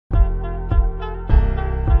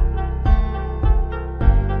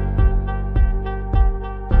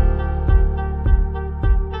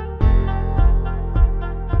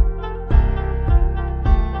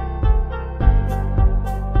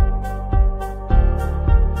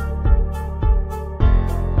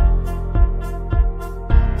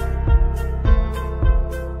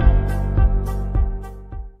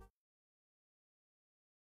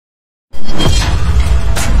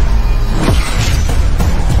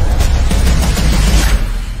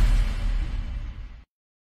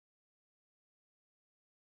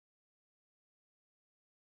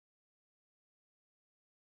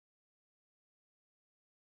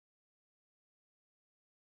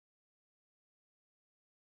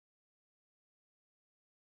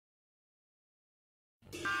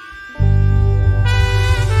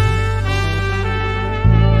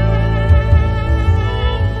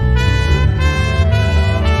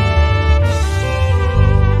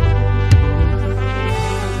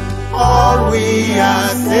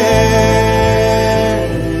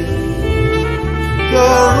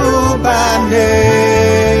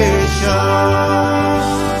Nation.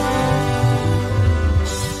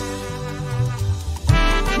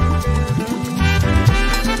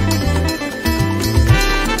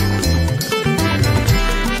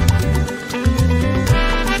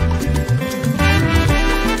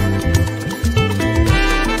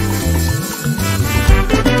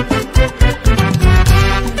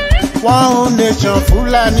 One nation,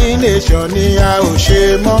 Fulani nation ni a ò ṣe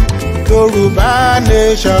mọ́. Yoruba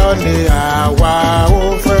nation ni àwa ò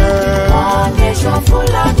fẹ́. One nation,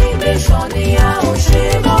 Fulani nation ni a ò ṣe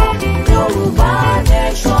mọ́. Yoruba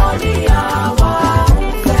nation ni àwa ò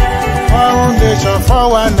fẹ́. One nation,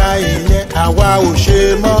 419 yẹn àwa ò ṣe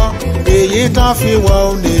mọ́. Èyí tán fi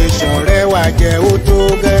one nation rẹwà jẹ́ ó tó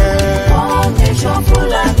gẹ́. One nation,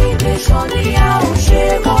 Fulani nation ni a ò ṣe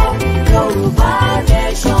mọ́. Yoruba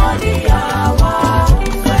nation ni àwa ò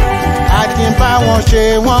fẹ́. A ti bá wọn ṣe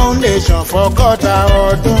one nation fọ́gọ́ta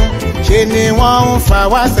ọdún. Ṣe ni wọ́n ń fa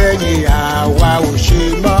wá sẹ́yìn àwa ò ṣe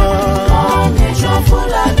mọ́. One nation,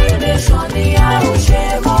 Fulani nation ni a ò ṣe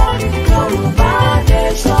mọ́. Yoruba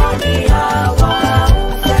nation ni àwa ò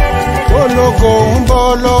fẹ́. Ológo ń bọ́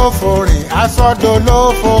lófo rìn asọ́dọ̀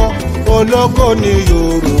lófo. Ológo ni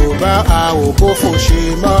Yorùbá a ò bófo ṣe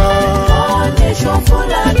mọ́. One nation,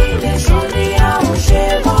 Fulani nation ni a ò ṣe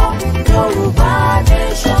mọ́. Yoruba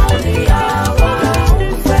nation ni àwa ò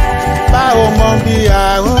fẹ́. Bá o mọ bí a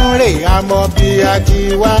ń rè a mọ bí a ti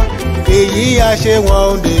wá. Èyí a ṣe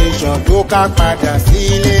one nation tó ká padà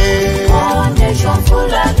sílé. One nation,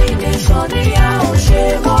 Fulani nation ni a ò ṣe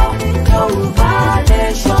mọ́. Yoruba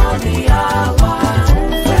nation ni àwa ò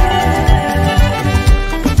fẹ́.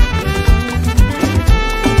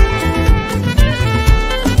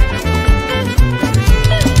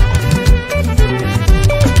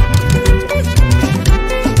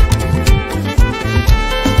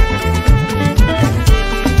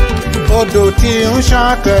 Odò tí ń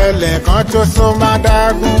ṣàn tẹ̀lẹ̀ kan tó so má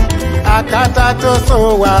dágún. Àkàtà tó so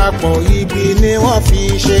wà pọ̀ ibi ni wọ́n fi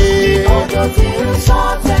ṣe. Odò tí ń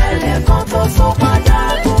ṣàn tẹ̀lẹ̀ kan tó so padà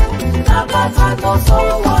gùn. Àkàtà tó so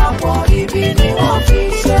wà pọ̀ ibi ni wọ́n fi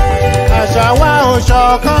ṣe. Àṣà wa ò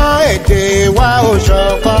ṣọ̀kan, èdè wa ò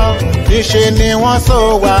ṣọ̀kan. Níṣe ni wọ́n so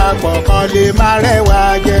wà pọ̀ kan lè má rẹwà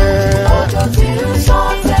jẹ. Odò tí ń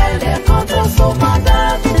ṣàn tẹ̀lẹ̀ kan tó so padà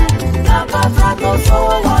gùn. Àkàtà tó so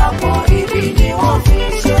wà pọ̀ ibi ni wọ́n fi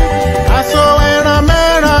ṣe. Aṣọ ẹran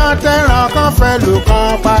mẹ́ran tẹran kan fẹ́ lù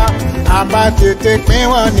kan pa. Àbá tètè pín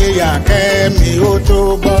wọn níyà kẹ́mi ó tó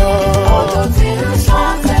bọ́. Odò tí ń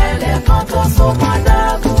ṣàn tẹ̀lẹ̀ kan tó so padà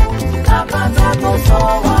gùn. Àkàtà tó so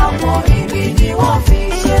wà pọ̀ ibi ni wọ́n fi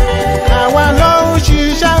ṣe. Àwa ló ń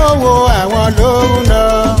ṣiṣẹ́ owó àwọn ló ń ná.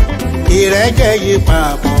 Ìrẹ́jẹ yìí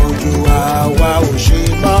papọ̀ ju àwa ò ṣe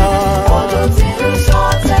mọ́. Odò tí ń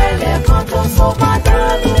ṣàn tẹ̀lẹ̀ kan tó so padà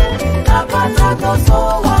gùn. Àkàtà tó so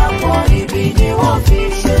wà pọ̀ ibi ni wọ́n fi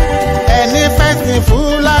ṣe. Ẹni fẹ́sìn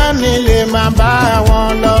Fúlàní lè máa bá wọn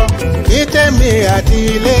lọ. Ìtẹ̀mí àti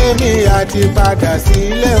ilé mi àti padà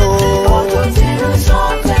sílé o. Odò tí ń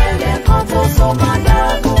ṣàn tẹ̀lẹ̀ kan tó so padà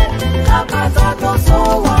gùn. Àkàtà tó so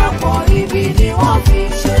wà pọ̀ ibi ni wọ́n fi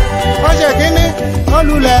ṣe. Ó ṣe kínní, ó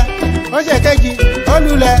lulẹ̀, ó ṣe kejì, ó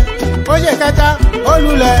lulẹ̀, ó ṣe kẹta, ó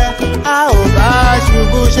lulẹ̀. A ò bá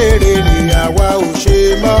ṣubú ṣe rèrè àwa ò ṣe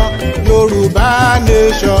mọ́. Yorùbá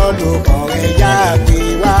nation ló kàn ẹ̀yà gbé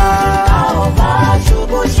wá. A ò bá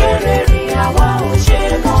ṣubú ṣe rere àwa ò ṣe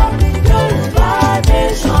mọ́. Yorùbá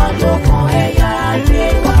nation ló kàn ẹ̀yà gbé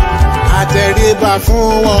wá. Àtẹ̀ríba fún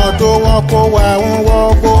wọn tó wọ́n kó wa ń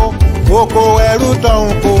wọ́gbó. Oko ẹrú tó ń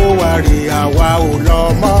kó wa rè àwa ò lọ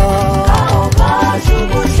mọ́. A ò bá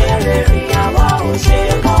ṣubú ṣe rere àwa ò ṣe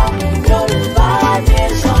mọ́. Yorùbá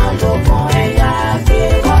nation ló kàn ẹ̀yà gbé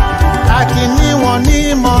wá. Àti ní wọn ní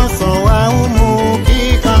mọ̀sán wa ń mú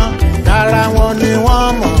kíkan. Dára wọn ni wọ́n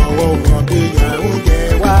mọ̀ ọ̀gbọ̀n bí ìyà ń jẹ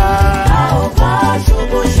wá. A ò bá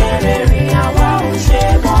ṣubú ṣe rere àwa ò ṣe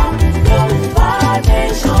mọ́. Yorùbá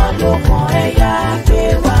nation ló kàn ẹ̀yà gbé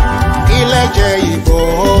wá. Ilẹ̀jẹ̀ ìbò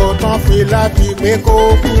tán fi láti pé kó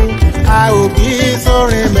kú. A ò bí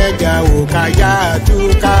sórin mẹ́jà ò káyà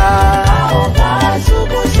túká. A ò bá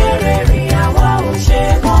ṣubú ṣe rere àwa ò ṣe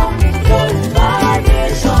mọ́. Yorùbá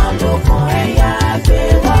nation ló kàn ẹ̀yà gbé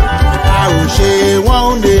wá. A ò ṣe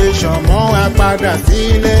one nation mọ́ a padà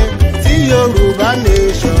sílé. Sí Yorùbá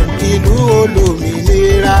nation ìlú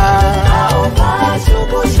olómìnira. A ò bá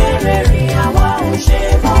ṣubú ṣe rere àwa ò ṣe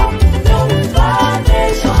mọ́. Yorùbá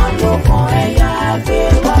nation ló kàn ẹ̀yà gbé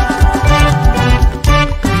wá.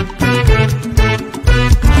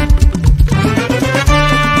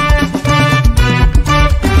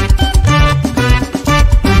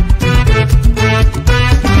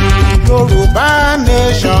 Yorùbá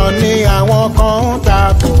nation ni àwọn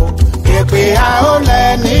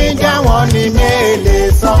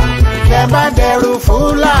tẹ́ bá dẹrù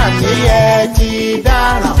Fúlàní ẹ ti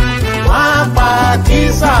dáràn, wọ́n á pa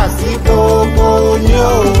kísà sí gbogbo yín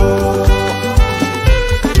o.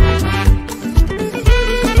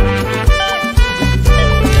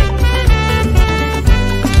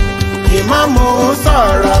 Ìmáàmù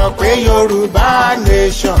sọ̀rọ̀ pé Yorùbá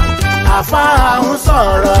nation, àfáà ń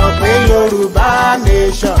sọ̀rọ̀ pé Yorùbá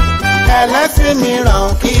nation, ẹlẹ́sìn mìíràn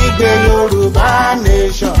kígbe Yorùbá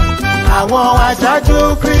nation, àwọn aṣáájú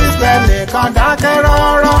Kristẹni kan dákẹ́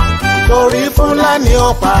rọ́rọ́ torí Fúlàní ò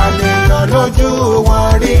pànìyàn lójú wọn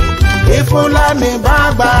rí. Bí Fúlàní bá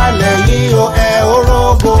gbalẹ̀ yìí o ẹ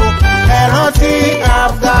orógo, ẹ rántí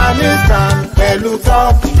Afghanistan pẹ̀lú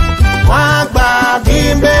Turkey, wọ́n á gba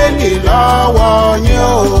Bíbélì lọ́wọ́ yín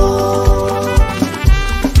o.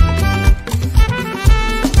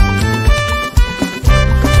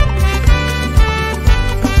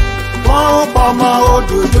 Wọ́n ń pọmọ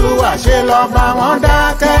Odùduwà ṣe lọ bá wọn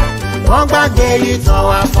dákẹ́, wọ́n gbàgbé ìtàn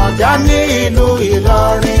Àfọ̀njá ní ìlú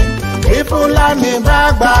Ìlọrin. Bí Fúlàní bá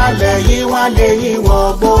gbalẹ̀ yìí wọ́n lè yí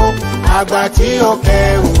wọ̀gbó, àgbà tí ó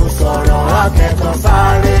kẹ́hù sọ̀rọ̀ akẹ́kọ̀ọ́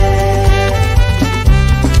sáré.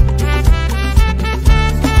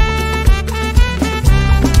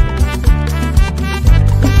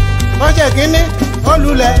 Ó ṣe kínní, ó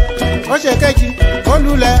lulẹ̀, ó ṣe kejì, ó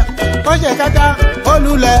lulẹ̀, ó ṣe kẹta, ó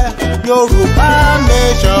lulẹ̀. Yorùbá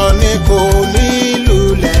nation ni kò ní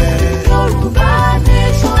lulẹ̀. Yorùbá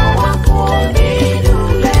nation wa kò ní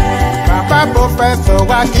lulẹ̀. Bàbá pòfẹ́sọ̀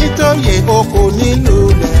wa Akíntóyè o kò ní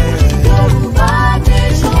lulẹ̀. Yorùbá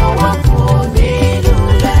nation wa kò ní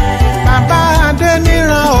lulẹ̀. Bàbá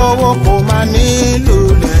Adéníran owó kò máa ní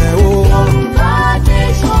lulẹ̀ o. Yorùbá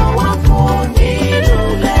nation wa kò ní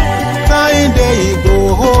lulẹ̀. Sáyìndé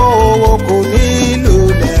Ìgbòho owó kò ní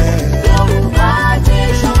lulẹ̀. Yorùbá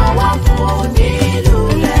nation wa kò ní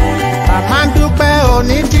lulẹ̀. Màmá Dúpẹ́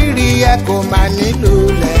Onítìrí ẹ kò máa ní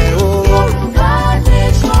lulẹ̀ o. Yorùbá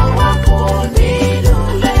nation wa kò ní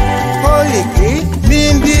lulẹ̀. Kóìkí ní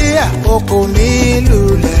India o kò ní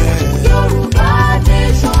lulẹ̀. Yorùbá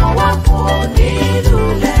nation wa kò ní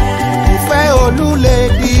lulẹ̀. Ìfẹ́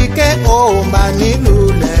Olúlédì kẹ́ o máa ní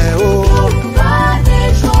lulẹ̀ o. Yorùbá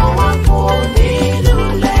nation wa kò ní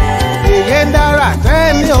lulẹ̀. Èyí ń dára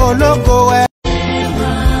tẹ́ni ológo ẹ.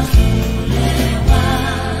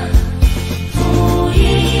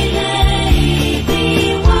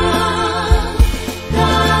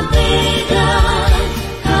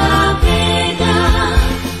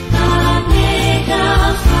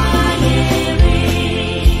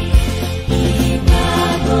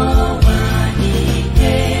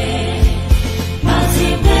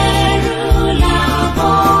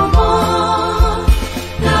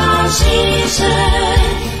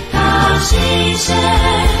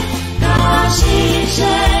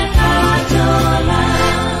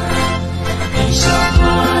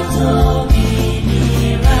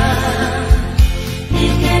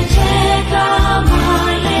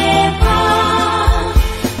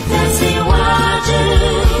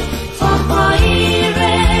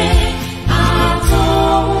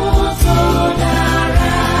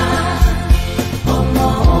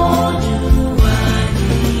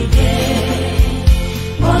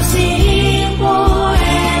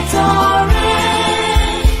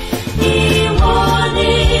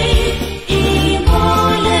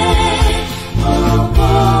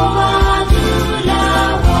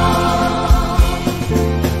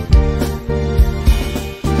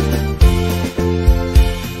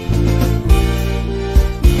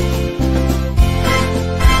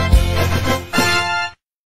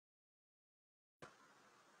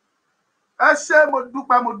 ẹ ṣé mo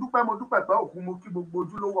dúpẹ́ pé òkun mo kí gbogbo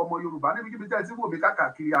ojúlówó ọmọ Yorùbá níbikíbi tẹ́ ẹ ti wò mí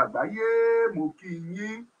káàkiri àgbáyé, mo kí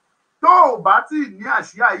yín. Tó o bá tí ní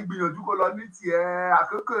àsíá ìgbìyànjú kó lọ ní tiẹ̀,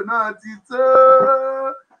 àkókò náà ti tó,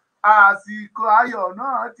 àsìkò ayọ̀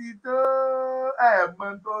náà ti tó,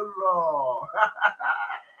 ẹ̀mọ́ tó lọ.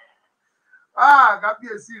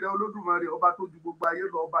 Kábíyèsí rẹ Olódùmarè, ọba tó ju gbogbo ayé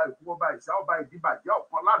lọ, ọba ìkú, ọba ìṣá, ọba ìdíbàjẹ́,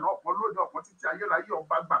 ọ̀kan lánàá, ọ̀kan lónìí, ọ̀kan títí ayérayé,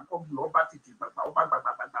 ọba gbàǹkọ́gbù, ọba títí gbàgbà, ọba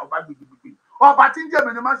gbàgbàgbà, ọba gbìgbìgbì, ọba tí ń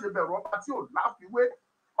jẹ́mi ni má ṣe bẹ̀rù, ọba tí ò láfiwé,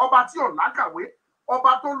 ọba tí ò lákàwé,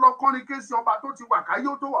 ọba tó lọ kọ́ni kése, ọba tó ti wà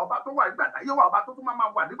káyé tó wà, ọba tó wà nígbà táyé wà, ọba tó tún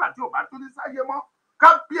máa wà nígbà tí ò bá tún ní sáyé mọ́.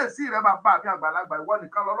 Kábíyèsí rẹ bàbá mi àgbàlagbà, ìwọ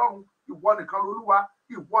nìkan lọ́lọ́run, ìwọ nìkan lolúwa,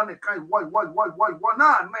 ìwọ nìkan, ìwọ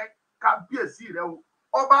náà ní. Kábíyèsí rẹ o,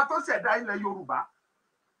 ọba tó ṣẹ̀dá ilẹ̀ Yorùbá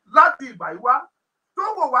láti ìgbà ìwá, tó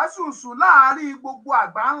wò wá sùnsùn láàárín gbogbo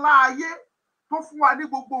àgbà ńlá ayé, tó fún wa ní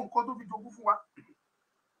gbogbo nǹkan tó fi jogún fún wa.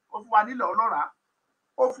 Ó fún wa nílẹ̀ ọlọ́ràá,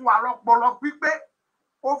 ó fún wa lọ́pọlọ pípé,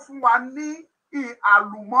 ó fún wa ní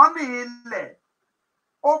àlùmọ́nì ilẹ̀,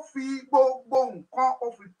 ó fi gbogbo nǹkan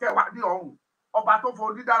ó fi tẹ́ wa ní ọrùn. Ọba tó fọ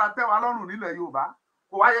dídára tẹ́ wa lọ́rùn nílẹ̀ Yorùbá.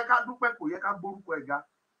 Kò wá yẹ ká dúpẹ́, kò yẹ ká gbórúkọ ẹ̀ ga.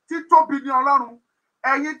 Títóbi ni Ọlọ́run.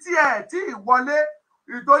 Ẹ̀yin tí ẹ tí ìwọlé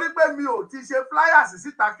ìtorí pé mi ò ti ṣe flyers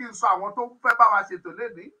síta kí n sọ àwọn tó fẹ́ bá wa ṣètò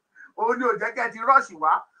lénìí. Òun ni ò jẹ́ kẹ́ ti rọ́ọ̀ṣì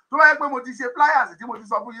wá. Tó bá yẹ pé mo ti ṣe flyers tí mo ti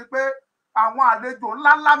sọ fún yín pé àwọn àlejò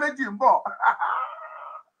ńláńlá méjì ń bọ̀.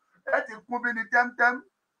 Ẹ ti kún bí ní tẹ́mtẹ́m.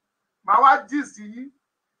 Màá wá jí sí yín.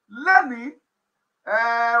 Lẹ́nìí,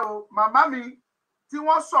 màmá mi tí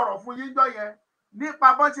wọ́n sọ̀rọ̀ fún yín jọ yẹn nípa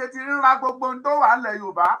bọ́n ṣe ti ń ra gbogbo ohun tó wà nílẹ̀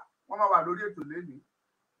Yorùbá, wọ́n máa wà lórí ètò lénìí.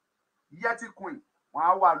 Yẹtí Queen, wọ́n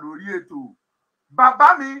á wà lórí ètò.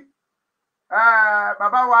 Bàbá mi,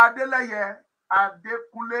 bàbá wa Adélẹ́yẹ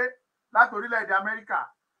Adékúnlé láti orílẹ̀-èdè Amẹ́ríkà,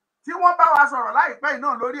 tí wọ́n bá wa sọ̀rọ̀ láìpẹ́ yìí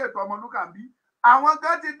náà lórí ètò Ọmọlúkàbí, àwọn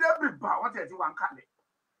gan ti dé bìbà, wọ́n tiẹ̀ ti wà ń kalẹ̀.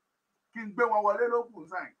 Kí n gbé wọn wọlé lókùn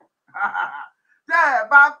sáyìn. Tẹ́ ẹ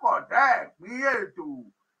bá kọ̀ tẹ́ ẹ pín ètò.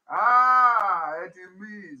 Ẹ ti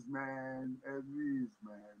miss man, ẹ miss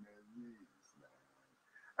man.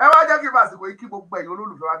 Ẹ wá jẹ́ kí n fàsìkò yìí kí gbogbo ẹ̀yin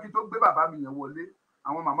olólùfẹ́ wa kí tó gbé bàbá mi yẹn wọlé.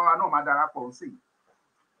 Àwọn màmá wa náà máa darapọ̀ ń sìn.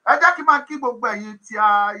 Ẹ jẹ́ kí n máa kí gbogbo ẹ̀yin tí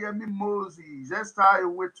Ayẹmí Moses, Esther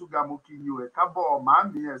Ewétúgà, mo kí yín o, ẹ káàbọ̀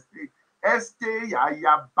màámi Esther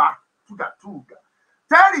Yayaba Túgàtúgà.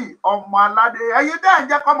 Terry ọmọ aládé, ẹ̀yin dẹ́ ń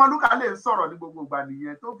jẹ́ kọ́mọlúkà lè sọ̀rọ̀ ní gbogbo ìgbà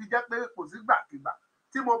nìyẹn tó fi jẹ́ pé kò sí gbàkigbà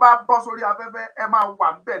tí mo bá bọ́ sórí afẹ́fẹ́ ẹ máa wà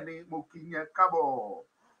ńbẹ̀ ni mo kí yín káàbọ̀.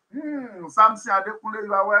 Samson Adékúnlé,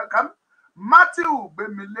 you are welcome. Matthew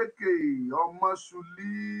Gbémilékè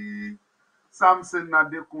Ọmọṣùlí, Samson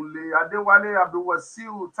Adékúnlé, Adéwálé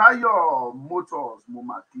Abdulwasiu, Táyọ̀ Motors, mo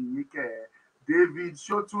mà kí yín kẹ́. David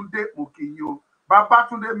Ṣótúndé, mo kí yín o.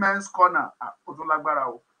 Babátúndé Men's Corner, ó tún lágbára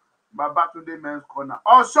o. Babátúndé Men's Corner.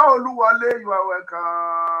 Ọ̀ṣọ́ Olúwọlé, you are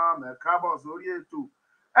welcome. Ẹ káàbọ̀ sórí ètò.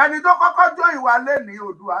 Ẹni tó kọ́kọ́ jó ìwà lẹ́ni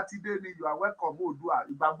Oòduà ti dé ni, you are welcome Oòduà.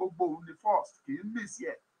 Ìgbà gbogbo òun ni first, kì í miss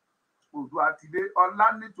yẹ. Oòduà ti dé.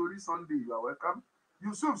 Ọlá nítorí Sunday, you are welcome.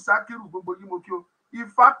 Yusuf Sakiru, gbogbo yín mo kí o.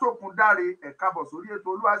 Ifátòkun Dáre, ẹ káàbọ̀ sórí ètò.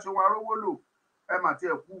 Olúwaṣeun Arówólò, ẹ mà tí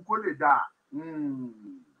ẹ kú kó lè dáa.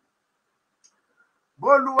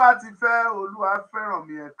 Bólúwa ti fẹ́, Olúwa fẹ́ràn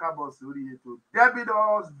mi, ẹ káàbọ̀ sórí ètò.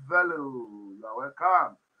 Debidos Velo, you are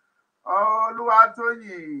welcome.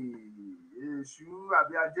 Olúwatóyìn Èṣù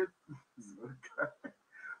àbí Ajé.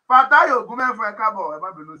 Fàtáyò Ògúnmẹ́fún, ẹ káàbọ̀, ẹ má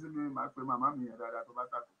bínú sí mi, màá pe màmá mi yẹn dáadáa tó bá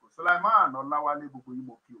tàkùkù. Sulaiman Ọláwálé, gbogbo yín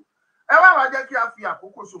mo kí o. Ẹ wá jẹ́ kí a fi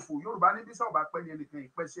àkókò ṣòfò. Yorùbá ní bí sọ̀bà pẹ́ ní ẹnìkan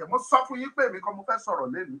ìpẹ́ṣẹ́. Mo sọ fún yín pé èmi kan mo fẹ́ sọ̀rọ̀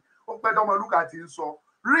lẹ́nu. Ó pẹ́ tọ́mọlúkà ti ń sọ.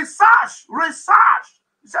 Research.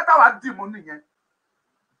 Iṣẹ́ táwa dì mú nìyẹn.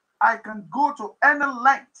 I can go to any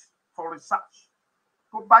length for research.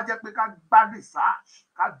 Tó bá jẹ́ pé ká gbá research,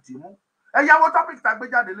 ká dì mú. Ẹ̀yàwó topic tá a gbé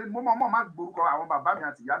jáde lẹ́nu, mo mọ̀ má gbórúkọ àwọn bàbá mi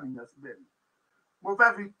àti ìyá mi yẹn síbẹ̀ ni. Mo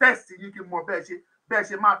fẹ́ fi test yín kí n mọ bẹ́ẹ̀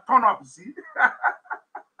ṣe máa turn up sí.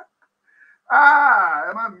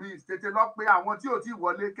 Ẹ má miss, tètè lọ pé àwọn tí ò tí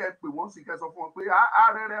wọlé kẹ́ pè wọ́n sì kẹ́ sọ fún wọn pé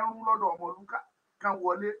arẹrẹ ń rún lọ́dọ̀ Ọmọlúkà kan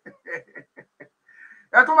wọlé.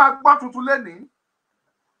 Ẹ tún máa gbọ́ tuntun lénìí.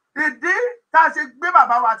 Ìdí tá a ṣe gbé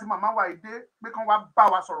bàbá wa àti màmá wa ìdé pé kán wá bá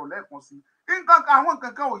wa sọ̀rọ̀ lẹ́ẹ̀kan sí. Àwọn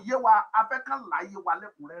nǹkan kan ò yé wa, afẹ́ kan láyé wa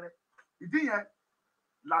lẹ́kùnrẹ́rẹ́. Ìdí yẹn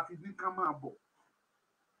la fi ní kán máa bọ̀.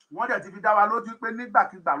 Wọ́n dẹ̀ ti fi dá wa lójú pé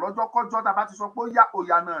nígbàkigbà lọ́jọ́kọ́jọ́ tá a bá ti sọ pé ó yá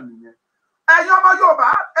òyà náà nìyẹn. Ẹ̀yin ọmọ Yorùbá,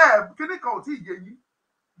 kíní kan ò tí ì yé yín.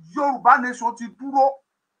 Yorùbá Nation ti dúró.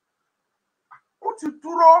 Ó ti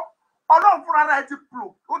dúró. Ọlọ́run fúnra rẹ̀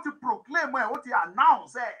ó ti proclaim ẹ̀, ó ti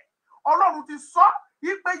announce ẹ̀. Ọlọ́run ti sọ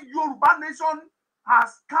wípé Yorùbá Nation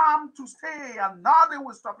has come to stay and nothing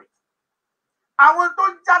will stop it. Àwọn tó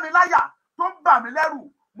ń já mi láyà, tó ń bà mí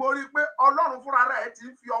lẹ́rù, mo rí i pé Ọlọ́run fúnra rẹ̀ ti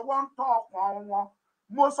ń fi ọwọ́ ń tọ́ ọkàn wọn.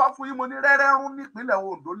 Mo sọ fún yín, mo ní rẹ́rẹ́ rún nípínlẹ̀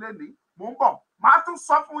Ondo lénìí. Mo ń bọ̀, màá tún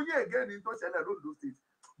sọ fún yín ègé ni tó ṣẹlẹ̀ l'Ondo State.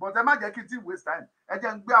 But ẹ má jẹ́ kí n tí waste time. Ẹ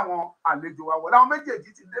jẹ́ ń gbé àwọn àlejò wa wọlé. Àwọn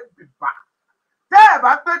méjèèjì ti dé bìbà. Tẹ́ ẹ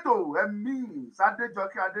bá pètò ẹ̀mí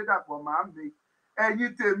Sádéjọkẹ́ Adédàpọ̀ máa ń mi.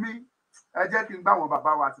 Ẹ̀yin tèmi, ẹ jẹ́ kí n gbá àwọn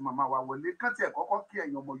bàbá wa àti màmá wa wọlé. Kán tiẹ̀ kọ́kọ́ kí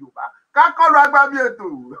ẹ̀yin ọmọ Yorùbá. Ká kọ́ lọ agbábí ètò.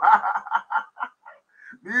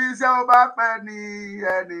 Bí iṣẹ́ ó bá pẹ́ ni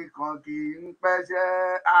ẹnìkan kì í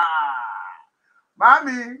pẹ́ṣẹ́.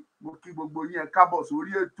 Màámi, mo kí gbogbo yín ẹ káàbọ̀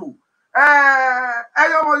sórí ètò.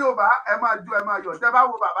 Ẹ̀yin ọmọ Yorùbá, ẹ máa jó, ẹ máa yọ̀. Tẹ́ bá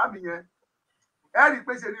wo bàbá mi yẹn, ẹ rí i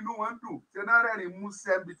pé ṣe nínú wọn ń dùn. Ṣé náà rẹ́rìn mú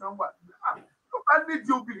sẹ́ńbi tán wà. Tó bá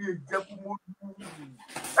nídìí obìnrin ìjẹkù mo dùn.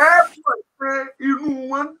 Ẹ mọ̀ pé inú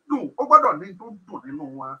wọn ń dùn. Ó gbọ́dọ̀ ní tó dùn nínú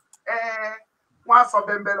wọn. Wọ́n á sọ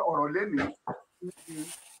bẹ́ẹ̀ ọ̀rọ̀ lénìí.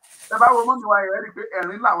 Ẹ bá wo mọ́mí wa yẹn, ẹ rí i pé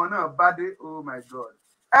ẹ̀rín làwọn náà bá dé. Oh my God.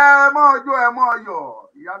 Ẹ mọ́ ọjọ́, ẹ mọ́ ọyọ̀.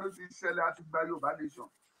 Ìyá ló ti ṣẹlẹ̀ àti gba Yorùbá Nation.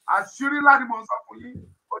 Àṣírí ńlá ni mo ń sọ fún yín.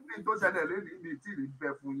 Ó ní tó ṣẹlẹ̀ lẹ́nu mi tí ì bẹ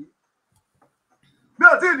fún yín mi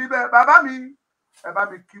ò tí ì rí bẹ bàbá mi ẹ bá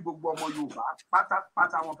mi kí gbogbo ọmọ Yorùbá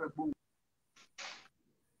pátápátá wọn fẹ́ gbóhùn.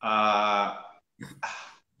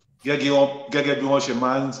 Gẹ́gẹ́ bí wọ́n ṣe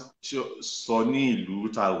máa ń sọ ní ìlú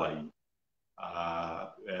tá a wà yìí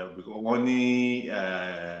wọ́n ní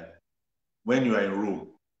when you are in Rome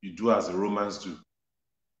you do as the Romans do.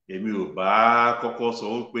 Èmi ò bá kọ́kọ́ sọ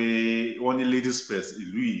pé wọ́n ní ladies first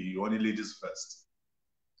ìlú yìí wọ́n ní ladies first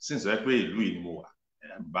since wọ́n pé ìlú yìí ni mo wà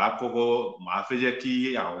bá kọ́kọ́ màá fẹ́ jẹ́ kí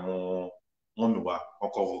àwọn mọ́mì wa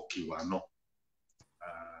kọ́kọ́ kí wa náà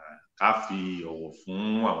ká fi ọ̀wọ̀ fún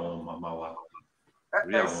àwọn màmá wa.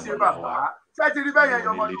 Ẹ ṣe bàbá ṣé ti rí bẹ́ẹ̀ yẹn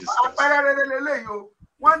yọmọ àpẹẹrẹ rere lélẹ́yìí o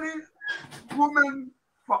wọ́n ní women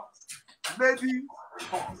first lady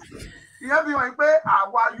first ìyẹn fi hàn pé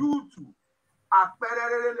àwa yúùtù àpẹẹrẹ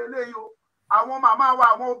rere lélẹ́yìí o àwọn màmá wa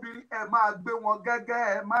àwọn obìnrin ẹ máa gbé wọn gẹ́gẹ́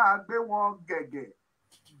ẹ máa gbé wọn gẹ̀gẹ̀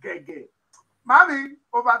mami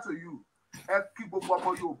over to you ẹ kí gbogbo ọmọ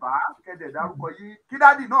Yorùbá kẹ́dẹ̀ dárúkọ yìí kí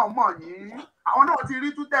dádì náà mọ̀ yín àwọn náà ti rí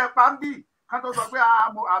tútẹ́ pàmbì kán tó sọ pé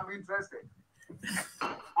I'm interested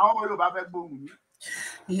àwọn ọmọ Yorùbá fẹ́ gbóhùn yín.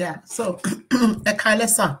 Yeah, so ẹ kálẹ́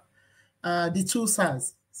sà the two sirs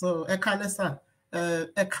so ẹ kálẹ́ sà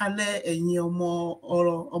ẹ kálẹ́ ẹ̀yin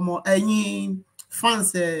ọmọ ẹ̀yin fans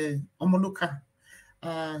Omoluka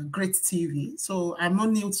Great TV. So I'm not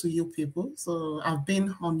new to you people. So I've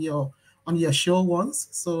been on your show once.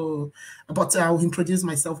 So but I'll introduce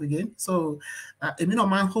myself again. So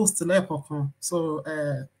I'm host so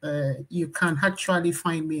you can actually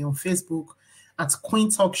find me on Facebook at Queen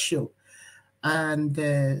Talk Show and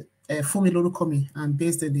Fumi Lolukomi. I'm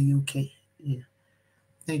based in the UK. Yeah.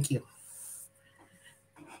 Thank you.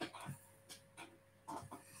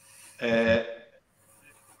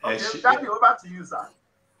 Okay, Daddy, over to you, sir.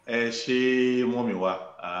 Ṣé mọ́mì wa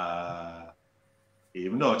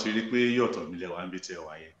èmi náà ti rí pé yọ̀tọ̀ mi lẹ́wà ń bí tẹ́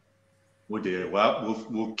wà yẹn mo dẹ̀ wá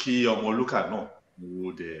mo kí Ọmọlúkà náà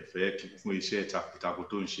mo dẹ̀ fẹ́ kí fún iṣẹ́ takuntakun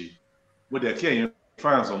tó ń ṣe mo dẹ̀ kí ẹ̀yin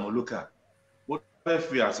fans Ọmọlúkà mo fẹ́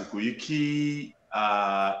fi àsìkò yìí kí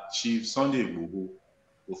Chief Sunday Igboho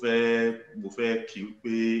mo fẹ́ kí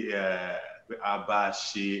pé a bá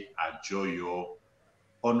ṣe àjọyọ̀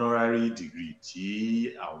honorary degree tí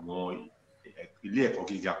àwọn ilé ẹ̀kọ́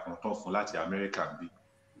gíga kan tán fún láti Amẹ́ríkà bí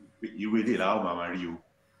irú ilé làwọn máa rí o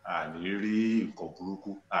àní rí nǹkan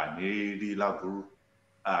burúkú àní rí láburú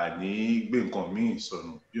àní gbé nǹkan míì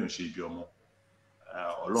sọnù bí òun ṣe ibi ọmọ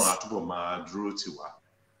Ọlọ́run á túbọ̀ máa dúró tì wá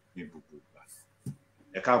ní gbogbo ìgbà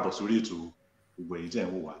ẹ káàbọ̀ sórí ètò gbogbo èyí tẹ́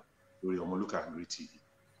ń wò wá lórí Ọmọlúkà Great TV.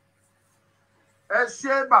 Ẹ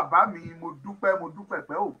ṣé bàbá mi mo dúpẹ́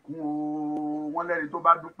pẹ́ òkun o wọ́n lẹ́ni tó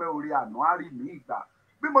bá dúpẹ́ orí àná á rí mi ìgbà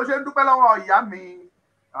bí mo ṣe ń dúpẹ́ lọ́wọ́ ìyá mi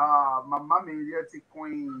màmá mi yẹ ti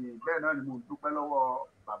queen bẹ́ẹ̀ náà ni mo ń dúpẹ́ lọ́wọ́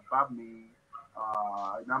bàbá mi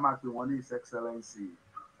iná máa pè wọ́n ní his excellency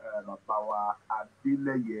bàbá wa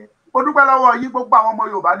Adélẹ́yẹ mo dúpẹ́ lọ́wọ́ yín gbogbo àwọn ọmọ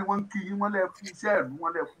Yorùbá ni wọ́n ń kí yín wọ́n lè fún iṣẹ́ ìlú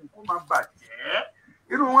wọ́n lè fún kó má bàjẹ́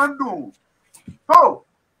inú wọn ń dùn tó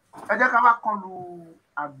ẹ jẹ́ ká wá kàn lu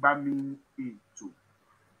agbami ètò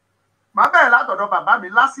màá bẹ̀rẹ̀ látọ̀dọ̀ bàbá mi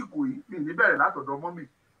lásìkò yìí mi ní bẹ̀rẹ̀ látọ̀dọ̀ mọ́mì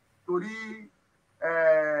torí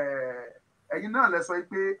ẹ̀yin náà lẹ sọ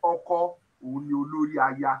pé ọkọ òun ni olórí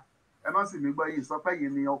aya ẹ má sì mí gbọ́ yìí sọ pé yìí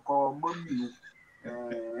ni ọkọ mọ́mì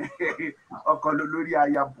ọkọ lórí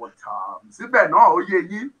aya bọ̀tà síbẹ̀ náà ó yé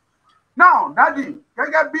yín náà dádì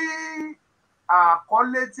gẹ́gẹ́ bí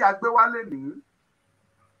àkọlé tí a gbé wálé nìyí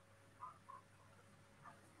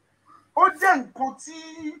ó jẹ́ nǹkan tí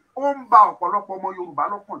ó ń ba ọ̀pọ̀lọpọ̀ ọmọ Yorùbá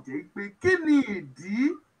lọ́kàn jẹ́ pé kí ni ìdí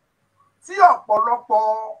tí ọ̀pọ̀lọpọ̀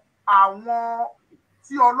àwọn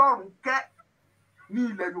tí Ọlọ́run kẹ́ ní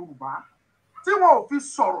ilẹ̀ Yorùbá tí wọn ò fi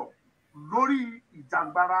sọ̀rọ̀ lórí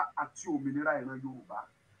ìjàngbara àti òmìnira ìran Yorùbá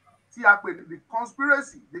tí a pè ní the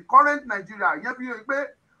conspiracy the current Nigeria yẹn fi hàn pé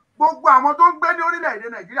gbogbo àwọn tó ń gbé ní orílẹ̀-èdè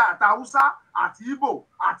Nàìjíríà àti Haúsá àti Ìgbò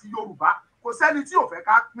àti Yorùbá kò sẹ́ni tí ò fẹ́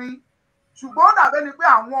ká pín ṣùgbọ́n ó dàbẹ́ ni pé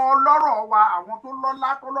àwọn ọlọ́rọ̀ wa àwọn tó lọ́lá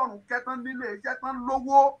tọ́lọ́run kẹ́tán nílé iṣẹ́ tán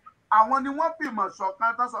lówó àwọn ni wọ́n fìmọ̀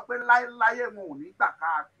ṣọ̀kan tán sọ pé láéláyé wọn ò ní gbà ká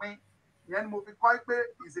pín ìyẹn ni mo fi kọ́ pé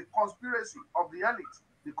is a conspiracy of the elite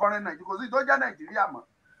the current Nigeria kò sí tó jẹ́ Nàìjíríà mọ́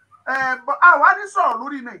àwa ní sọ̀rọ̀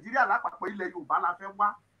lórí Nàìjíríà lápapọ̀ ilẹ̀ Yorùbá la fẹ́ wá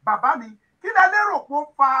bàbá mi kí lẹ lérò pé ó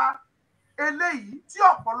fa eléyìí tí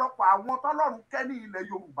ọ̀pọ̀lọpọ̀ àwọn tọ́lọ́run kẹ́ ní ilẹ̀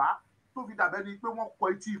Yorùbá tó fi dàbẹ́ ni pé wọ́n kọ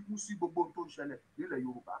etí ikú sí gbogbo ohun tó ń ṣẹlẹ̀ nílẹ̀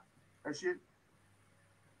Yorùbá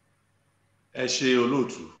ẹ ṣé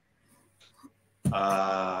olóòtú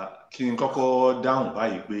kí n kọ́kọ́ dáhùn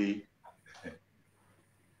báyìí pé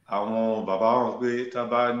àwọn bàbá wọn pé tá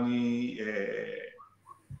bá ní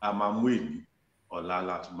a máa mú èmi ọ̀la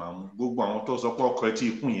láti máa mú gbogbo àwọn tó sọ pé ọkọ̀ etí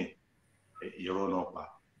ikún yẹn irọ́ náà pa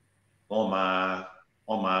wọ́n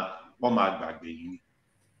máa gbàgbé yìí ni.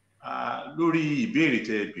 Lórí ìbéèrè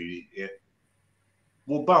tẹ́ ẹ béèrè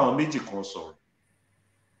mo bá àwọn méjì kan sọ̀rọ̀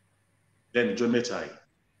lẹ́nujọ́ mẹ́ta yìí,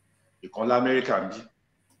 ìkan l'Amẹ́ríkà ń bí,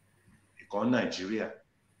 ìkan Nàìjíríà.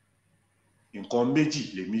 Nǹkan méjì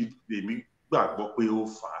lèmi gbàgbọ́ pé ó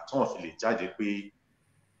fà á tí wọ́n fi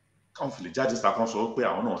lè jáde sàkán sọ pé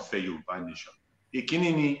àwọn náà fẹ́ Yorùbá Nation. Ìkíní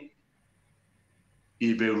ni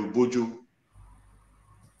ìbẹ̀rù bójó.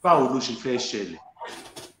 Báwo ló ṣe fẹ́ ṣẹlẹ̀?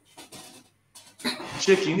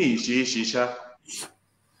 Ṣé kíní ìṣeé ṣe ṣá?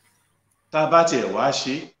 Tá a bá tiẹ̀ wá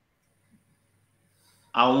ṣe,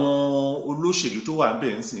 àwọn olóṣèlú tó wà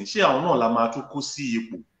níbẹ̀ ń sìn, ṣé àwọn náà la máa tún kó sí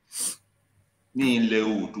ipò ní ilẹ̀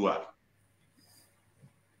Oòduà?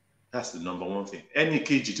 That's the number one thing. Ẹni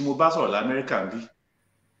kejì tí mo bá sọ̀rọ̀ l'Amẹ́ríkà ń bí,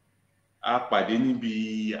 a pàdé níbi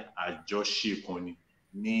àjọṣe kan ni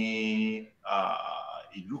ní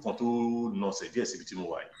ìlú kan tó nọsẹ̀ díẹ̀ síbi tí mo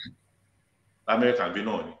wà yìí. L'Amẹ́ríkà ń bí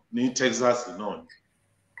náà ni, ní Texas náà ni.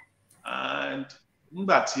 And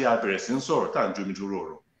nígbà tí a bẹ̀rẹ̀ sí ń sọ̀rọ̀ tá à ń jomi dúró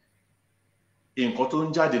ọ̀rọ̀, nǹkan tó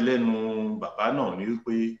ń jáde lẹ́nu bàbá náà ni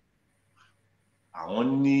wípé àwọn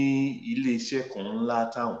ní ilé-iṣẹ́ kan ńlá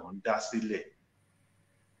táwọn ń dá sílẹ̀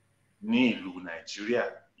ní ìlú Nàìjíríà.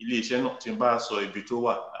 Ilé-iṣẹ́ náà tí n bá sọ ibi tó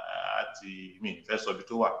wà àti mi ò fẹ́ sọ ibi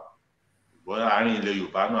tó wà, ṣùgbọ́n àárín ilẹ̀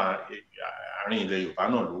Yorùbá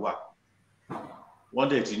náà ló wà. Wọ́n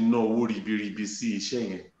dẹ̀ ti ná owó ribiribi sí iṣẹ́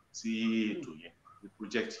yẹn, sí ètò yẹn, sí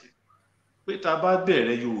project yẹn. Pé tá a bá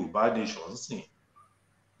bẹ̀rẹ̀ Yorùbá Nation sìn,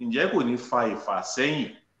 ǹjẹ́ kò ní fa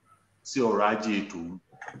ìfàsẹ́yìn sí ọrọ̀ ajé ètò?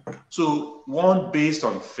 So one based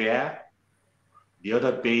on fear, the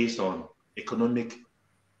other based on economic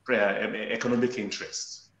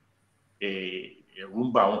interest. Ẹ̀rù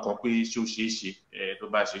ń bà àwọn kan pé ṣé ó ṣeé ṣe, tó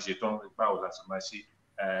bá ṣe ṣe tán báwo la ṣe máa ṣe,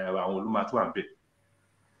 àwọn olúmọ tó wà ń bẹ̀.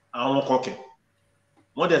 Àwọn kan kẹ̀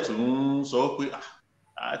wọ́n dẹ̀ tún ń sọ pé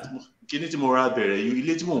kíní tí mo ra bẹ̀rẹ̀ yìí,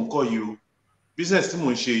 ilé tí mò ń kọ́ yìí o, business tí mò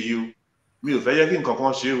ń ṣe yìí o, mi ò fẹ́ jẹ́ kí nǹkan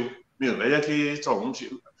kan ṣe o, mi ò fẹ́ jẹ́ kí tọ̀hún ṣe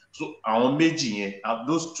o. So àwọn méjì yẹn,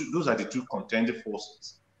 those are the two contending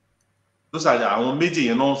forces. Àwọn méjì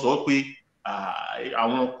yẹn náà sọ pé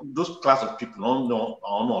those class of people àwọn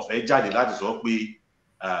náà fẹ́ jáde láti sọ pé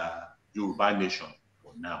Yorùbá Nation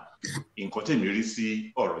for now. Nǹkan tèmi rí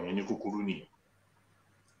sí ọ̀rọ̀ yẹn ní kúkúrú nìyẹn.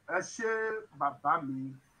 Ẹ ṣé bàbá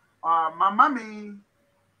mi, màmá mi,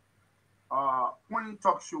 Queen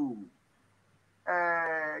Talk Show,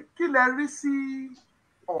 kí lẹ rí sí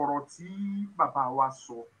ọ̀rọ̀ tí bàbá wa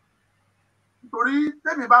sọ? Nítorí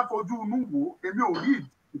tẹ́mi bá fojú inú wò, èmi ò rí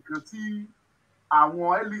nǹkan tí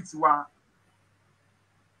àwọn elite wa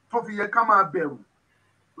tó fi yẹ ká máa bẹ̀rù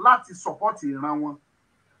láti sọ̀pọ̀tì ìran wọn.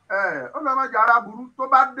 Ó lọ́ máa jẹ́ aráburú tó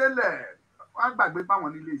bá délẹ̀ wọ́n á gbàgbé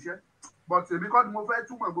fáwọn nílé iṣẹ́. But èmi kọ́ ni mo fẹ́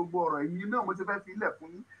túmọ̀ gbogbo ọ̀rọ̀ yìí náà, mo ti fẹ́ fi ilẹ̀ fún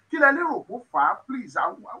yín. Kí lẹ lérò kó fà á? Please,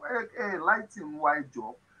 enlighten wa ẹ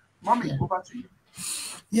jọ̀ọ́. Mommy, over to you.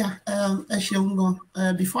 Yeah,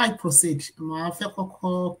 before I proceed, I want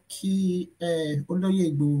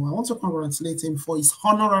to congratulate him for his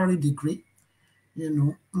honorary degree. You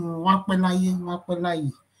know,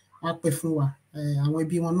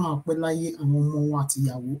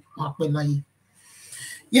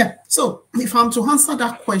 yeah, so if I'm to answer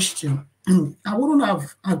that question, I wouldn't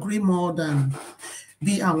have agreed more than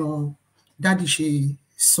be our daddy she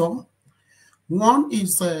saw. One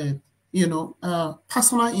is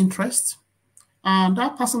personal interest, and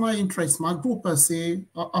that personal interest, my group per se,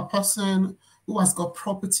 a person who has got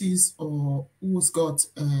properties or who's got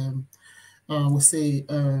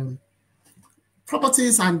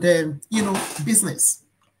properties and business,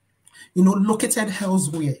 located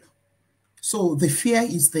elsewhere. So the fear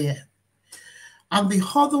is there. And the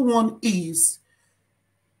other one is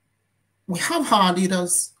we have our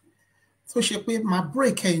leaders, so my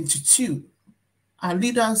break into two. Our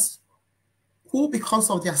leaders who,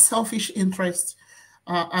 because of their selfish interest,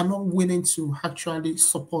 are not willing to actually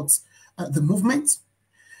support the movement.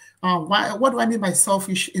 What do I mean by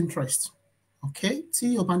selfish interest? Okay,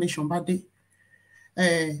 see your nation body.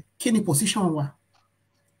 Kini position wa?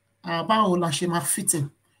 Báwo la ṣe máa fitting?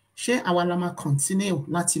 Ṣé àwa la máa continue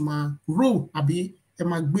láti máa rule àbí ẹ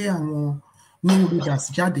máa gbé àwọn new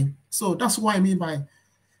leaders jáde? So that's what I mean by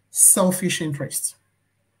selfish interest.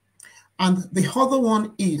 And the other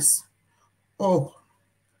one is, tábà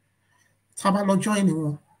lọ join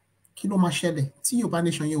wọn, kí ló máa ṣẹlẹ̀ tí Yorùbá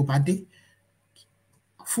Nation yẹn ò bá dé?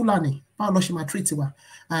 Fúlàní, báwo lọ ṣe máa treat wa?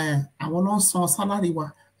 Àwọn ló ń san salary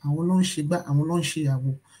wa, àwọn ló ń ṣe gbá, àwọn ló ń ṣe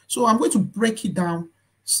àwo. So I'm going to break it down.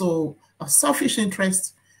 So a selfish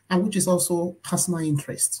interest, and which is also personal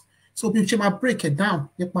interest. So bí ṣe máa break it down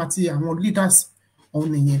nípa ti àwọn leaders òun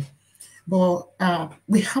nìyẹn. But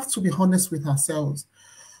we have to be honest with ourselves.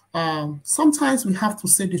 Sometimes we have to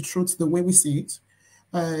say the truth the way we see it.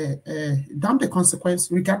 Damn the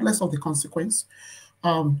consequence, regardless of the consequence.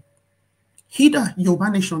 Either Yoruba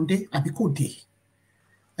Nation Day àbí kò dé.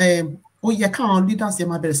 Ó yẹ káwọn leaders yẹn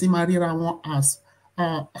máa bẹ̀rẹ̀ sí máa ríra wọn as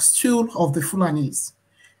a stool of the Fulanis.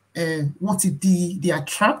 Wọ́n ti di, they are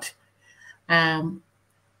trapped.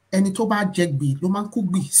 Ẹni tó bá jẹ gbì ló máa ń kú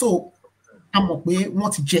gbì. So a mọ̀ pé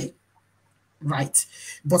wọ́n ti jẹ, right?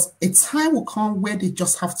 But a time will come where they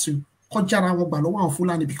just have to kọjá ara wọn gbà lọ́wọ́ àwọn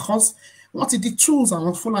Fulani because wọ́n ti di tools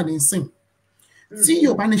àwọn Fulani ń sìn. Tí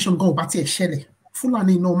Yoruba Nation gan ò bá tiẹ̀ ṣẹlẹ̀,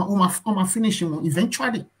 Fulani náà wọ́n máa finish wọn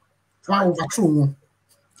eventually. Wọ́n á overthrow wọn.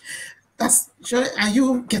 Are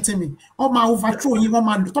you getting me? Wọ́n máa overthrow yín, wọ́n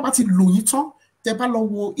máa tó bá ti lò yín tán, tẹ́ bá lọ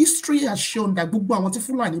wo history has shown that gbogbo àwọn tí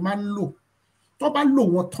Fulani máa ń lò, tó bá lò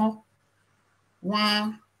wọ́n tán,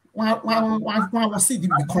 wọ́n see the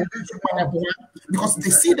become because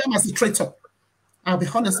they see them as a traitor. I'll be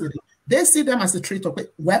honest with you. They see them as a traitor.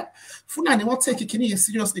 But, well, Fulani won't take it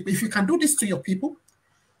seriously. But if you can do this to your people,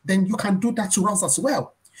 then you can do that to us as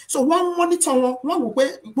well. So one monitor, one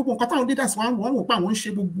way, that's one won't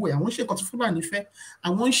share book, I won't share got Fulani fair, I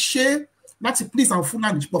won't share not please our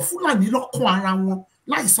Fulani, but Fulani lock around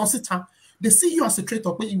like Sosita. They see you as a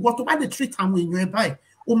traitor, but you want to buy the treat time when you're by,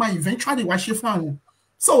 or my eventually wash your phone.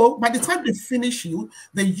 So by the time they finish you,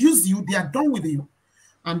 they use you, they are done with you,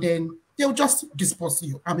 and then they'll just dispose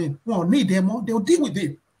you. I mean, won't need them more, they'll deal with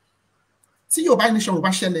it. See your Yoruba Nation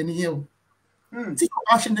will shell any here. See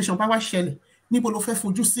your Nation by shell. Níbo ló fẹ́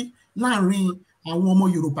fojú sí láàrin àwọn ọmọ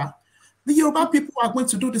Yorùbá. The Yoruba people are going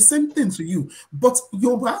to do the same thing to you. But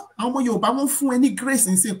Yoruba, àwọn ọmọ Yorùbá won't fún any grace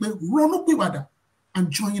and say pé ronú pìwàdà and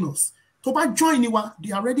join us. Tó bá join wa,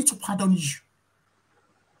 they are ready to pardon you.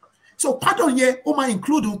 So pardon here, ó máa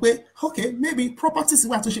include pé okay, maybe properties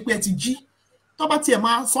wà tó ṣe pé ẹ ti jí. Tó bá tiẹ̀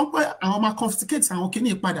máa sọ pé àwọn máa confiscate àwọn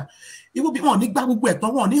kìíní padà. It will be on nígbà gbogbo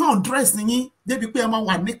ẹ̀tọ́ wọn ní undress yín débi pé ẹ máa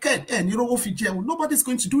wà naked ẹ ní rówó fi jẹun. Nobody's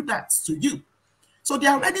going to do that to you. So they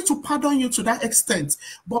are ready to pardon you to that extent.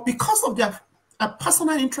 But because of their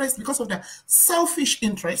personal interest, because of their selfish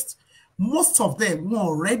interest, most of them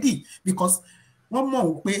were ready because one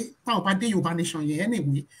more way, Yoruba Nation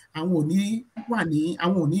anyway, and won't need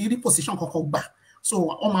position back.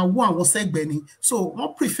 So on my one was said Benny. So I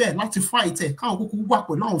prefer not to fight it. Can't work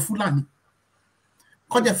with long Fulani.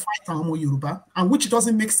 Cause they fight on Yoruba, and which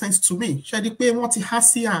doesn't make sense to me. Shall they pay what he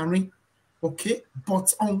has here? Okay,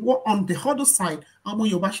 but on the other side,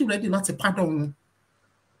 you're actually ready not to pardon.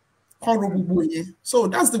 So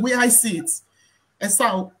that's the way I see it.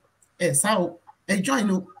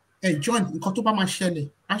 Join Kotoba Mashele,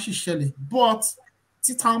 Ashi Shele, but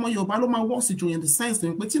Titama Yobaloma was in the sense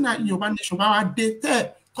that Betina Yoruba Nation de te,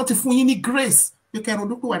 Kotifuni grace, you can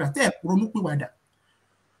look at that, Romuku Wada.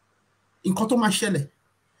 In Kotoma Shele,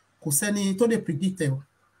 Koseni to the predicted.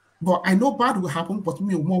 But I know bad will happen, but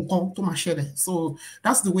me won't come to my share. So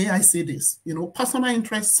that's the way I see this. You know, personal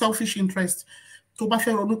interest, selfish interest. You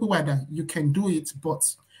can do it,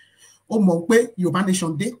 but Yoruba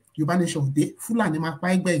Nation Day, Fulani ma pa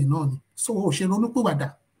egbe ina ni. So she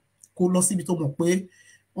ronupiwada kó lọ síbi tó mọ̀ pé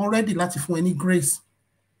already láti fún any grace,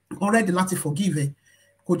 already láti forgive,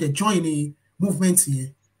 kó dé join a movement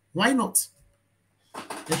here. Why not?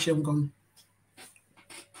 Ẹ ṣeun gan.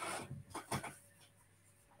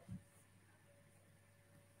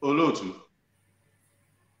 Olóòtú.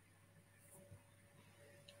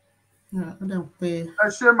 Ẹ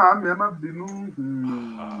ṣé màámi ẹ má bínú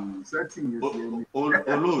setting yẹn sí ẹni.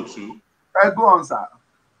 Olóòtú. Ẹ go on sir.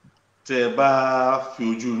 Tẹ́ bá fi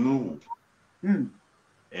ojú inú wò.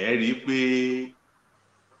 Ẹ rí pé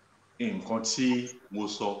nǹkan tí mo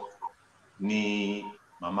sọ ni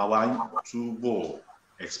màmá wa túbọ̀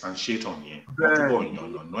expatiate on yẹn. Túbọ̀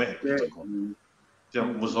yànnàná ẹ̀ gidi gan.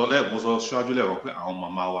 Mo sọ ṣáájú lẹ́rọ pé àwọn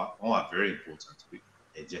màmá wa wọ́n wà very important pé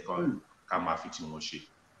ẹ jẹ́ ká máa fi tí wọ́n ṣe.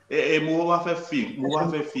 Mo wá fẹ́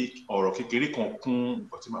fi ọ̀rọ̀ kékeré kan kún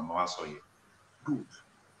nǹkan tí màmá wa sọ yẹn.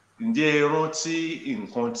 Ǹjẹ́ ẹ rántí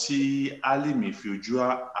nǹkan tí Álímì fi ojú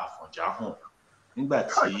Àfọ̀njá hàn nígbà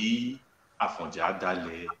tí Àfọ̀njá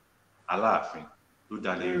dalẹ̀ Aláàfin ló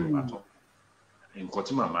dalẹ̀ Yorùbá tán? Nǹkan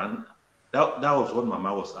tí màmá that was what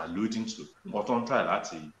mama was alluding to. Nǹkan tó ń try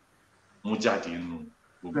láti mú jáde nínú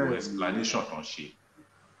gbogbo explanation tó ń ṣe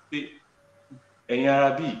pé ẹ̀yin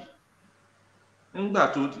ará bíi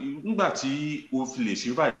nígbà tí o fi lè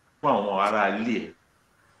ṣe báyìí fún àwọn ará ilé ẹ̀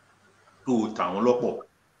tó tà wọ́n lọ́pọ̀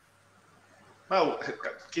báwo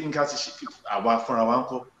kí ni ká ti ṣe àwa fúnra wa ń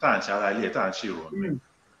kọ́ tá à ń ṣe ará ilé ẹ̀ tá à ń ṣe ìrọ̀lẹ́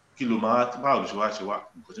kí ló máa báwo ló ṣe wá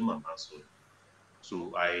nǹkan tí màmá sọ.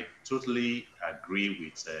 So I totally agree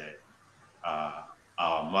with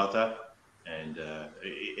our mother, and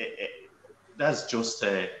that's just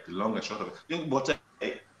the long and short of it. But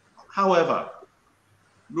however,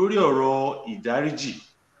 lórí ọ̀rọ̀ ìdáríjì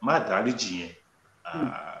má dáríjì yẹn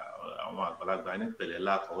àwọn àgbàlagbà ní pẹ̀lẹ́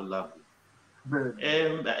lákọ̀ ó lágbo.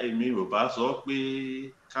 Èmi ò bá sọ pé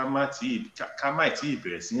ká má tí ì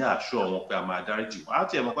bẹ̀rẹ̀ sí àṣọ wọn pé a máa dáríjì wọn á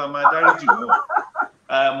tiẹ̀ mọ̀ pé a máa dáríjì wọn.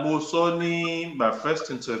 Mo sọ ní my first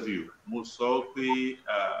interview, mo sọ pé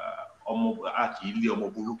a kì í lé ọmọ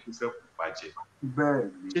burúkú fẹ́ kú bàjẹ́.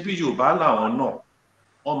 Ṣé bí Yorùbá làwọn náà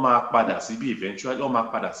wọ́n máa padà sí bí eventually wọ́n máa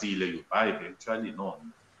padà sí ilẹ̀ Yorùbá eventually náà ni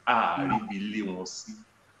àríbi lé wọn sí.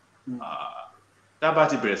 Dábàá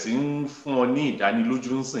ti bẹ̀rẹ̀ sí ń fún ọ ní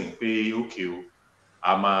ìdánilójú ń sìn pé ókè o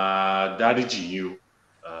a máa dáríjì yín o.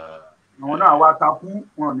 Àwọn náà wá takú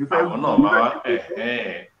wọn ò ní fẹ́. Àwọn náà máa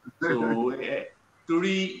so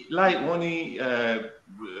torí láì wọ́n ní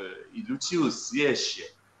ìlú tí ò sí ẹ̀ṣẹ̀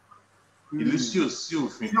ìlú tí ò sí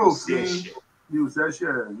òfin kò sí ẹ̀ṣẹ̀.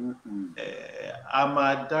 A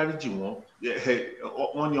máa dáríjì wọn.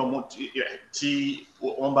 Wọ́n ní ọmọ tí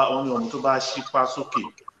wọ́n ní ọmọ tó bá ṣípá sókè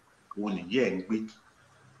òun nìyẹn ń gbé.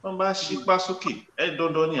 Wọ́n bá ṣípá sókè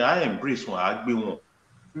dandan ni à embrace wọn à gbé wọn.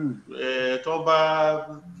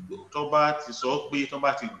 Tó bá ti sọ pé tó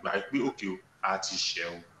bá ti gbà pé òkè o a ti ṣẹ̀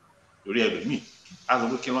o lórí ẹlòmíì a sọ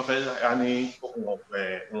pé kí wọ́n fẹ́ a ní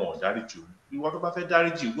wọn ò dáríjì o. Ìwọ tó bá fẹ́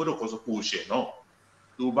dáríjì o gbọ́dọ̀ kọ́ sọ pé o ṣẹ̀ náà.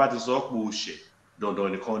 Tó bá ti sọ pé o ṣẹ̀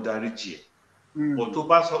dandan nìkan dáríjì ẹ̀. But tó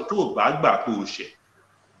bá gbà pé o ṣẹ̀,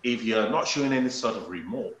 if you are not showing any sort of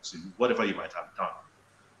remorse in whatever you might have done,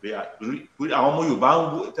 àwọn ọmọ Yorùbá ń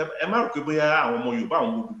wo ẹ má rò pé bóyá àwọn ọmọ Yorùbá ń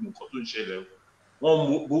wo gbogbo nǹkan tó ń ṣẹlẹ̀ wọ́n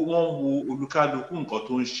wo olúkálùkù nǹkan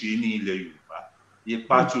tó ń ṣe ní ilẹ̀ Yorùbá,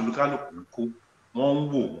 ipa tí olúkálùkù ń kó, wọ́n ń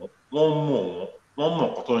wò wọ́n mọ̀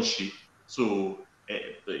nǹkan tó ń ṣe. So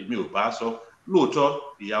èmi ò bá sọ lóòótọ́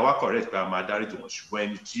ìyá wa correct pé a máa dáríjì wọn, ṣùgbọ́n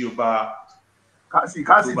ẹni tí ó bá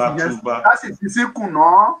fi síkùn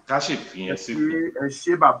náà. ká sì fi yẹn síkùn. Ẹ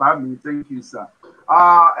ṣé bàbá mi, thank you sir.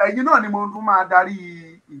 Ẹ̀yin náà ni mo tún máa darí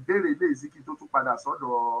ìbéèrè ilé ìsìnkì tó tún padà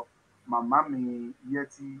sọ́dọ̀ màmá mi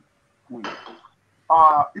Yẹtí Queen.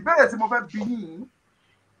 Ìbéèrè tí mo fẹ́ bi yín,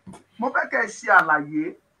 mo fẹ́ kẹ́ ẹ ṣe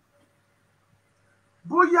àlàyé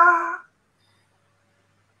bóyá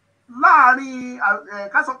láàrin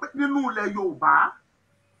ká sọ pé nínú ilẹ̀ Yorùbá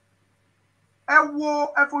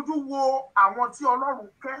ẹ fojú wo àwọn tí Ọlọ́run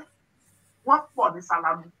kẹ́ wọ́n pọ̀ ní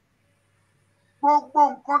Sàlámù. Gbogbo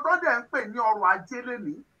nǹkan tó dẹ̀ ń pè ní ọrọ̀ ajé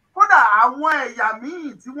lénìí, kódà àwọn ẹ̀yà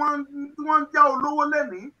míì tí wọ́n ń jẹ́ olówó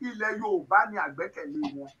lénìí, ilẹ̀ Yorùbá ni àgbẹ́kẹ̀lé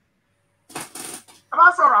wọn. Ẹ bá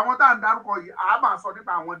sọ̀rọ̀ àwọn tá à ń dárúkọ yìí, a máa sọ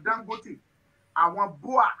nípa àwọn Dangote, àwọn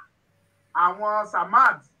Bua, àwọn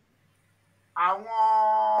Samad,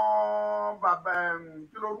 àwọn bàbá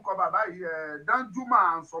kí lórúkọ bàbá yìí Danjuma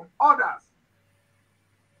and some others.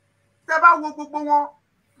 Tẹ́ bá wo gbogbo wọn,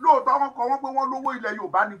 lóòótọ́ wọn kọ wọ́n pé wọ́n lówó ilẹ̀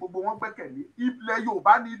Yorùbá ni gbogbo wọn gbẹ́kẹ̀lé. Ilẹ̀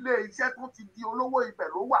Yorùbá ni ilé iṣẹ́ tó ti di olówó ibẹ̀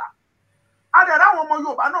ló wà. Adẹ̀rẹ̀ àwọn ọmọ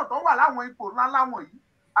Yorùbá náà tó wà láwọn ipò ńlá láwọn yìí,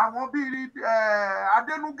 àwọn bíi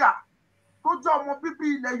Adenuga tó jẹ́ ọmọ bíbí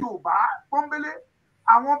ilẹ̀ Yorùbá pọ́nbélé,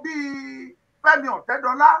 àwọn bíi Fẹ́mi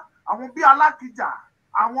Ọ̀tẹ́dọ́lá, àwọn bíi Alakija,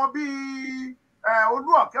 àwọn bíi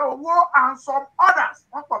Olúọ̀kẹ́ Owó and some others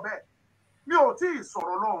wọ́n pọ̀ bẹ́ẹ̀. Mi ò tí ì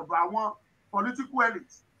sọ̀rọ̀ lọ́dọ̀ àwọn political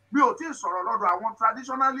elites, mi ò tí ì sọ̀rọ̀ lọ́dọ̀ àwọn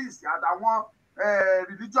traditionalists àtàwọn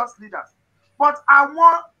religious leaders, but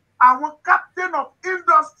àwọn captain of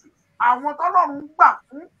industry, àwọn tọ́lọ́run gbà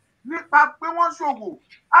fún nípa pé wọ́n ṣòwò,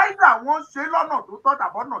 either wọ́n ṣe lọ́nà tó tọ́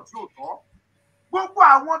tàbọ́nà tí ò tọ́. Gbogbo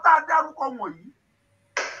àwọn tá a dárúkọ wọ̀nyí,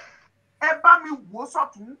 ẹ bá mi wò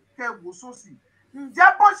sọ́tún kẹ wò sósì.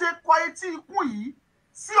 Ǹjẹ́ bó ṣe kọ etí ikún yìí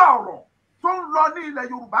sí ọ̀rọ̀ tó ń lọ ní ilẹ̀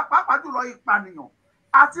Yorùbá, pàápàá jùlọ ìpànìyàn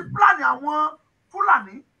àti pílánì àwọn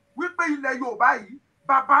Fúlàní wípé ilẹ̀ Yorùbá yìí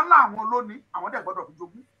bàbá ńlá àwọn lónìí, àwọn dẹ̀ gbọ́dọ̀ fi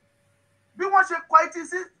jogún. Bí wọ́n ṣe kọ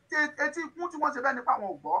etí ikún tí wọ́n ṣe bẹ́ẹ̀ nípa àwọn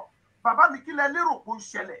ògbọ́, bàbá mi kí lẹ lérò pé ó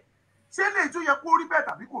ṣẹlẹ̀? Ṣé lè tún yẹ kó rí bẹ́ẹ̀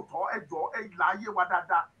tàbí kò tọ́? Ẹ jọ̀ọ́ ẹ là ayé wa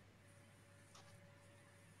dáadáa.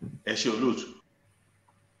 Ẹ ṣé olóòtú.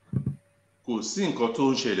 Kò sí nǹkan tó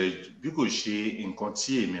ń ṣẹlẹ̀ bí kò ṣe nǹkan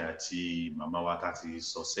tí èmi àti màmá wa ta ti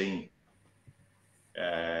sọ sẹ́yìn.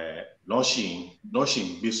 Lọ́ṣì ń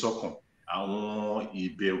gbé sọ́kàn àwọn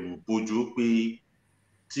ìbẹ̀rù bojo pé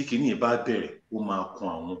tí kìíní bá bẹ̀rẹ̀ ó máa kan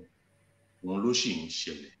àwọn, òun ló sì ń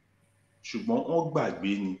ṣẹlẹ̀. Ṣùgbọ́n wọ́n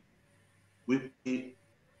gbàgbé ni wípé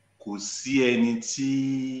kò sí ẹni tí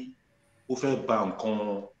ó fẹ́ bà nǹkan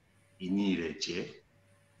ìní rẹ̀ jẹ́.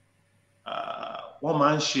 Wọ́n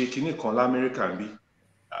máa ń ṣe kinní kan l'Amẹ́ríkà bí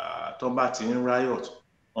tó bá ti ń riot,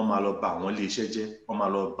 wọ́n máa lọ bà àwọn ilé iṣẹ́ jẹ́, wọ́n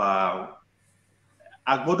máa lọ bà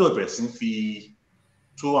a gbọ́dọ̀ bẹ̀rẹ̀ sí fi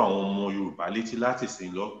tó àwọn ọmọ Yorùbá létí láti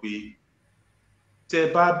sìn lọ pé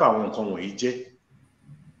tẹ́ bá bà àwọn nǹkan wọ̀nyí jẹ́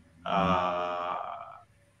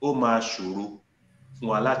ó máa ṣòro fún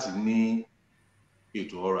wa láti ní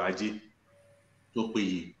ètò ọrọ̀ ajé tó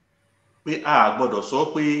péye, pé a gbọ́dọ̀ sọ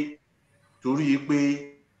pé torí pé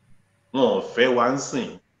wọn ò fẹ́ wa ń sìn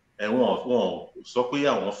wọn sọ pé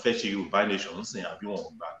àwọn fẹ́ ṣe Yorùbá Nation ń sìn àbí wọn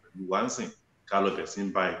gbà pẹ̀lú wa ń sìn ká lọ bẹ̀ sí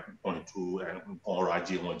ń bá nǹkan ọrọ̀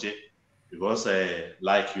ajé wọn jẹ́, because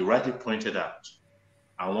like you rightly pointed out,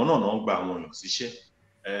 àwọn náà gba àwọn èèyàn síṣẹ́.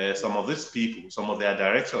 Some of these people, some of their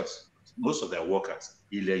directors, most of their workers,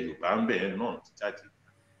 ilẹ̀ Yorùbá ń bẹ̀ náà ti jáde.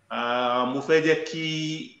 Mo fẹ́ jẹ́ kí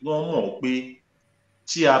wọ́n mọ̀ pé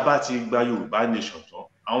tí a bá ti gba Yorùbá Nation tán,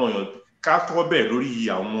 àwọn èèyàn ká kọ́ bẹ̀ lórí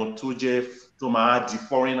àwọn tó máa di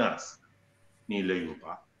foreigners ní ilẹ̀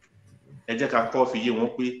Yorùbá. Ẹ jẹ́ ká kọ́ fi yé wọn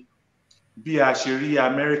pé bí a ṣe rí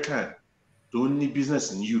American tó ní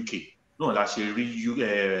business ní UK náà la ṣe rí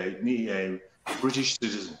British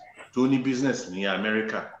citizen tó ní business ní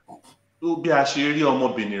America, tó bí a ṣe rí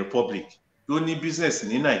ọmọ Benin Republic tó ní business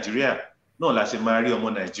ní Nigeria náà la ṣe máa rí ọmọ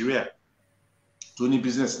Nigeria tó ní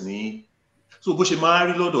business ní, so bó ṣe máa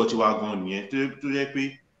rí lọ́dọ̀ tiwa gan nìyẹn, tó jẹ́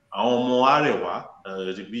pé àwọn ọmọ Arewa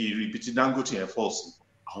bí ibi tí Dangote yẹn fọ́ sí,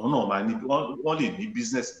 àwọn náà máa ní wọ́n lè ní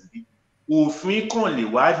business níbí. Òfin kan lè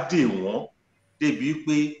wá dè wọ́n débi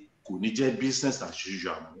pé kò ní jẹ́ business as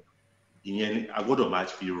usual mọ́. Ìyẹn a gbọ́dọ̀ máa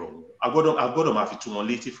fi rọ̀ wọ́n, a gbọ́dọ̀ máa fi tú wọn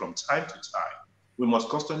létí from time to time. We must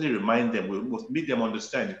constantly remind them, we must make them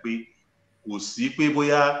understand pé kò sí pé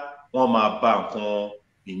bóyá wọ́n máa bà nǹkan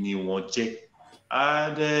ìní wọn jẹ́.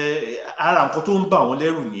 And ara nǹkan tó ń bà wọ́n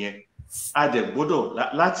lẹ́rù nìyẹn. A dẹ̀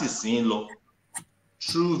gbọ́dọ̀ láti sìn lọ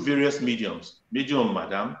through various mediums, medium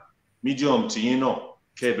madam, medium tìyín náà,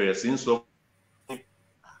 kẹ́ bẹ̀rẹ̀ sí ń sọ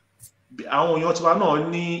àwọn èèyàn tiwa náà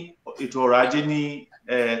ní ètò ọrọ̀ ajé ní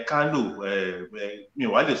Kano, mi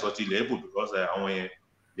wá lè sọ ti ilẹ̀ Ìgbò because àwọn yẹn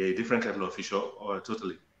they are different kind of official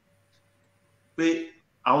totally. Pé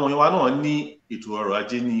àwọn èèyàn wa náà ní ètò ọrọ̀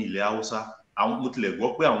ajé ní ilẹ̀ Haúsá. Mo tilẹ̀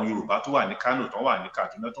gbọ́ pé àwọn Yorùbá tó wà ní Kano, tó wà ní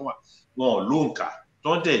Kaduna, tó wà wọn ò lóǹkà,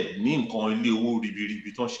 tó dẹ̀ ní nǹkan ilé owó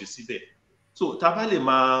ribiribi tó ń ṣe síbẹ̀. So tá bá lè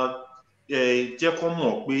máa jẹ́ kó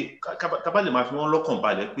mọ̀ pé tá bá lè máa fi wọ́n lọ́kàn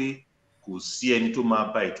balẹ̀ pé kò sí ẹni tó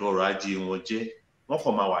máa bà ètò ọrọ̀ ajé wọn jẹ́, wọ́n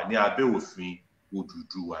kàn máa wà ní abẹ́ òfin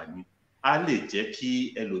Odùduwà ni. A lè jẹ́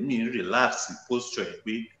kí ẹlòmíín relax posture ẹ̀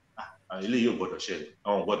pé eléyìí ò gbọ́dọ̀ ṣẹlẹ̀,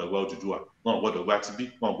 àwọn ò gbọ́dọ̀ gba Odùduwà, wọn ò gbọ́dọ̀ gba tibí,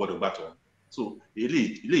 wọn ò gbọ́dọ̀ gba tọ̀hún. So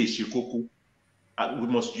eléyìí ṣe kókó. We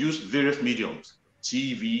must use various mediums,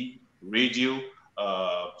 TV, radio,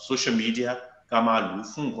 social media, ká máa lò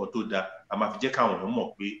fún nǹkan tó dáa. A máa fi jẹ́ káwọn èèyàn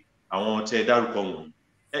mọ̀ pé àwọn tẹ́ dárúkọ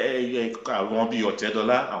wọ̀nyí, àwọn bíi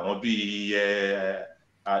Otedola, àwọn bíi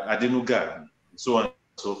Adenuga, so on and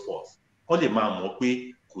so forth, wọ́n lè máa mọ̀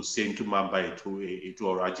pé kò sí ẹni tó máa bà ètò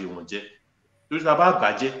ọrọ̀ ajé wọn jẹ́. Torí tá bá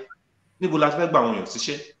bàjẹ́, níbo la fẹ́ gba àwọn èèyàn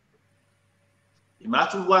síṣẹ́? Èmi á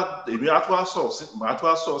tún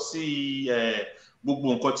wá sọ sí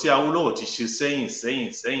gbogbo nǹkan tí Awólọ́wọ̀ ti ṣe sẹ́yìn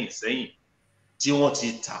tí wọ́n ti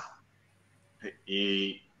tà.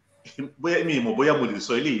 Mi mọ̀ bóyá mo lè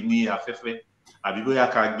sọ eléyìí ní afẹ́fẹ́ àbí bóyá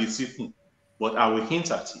ká gbé síkùn, but I will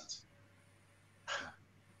hint at it.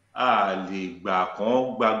 A lè gbà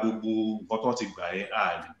kán gba gbogbo nǹkan tó ti gbà yẹn, a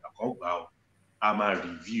lè gbà kán gbà ó. A máa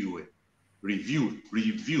review ẹ̀.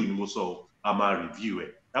 Review ni mo sọ, a máa review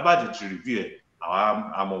ẹ̀. Tábàdì ti review ẹ̀,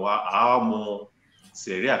 àwa mọ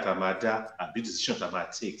sẹ̀rí àtàmádá àbí decision tá máa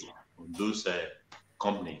take on those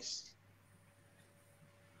companies.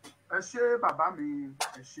 Ẹ ṣé bàbá mi,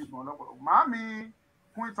 ẹ ṣé gan lọ́pọ̀lọpọ̀. Màá mi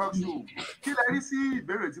Queen Talk Show, kí lẹ rí sí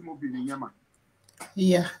ìbéèrè tí mo béèrè yẹn mà?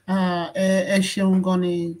 Yeah, ẹ ṣeun gan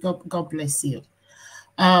ni, God bless you.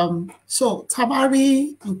 So tá bá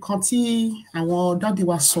rí nǹkan tí àwọn dádì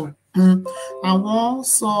wa sọ, àwọn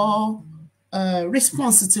sọ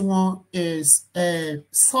response tí wọn is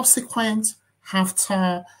subsequent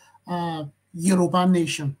after Yoruba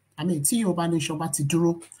Nation. I mean, tí Yoruba Nation bá ti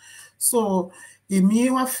dúró. So èmi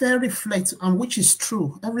wá fẹ́ reflect, and which is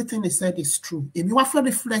true, everything they said is true. Èmi wá fẹ́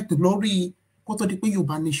reflect lórí kó tó di pé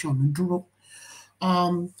Yoruba Nation dúró.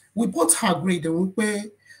 We both agree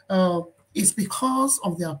that it's because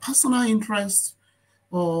of their personal interests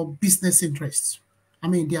or business interests. I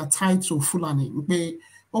mean, they are tied to Fulani.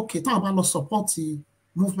 Okay, táwọn bá lọ support the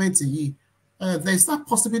movement yìí. There's that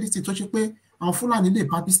possibility to check pé àwọn Fulani lè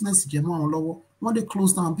bá business jẹ́ mọ́ àwọn lọ́wọ́. When they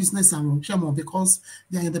close down business and because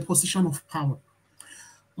they are in the position of power.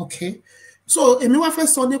 Okay, so èmi wá fẹ́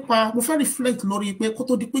sọ nípa, mo fẹ́ reflect lórí pé kó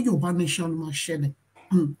tó di pé Yorùbá Nation máa ṣẹlẹ̀.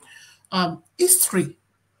 History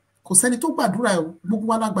kò sẹ́ni tó gbàdúrà o, gbogbo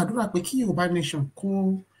wa la gbàdúrà pé kí Yoruba Nation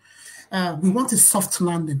kó we want a soft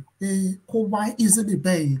landing, kó wá easily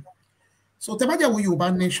bẹ́ẹ̀. So tẹ́ bá jẹ́ wo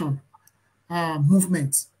Yoruba Nation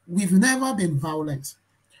movement, we've never been violent,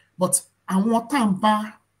 but àwọn tá ń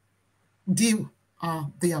bá deal,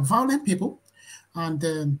 they are violent people, and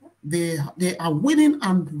they are willing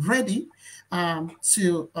and ready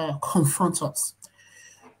to confront us.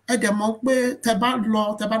 Ẹ dẹ̀ mọ̀ pé tẹ́ bá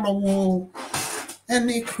lọ wo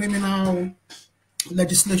any criminal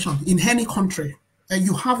legislation in any country,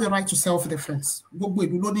 you have the right to self-defense. Gbogbo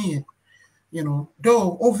ìlú ló ní yẹn, you know,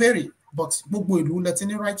 though ó vary, but gbogbo ìlú lẹ ti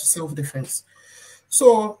ní right to self-defense.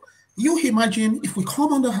 So you imagine if we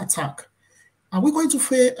come under attack, are we going to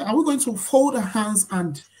fold our hands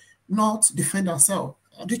and not defend ourselves?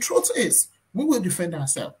 The truth is, we will defend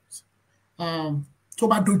ourselves. Tó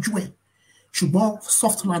bá dojú ẹ̀, ṣùgbọ́n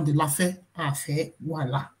soft landing la fẹ́, àfẹ́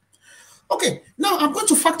wàhálà. Okay, now I'm going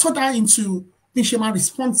to factor that into Bishema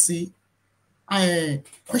response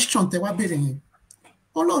question tẹ́ wá béèrè yẹn.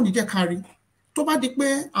 Ọlọ́run ní jẹ́ ká rí. Tó bá di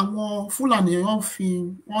pé àwọn Fúlàní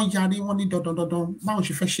wọ́n yarí, wọ́n ní dandan báwọn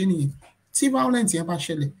ṣe fẹ́ ṣe nìyẹn. Tí violence yẹn bá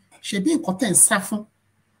ṣẹlẹ̀, ṣebí nǹkan tẹ́ ń sá fún,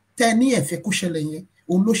 tẹ́ ní ẹ̀fẹ́ kó ṣẹlẹ̀ yẹn,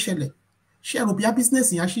 òun ló ṣẹlẹ̀. Ṣé ẹ rò bí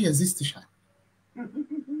business yẹn ṣì exist ṣá?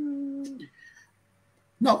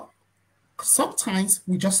 No. Sometimes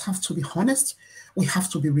we just have to be honest. We have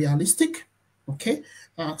to be realistic. Okay?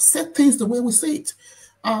 Say things the way we say it.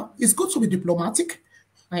 It's good to be diplomatic.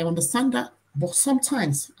 I understand that. But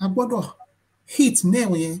sometimes I gotta hit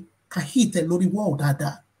newe ka hit a lori wall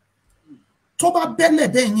dada. Toba bele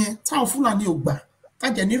benye ta Fulani ogba.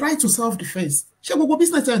 Ta jẹ right to self-defense. Ṣé gbogbo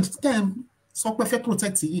business time so perfect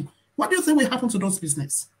protect you. What do you think will happen to those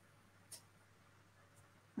business?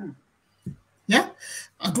 Yeah?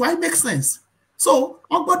 Do I make sense? So,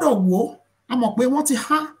 ogbodo wo, I'm we want to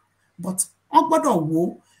ha, but ogbodo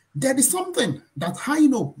wo, there is something that I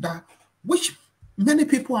know that which many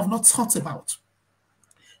people have not thought about.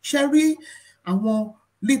 Sherry and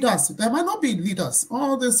leaders, there might not be leaders,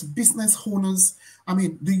 all these business owners, I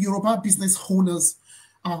mean, the Yoruba business owners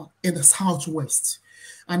in the Southwest,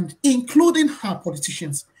 and including her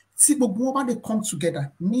politicians. See, but when they come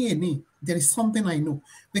together, there is something I know.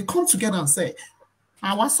 They come together and say,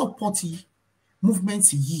 our support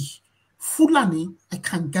movement Fulani, I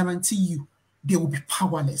can guarantee you, they will be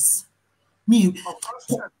powerless. They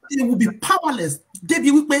will be powerless. They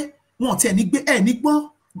be want any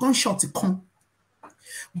gunshot to come.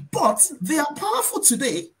 But they are powerful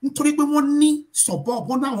today.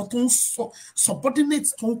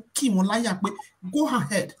 Subordinates to go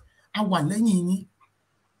ahead.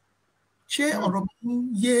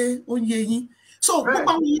 So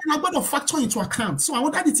I'm going to factor into account. So I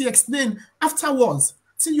want that to explain afterwards.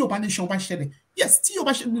 See Yoruba Nation by Shelley. Yes, see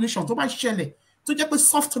Yoruba Nation to by Shelley to get a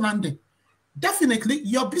soft landing. Definitely,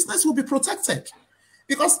 your business will be protected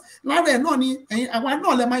because now they're not. I want to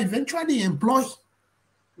let my eventually employ.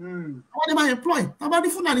 What am I employ? About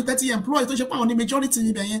the 30 employees, the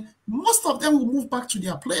majority, most of them will move back to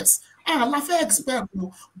their place. Expert,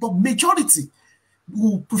 but majority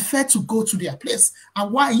will prefer to go to their place.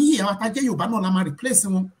 And why here? Replace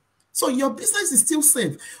them. So your business is still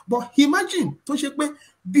safe. But imagine,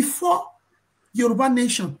 before Yoruba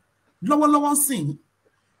Nation, lower thing,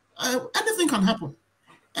 anything can happen.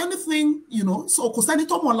 Anything, you know. So,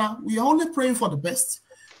 we are only praying for the best.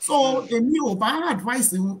 So, my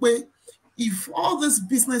advice is, if all these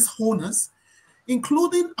business owners,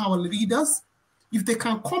 including our leaders, if they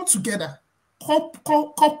can come together, plug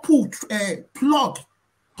top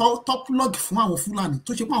plug fún Fulani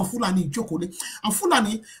tó ṣe pé àwọn Fulani jókòó lé and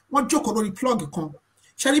Fulani wọ́n jókòó lórí plug kan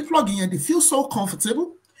ṣẹ́rí plug yẹn they feel so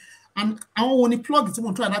comfortable and àwọn wo ni plug tí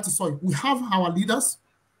mo try láti sọ we have our leaders,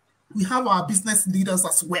 we have our business leaders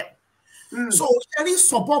as well. So ṣẹ́rí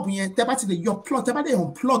suburb yẹn tẹ́ bá ti lè yọ plug tẹ́ bá lè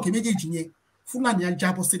unplug méjèèjì yẹn Fulani á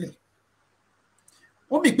jábọ́ sílẹ̀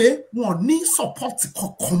ó mì pé wọ́n ní support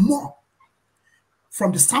kankan mọ́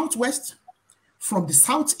from the southwest, from the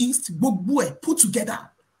southeast, gbogbo ẹ̀ put together.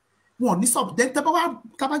 One ní sub then taba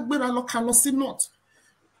gbéra lọ ká lọ sí north.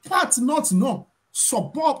 Part north no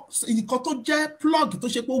suburb nǹkan tó jẹ́ plug tó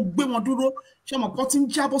ṣe pé ó gbé wọn dúró ṣé mo kò tin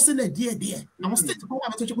jábọ́ sílẹ̀ díẹ̀. Àwọn state kan wà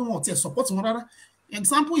tó ṣe pé wọn ò tiẹ̀ support wọn rárá.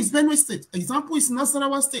 Example is Benue State, example is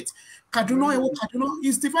Nasarawa State. Kaduna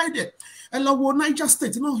is divided. Elowo Niger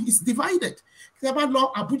State is divided. Taba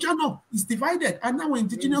lọ Abuja is divided. And now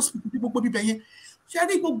indigenous people go be beyin.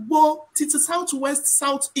 Ṣẹ́rí gbogbo títí southwest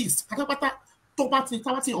southeast pátápátá tó bá ti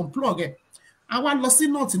unplug ẹ̀ àwa lọ sí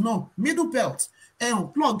north náà middle belt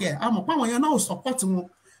unplug ẹ̀ àmọ́ pé àwọn èèyàn náà ò support wọn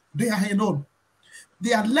they are alone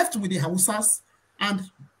they are left with the Hausas and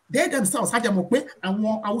they themselves had them up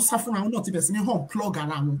àwọn Hausa fún àwọn náà ti bẹ̀rẹ̀ sí ní hàn plug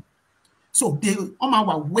ara wọn. So they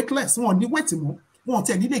were weightless, wọn ní weight mọ́, wọn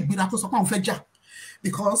tẹ̀ nílé ìgbéra tó sọ pé àwọn fẹ́ jà,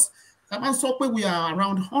 because Taman sọ pé we are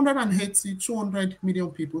around 180, 200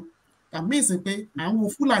 million people. That means pé àwọn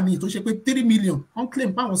Fúlàní tó ṣe pé 3 million, wọ́n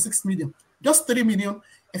claim pé àwọn 6 million, just 3 million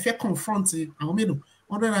ẹ fẹ́ confront àwọn mélòó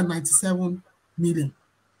 197 million.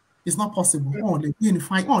 It's not possible. Wọ́n lè win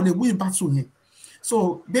fight, wọ́n lè win battle yẹn.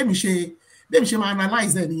 So bẹ́ẹ̀mi ṣe máa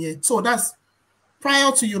analyse ẹ̀ nìyẹn. So that's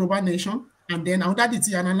prior to Yoruba Nation, and then àwọn dáàdì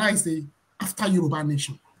ti analyse the after Yoruba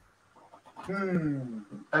Nation.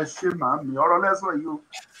 Ẹ ṣe màámi ọ̀rọ̀ lẹ́sọ̀ yìí o.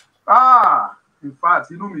 In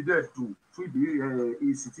fact inú mi dẹ̀ dùn fún ìbéèrè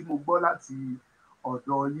èsì tí mo gbọ́ láti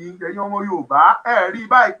ọ̀dọ̀ yín ẹ̀yin ọmọ Yorùbá ẹ rí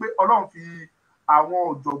báyìí pé Ọlọ́run fi àwọn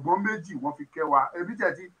ọ̀jọ̀gbọ́n méjì wọ́n fi kẹ́ wa ebi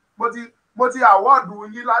tẹ̀ tí mo ti àwọ́ọ̀dù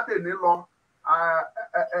yín látẹ̀ní lọ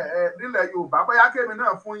nílẹ̀ Yorùbá bóyá kémi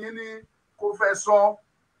náà fún yín ní kòfẹ́sọ̀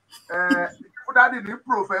fún dádì ní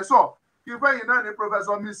pòfẹ́sọ̀ kí fẹ́yìn náà ní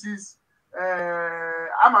pòfẹ́sọ̀ Mrs.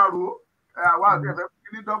 Amaro àwa àti ẹ̀fẹ́ fún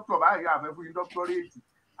yín ní dókítà báyìí àfẹ́ fún yín dọ́kítọ́rẹ́ẹ̀tì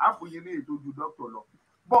á fún yín ní ètò ju dókítà lọ.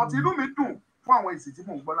 But inú mi dùn fún àwọn èsì tí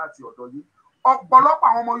mò ń gbọ́ láti ọ̀dọ̀ yín. Ọ̀pọ̀lọpọ̀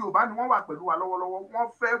àwọn ọmọ Yorùbá ni wọ́n wà pẹ̀lú wa lọ́wọ́lọ́wọ́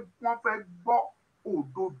wọ́n fẹ́ gbọ́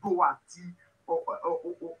òdodo àti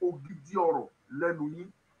ògidì ọ̀rọ̀ lẹ́nu yín.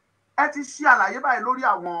 Ẹ ti ṣe àlàyé báyìí lórí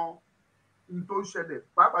àwọn ohun tó ń ṣẹlẹ̀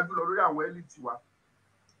pàápàá jùlọ lórí àwọn élítì wa.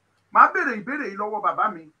 Màá béèrè ìbéèrè yìí lọ́wọ́ bàbá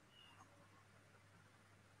mi.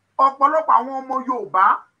 Ọ̀pọ̀lọpọ̀ àwọn ọmọ Yorùbá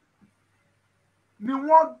ni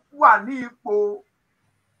wọ́n wà ní ipò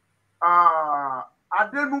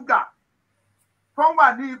Adenuga, tó wà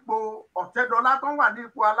ní ipò Ọ̀tẹ́dọ́lá, tó wà ní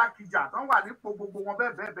ipò Alakija, tó wà ní ipò gbogbo wọn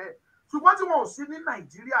bẹ́ẹ̀. Ṣùgbọ́n tí wọn ò sí ní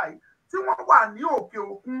Nàìjíríà yìí, tí wọ́n wà ní òkè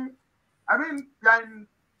òkun, I mean they are in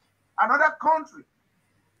another country,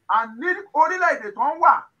 and ní orílẹ̀-èdè tó ń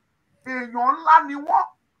wà èèyàn ńlá ni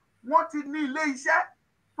wọ́n ti ní ilé iṣẹ́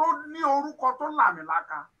tó ní orúkọ tó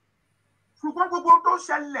làmìlaka. Ṣùgbọ́n gbogbo tó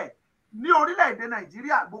ṣẹlẹ̀ ní orílẹ̀-èdè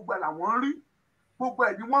Nàìjíríà gbogbo ẹ̀ làwọn ń rí, gbogbo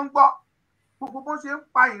ẹ̀ ni wọ́n ń gbọ́, gbogbo bó ṣe ń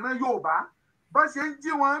pa ìran Yorùbá, bó ṣe ń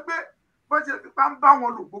jí wọn gbé, bó ṣe ń bá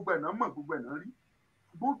wọn lò, gbogbo ẹ̀ náà mọ̀, gbogbo ẹ̀ náà rí.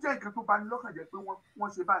 Bó jẹ́ nǹkan tó bá ní lọ́kàn jẹ́ pé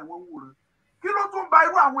wọ́n ṣe báyìí wọ́n ń wòran. Kí ló tún ba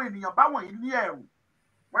irú àwọn ènìyàn báwọn yìí ní ẹ̀rù?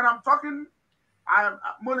 When I'm talking,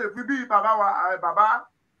 mo lè fi bí bàbá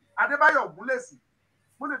Adébáyọ̀ Ògúnlẹ̀sì,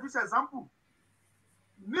 mo lè fi ṣe example.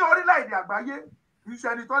 Ní orílẹ̀-èdè àgbáyé, kì í ṣe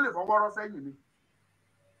ẹni tó lè fọwọ́ rọ́ sẹ́yìn ni.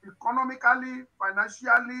 Economically,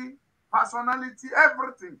 financially, personality,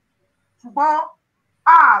 everything. Ṣùgbọ́n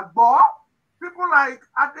àgbọ̀ people like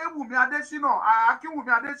Adéwùmí Adésínà,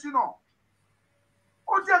 Akínwùmí Adésínà,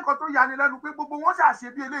 ó jẹ́ nǹkan tó yani lẹ́nu pé gbogbo wọn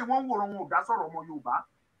ṣàṣe bí eléyìí wọ́n ń wòran, wọn ò dá sọ̀rọ̀ ọmọ Yorùbá.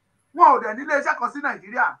 Wọn ò dẹ̀ nílé iṣẹ́ kan sí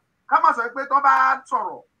Nàìjíríà. Ká má sọ pé tó bá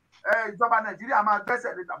sọ̀rọ̀ ìjọba Nàìjíríà máa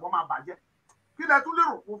gbẹ́sẹ̀ lé tàbí máa bàjẹ́. Kí lẹ tún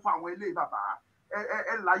lérò kó fa àwọn eléyìí bàbá?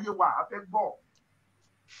 Ẹ láyé wa, a fẹ́ gbọ́.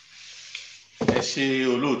 Ẹ ṣe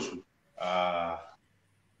olóòtú.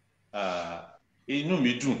 Inú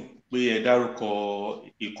mi dùn pé ẹ dárúkọ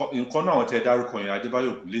nǹkan náà tẹ dárúkọ yẹn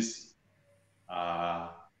Adébáyọ̀ Ògúnlẹ̀sì.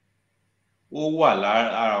 Ó wà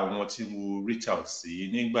lára àwọn tí mo reach out sí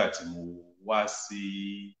nígbà tí mo wá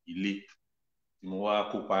sí ilé, tí mo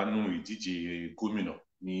wá kópa nínú ìdíje gómìnà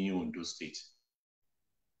ní Ondo State.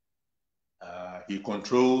 He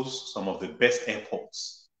controls some of the best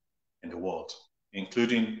airports in the world,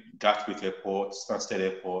 including Gatwick Airport, Stansted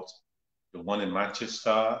Airport, the one in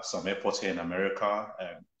Manchester, some airports here in America,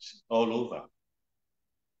 and all over.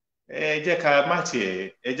 Ẹ jẹ́ ká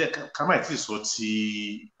má tí sọ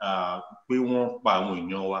ti pé wọ́n pa àwọn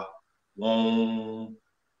èèyàn wa, wọ́n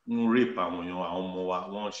ń rape àwọn èèyàn, àwọn ọmọ wa,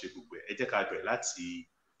 wọ́n ń ṣe gbogbo ẹ̀. Ẹ jẹ́ ká bẹ̀rẹ̀ láti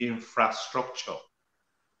infrastructure.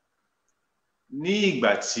 Ní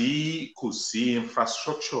ìgbà tí kò sí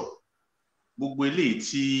infrastructure, gbogbo eléyìí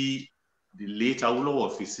tí the late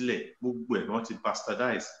Awólọ́wọ̀ fi sílẹ̀, gbogbo ẹ̀ wọ́n ti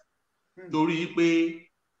bastardize. Torí pé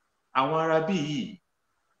àwọn arábí yìí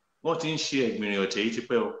wọ́n ti ń ṣe ẹ̀gbìnrìn ọ̀tẹ̀ yìí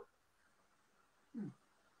tipẹ́ o.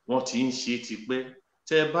 Wọ́n ti ń ṣe tipẹ́.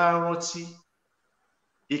 Tẹ́ bá rántí,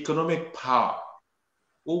 economic power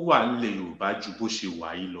ó wà nílẹ̀ Yorùbá ju bó ṣe wà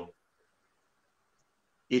yìí lọ.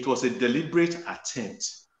 It was a deliberate attempt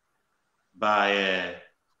by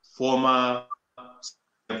former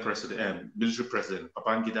military president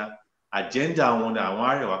Babangida. Agenda àwọn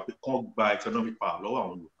Arewa pé kán gba economic power lọ́wọ́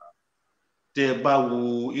àwọn Yorùbá. Tẹ́ bá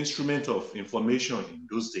wo instrument of information in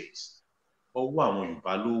those days, ọwọ́ àwọn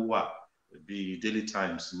Yorùbá ló wà, bí Daily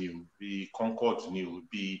Times ni o, bí Concord ni o,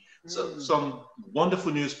 bí some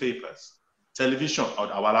wonderful newspapers, television,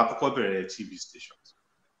 àwọn alákọ̀ọ́kọ́ bẹ̀rẹ̀ TV stations.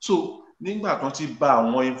 So nígbà kan ti bà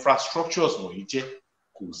àwọn infrastructures wọ̀nyí jẹ́,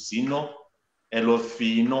 kò sí iná, ẹ lọ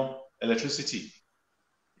fi iná, electricity,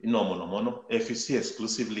 iná mọ̀nàmọ́ná ẹ fi sí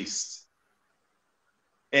exclusive list.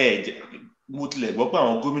 Mo tilẹ̀ gbọ́ pé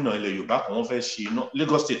àwọn gómìnà ilẹ̀ Yorùbá kan wọ́n fẹ́ ṣe iná,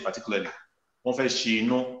 Lagos State particularly, wọ́n fẹ́ ṣe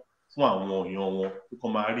iná fún àwọn èèyàn wọn kó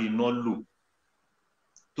máa rí iná lò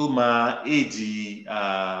tó máa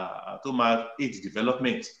aid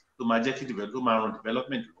development, tó máa jẹ́ kí tó máa ran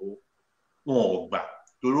development lọ́wọ́. Wọn ò gbà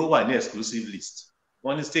torí ó wà ní exclusive list.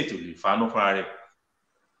 Wọ́n ní state ò lè fanú fúnra rẹ̀.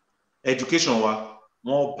 Education wa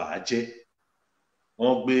wọ́n bà á jẹ́.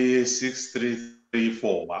 Wọ́n gbé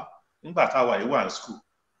 6334 wá nígbà táwa yìí wà ní school.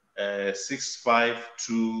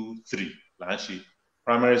 6523 là ń ṣe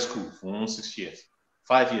primary school fún 6 years,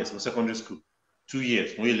 5 years for secondary school, 2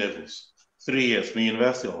 years for A-levels, 3 years for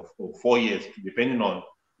university, or 4 years depending on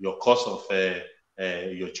your course of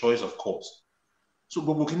your choice of course. So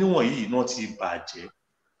gbogbo kíní wọ̀nyí náà ti bàjẹ́.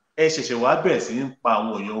 Ẹ ṣẹ̀ṣẹ̀ wá bẹ̀rẹ̀ sí ń pa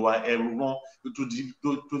àwọn èèyàn wa ẹrù wọn tó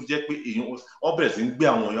jẹ́ pé wọ́n bẹ̀rẹ̀ sí ń gbé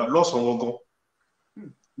àwọn èèyàn lọ́sàn-án gangan.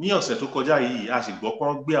 Ní ọ̀sẹ̀ tó kọjá yìí a sì gbọ́ pé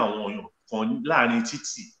wọ́n gbé àwọn èèyàn kan láàrin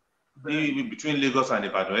títì between Lagos and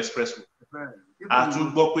Ibadan expressway. A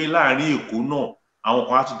tún gbọ́ pé láàrin Èkó náà àwọn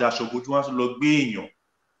kan á tún daṣọ bojú wọn á tún lọ gbé èèyàn.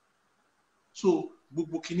 So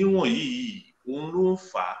gbogbo kíní wọ̀nyí òun ló ń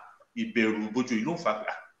fa ìbẹ̀rù bojo yìí ló ń fa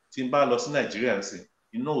pé tí n bá lọ sí Nàìjíríà ń sìn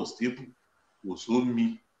iná ò stable, kò sómi,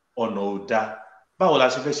 ọ̀nà ò dáa, báwo la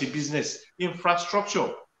ṣe fẹ́ ṣe business, infrastructure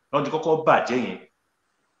lọ́n ti kọ́kọ́ bàjẹ́ yẹn.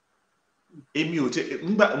 Èmi ò tẹ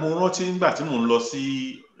mo rántí nígbà tí mò ń lọ sí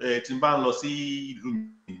tí n bá ń lọ sí ìlú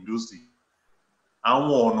Ìdósì,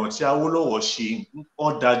 àwọn ọ̀nà tí Awólọ́wọ̀ ṣe ó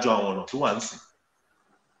dájú àwọn ọ̀nà tó wà ń sìn.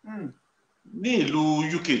 Ní ìlú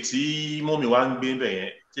UK tí mọ́mì wa ń gbé bẹ̀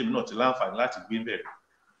yẹn tèmi náà ti láǹfààní láti gbé bẹ̀,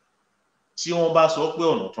 tí wọ́n bá sọ pé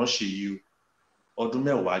ọ̀nà tán ṣe yìí ọdún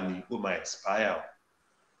 10 ni ó máa expire,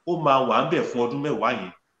 ó máa wà ń bẹ̀ fún ọdún 10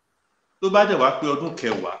 yẹn. Tó bá dẹ̀ wá pé ọdún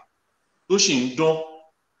 10 tó sì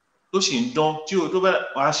ń dán tí ó tó bá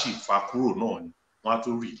wá sì fà kúrò náà ni wọ́n á tó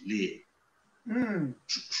rí ilé ẹ̀.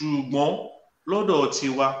 Ṣùgbọ́n lọ́dọ̀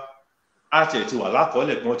tiwa a tẹ̀ ti wà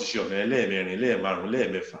lákọọ́lẹ̀ pé wọ́n ti ṣe ọ̀nà ẹlẹ́ẹ̀mẹrin, lẹ́ẹ̀márùn,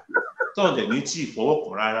 lẹ́ẹ̀mẹ́fà tó ń dẹ̀ ní tí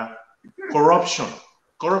ìfọwọ́kàn rárá. Corruption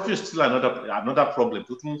is still another problem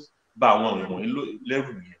tó tún bà àwọn èèyàn wọ̀nyí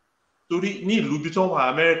lẹ́rù nìyẹn. Torí ní ìlú bí tó wà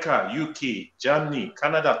America, UK, Germany,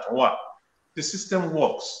 Canada tó wà, the system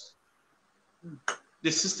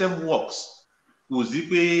works. Kò sí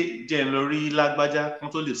pé jẹ́ ń lọ rí lágbájá kán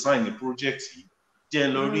tó lè sign ní project yìí, jẹ́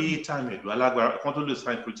ń lọ rí time ẹ̀dùn alágbára kán tó lè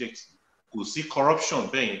sign project yìí. Kò sí corruption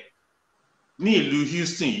bẹ́ẹ̀ yẹn. Ní ìlú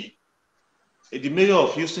Houston yìí, the mayor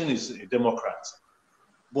of Houston is a Democrat,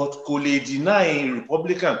 but kò lè deny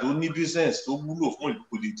Republican tó ní business tó wúlò fún ìlú,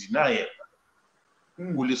 kò lè deny ẹ̀.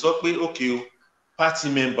 Kò lè sọ pé okay o party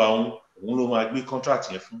member òun ló máa gbé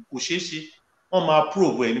contract yẹn fún, kò ṣeé ṣe. Wọ́n máa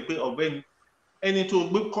prove ẹ̀ ni pé ọ̀gbẹ́ni ẹni tó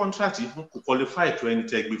gbé contract yìí fún kò qualify tó ẹni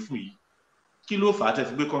tẹ́ gbé fún yìí, kí ló fà á tẹ́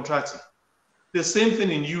fi gbé contract. The same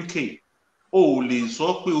thing in UK. O ò lè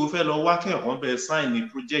sọ pé o fẹ́ lọ wá kẹ́hìn kan bẹ́ẹ̀ sign ní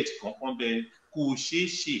project kankan bẹ́ẹ̀, kò ṣeé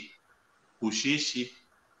ṣe.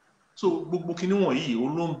 So gbogbo kíní wọ̀nyí ó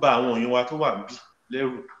ló ń ba àwọn èèyàn wa tó wà níbí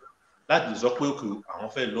lẹ́rù láti lè sọ pé òkè àwọn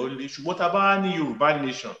fẹ́ lọ lé. Ṣùgbọ́n tá a bá ní Yorùbá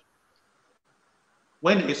Nation,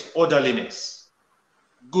 when there is orderliness,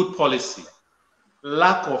 good policy,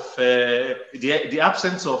 lack of the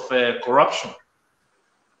absence of corruption,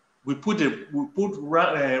 we put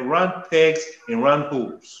round pegs in round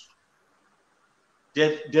holes.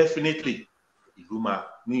 Definitely ìlú máa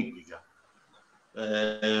ní ìgbéga.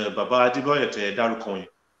 Bàbá Adébóyè tẹ dárúkọ yẹn,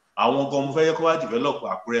 àwọn gan mo fẹ́ yẹ kó wá develop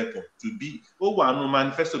Àkúrẹ́ airport to be, ó wà nínú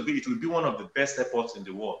manifesto bí it will be one of the best airports in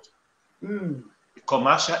the world.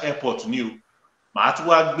 Commercial airport ni o. Màá tún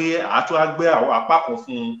wá gbé àwọn apá kan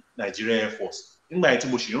fún Nigeria Air Force nígbà yẹn tí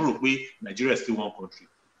mo ṣì ń rò pé Nigeria is still one country.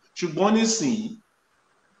 Ṣùgbọ́n nísìnyí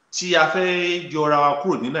tí a fẹ́ yọra wa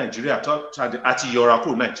kúrò ní Nigeria àti yọra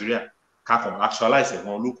kúrò ní Nigeria kakàn actualize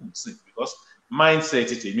ẹ̀wọ̀n olókùn sìn, because mindset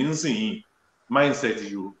tèmi ń sìn yìí mindset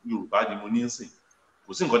Yorùbá ni mo ní ń sìn.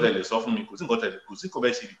 Kò sí nǹkan tẹ́ lè sọ fún mi, kò sí nǹkan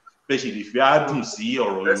bẹ́ẹ̀ ṣe lè fi àádùn sí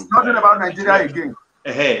ọ̀rọ̀ Yorùbá. There's nothing about Nigeria again.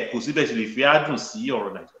 Kò sí bẹ́ẹ̀ ṣe lè fi àádùn sí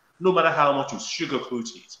ọ̀rọ̀ Nigeria. No matter how much you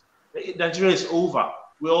sugarcoat it, Nigeria is over.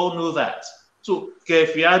 We all know that. So kẹ́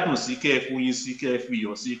fi àádùn sí, kẹ́ fi oyin sí, kẹ́ fi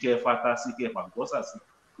iyọ̀ sí, kẹ́ fata sí, kẹ́ fàgbọ́sà sí,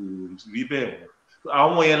 kò rí bẹ́ẹ̀ wọ́n.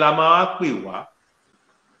 Àwọn yẹn la máa pè wá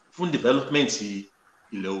fún development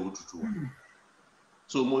ilẹ̀ Odùduwà.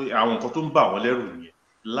 So àwọn nǹkan tó ń bà wọ́n lẹ́rù nìyẹn,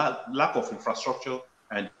 lack of infrastructure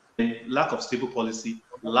and lack of stable policy,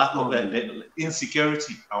 lack of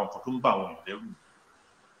insecurity, àwọn nǹkan tó ń bà wọ́n lẹ́rù.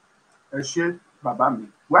 Ẹ ṣé bàbá mi.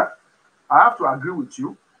 Well, I have to agree with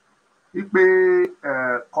you. Wípé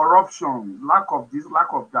corruption, lack of this,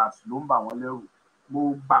 lack of that ló ń bà wọ́n lẹ́rù.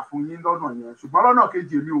 Mo gbà fún yín lọ́nà yẹn, ṣùgbọ́n lọ́nà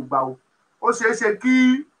kejì èmi ò gbà o. Ó ṣeé ṣe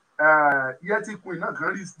kí Yẹtí Queen náà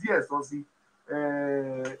kan rí díẹ̀ sọ sí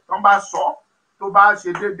tán bá sọ tó bá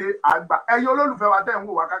ṣe déédéé àgbà ẹ̀yin olólùfẹ́ wa tẹ́ ń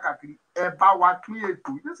wò wá káàkiri ẹ bá wa pín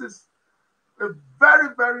ètò. This is a very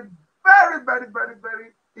very very very very very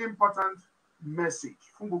important message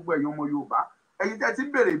fún gbogbo ẹ̀yin ọmọ Yorùbá. Ẹ̀yin tẹ́ ti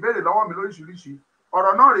béèrè ìbéèrè lọ́wọ́ mi lóríṣiríṣi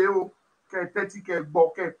ọ̀rọ̀ náà rèé o, kẹ́ tẹ́tí kẹ́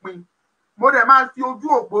gbọ́ kẹ́ pín. Mo dẹ̀ máa fi ojú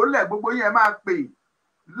òpó lẹ̀, gbogbo yín ẹ máa pè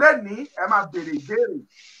lẹ́ni, ẹ máa béèrè ìbéèrè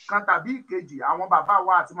kan tàbí ìkejì. Àwọn bàbá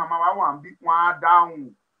wa àti màmá wa wà ń bí wọn á dáhùn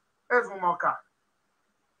ẹ̀sùn mọ̀ọ́kà,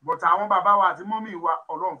 bọ̀tà àwọn bàbá wa àti mọ́mí wa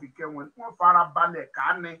Ọlọ́run fi kẹ́ wọn, wọ́n fara balẹ̀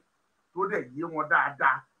káàní tó dẹ̀ yé wọn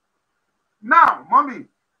dáadáa. Now mọ́mí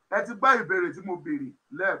ẹ ti gbọ́ ìbéèrè tí mo béèrè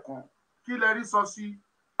lẹ́ẹ̀kan, kí lẹ rí sọ sí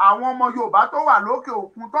àwọn ọmọ Yorùbá tó wà lókè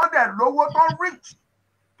òkun tó dẹ̀ lówó tó rich,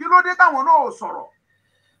 kí ló dé táwọn náà ò sọ̀rọ̀?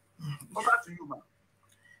 Over to you, man.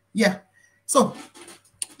 Yeah, so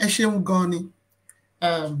ẹ ṣeun gan ni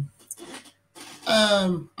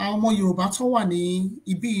àwọn ọmọ Yorùbá tó wà ní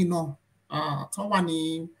ibí náà tó wà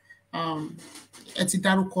ní ẹ ti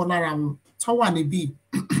dárúkọ lára wọn tó wà níbí.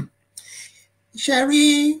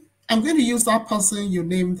 Sherry, I'm going to use that person you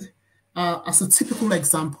named as a typical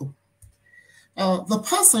example. The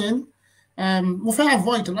person, mo fẹ́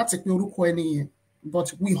avoid láti pe orúkọ ẹni yẹn,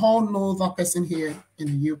 but we all know that person here in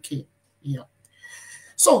the UK. Yeah.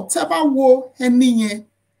 So tẹ́ bá wo ẹni yẹn,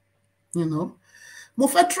 you know, mo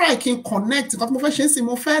fẹ́ try kí n connect, nǹkan tí mo fẹ́ ṣe sí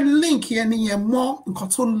mo fẹ́ link ẹni yẹn mọ́ nǹkan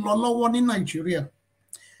tó ń lọ lọ́wọ́ ní Nàìjíríà.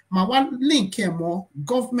 Màá wá link ẹ̀ mọ́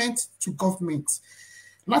government to government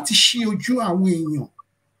láti ṣí ojú àwọn èèyàn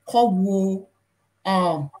kó wo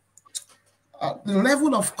the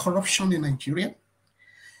level of corruption in Nigeria,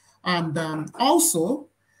 and also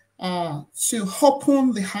to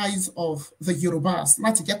open the eyes of the Yorubas,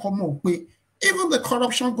 láti jẹ́ kó mọ̀ pé even the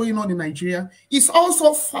corruption going on in Nigeria is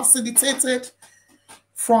also facilitated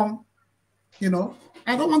from, you know,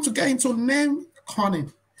 I don't want to get into name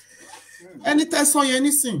calling. Anytime sọ yẹn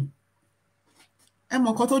nísìn, ẹ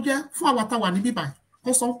mọ̀ nǹkan tó jẹ́ fún àwa tá wà níbí báyìí,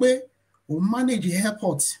 ó sọ pé òun manage the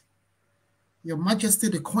airport, Your Majesty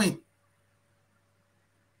the Queen.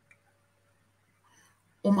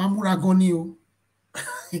 Ó máa múra gan ni o.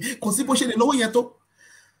 Kò sí bó ṣe lè lówó yẹn tó.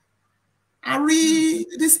 I read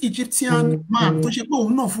this Egyptian man tó ṣe pé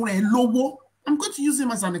òun náà fúnra ẹ̀ lówó. I'm going to use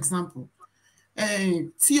him as an example.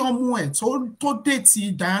 Tí ọmọ ẹ̀ tó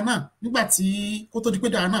date Diana nígbà tí kó tó di pé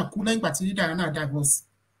Diana kú lẹ́yìn ìgbà tí Diana divorce.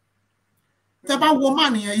 Tẹ́ bá wo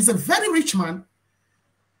man yẹn, he's a very rich man.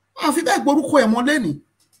 Àfi bẹ́ẹ̀ gbórúkọ ẹ̀ mọ́ lẹ́nìí.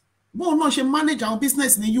 Bóun náà ṣe manage àwọn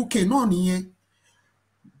business ní UK náà nìyẹn.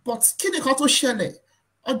 But kí ni kan tó ṣẹlẹ̀?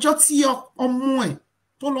 Ọjọ́ tí ọmọ ẹ̀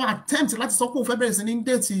tó lọ attempt láti sọ pé òun fẹ́ bẹ̀rẹ̀ sí ní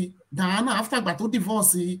date Diana after ìgbà tó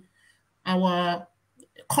divorce our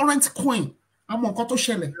current queen, àmọ́ nǹkan tó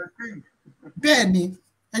ṣẹlẹ̀. Bẹ́ẹ̀ ni,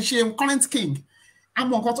 ẹ ṣe current king,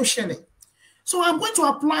 àmọ́ nǹkan tó ṣẹlẹ̀. So I'm going to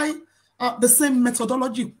apply the same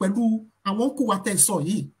methodology pẹ̀lú àwọn òkú wa tẹ́ sọ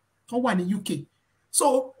yìí tó wà ní UK.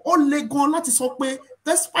 So ó le gan láti sọ pé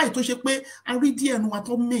despite tó ṣe pé a rí díẹ̀ nu wa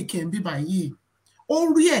tó make ẹ̀ ń bíbà yìí, ó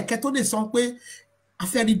rí ẹ̀kẹ́ tó lè sọ pé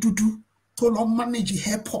afẹ́rí dúdú tó lọ manage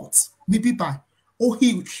airport ní bíbà ó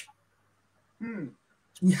huge.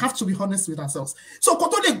 We have to be honest with ourselves. So kó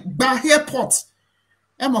tó lè gba airport,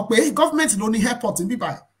 ẹ mọ̀ pé government ló ní airport ní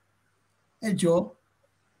bíbà. Ẹ jọ̀ọ́,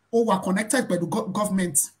 ó wà connected pẹ̀lú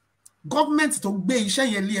government. Government tó gbé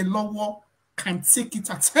iṣẹ́ yẹn lé ẹ lọ́wọ́ can take it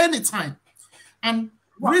at any time. And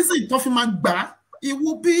reason tó fi máa gbà, it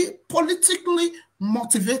will be politically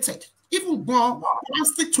motivated. Even gan,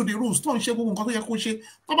 stick to the rules. Tó ń ṣe gbogbo nǹkan tó yẹ kó ṣe.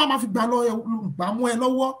 Tó bá máa fi gbà mú ẹ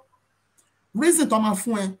lọ́wọ́. Reason tó máa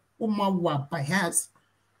fún ẹ, ó máa wà bias,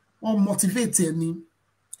 ó motivate ẹ ní.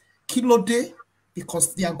 Kí ló dé?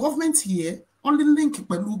 Because their government here only link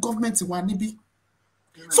pẹ̀lú government wa níbí.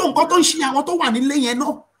 So nǹkan tó ń ṣe àwọn tó wà nílé yẹn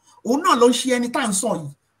náà, òun náà ló ń ṣe ẹni tá à ń sọ yìí.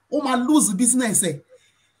 Ó máa lose business ẹ̀.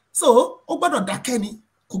 So ó gbọ́dọ̀ dákẹ́ ni,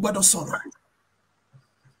 kò gbọ́dọ̀ sọ̀rọ̀.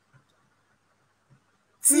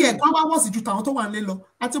 Tí ẹ̀gbọ́n wá wọ̀ sí ju tàwọn tó wà nílé lọ,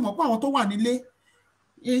 àti mọ̀ pé àwọn tó wà nílé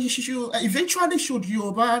eventually should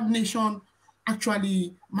Yoruba Nation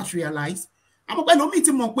actually materialize. Àmọ́ pẹ̀lú omi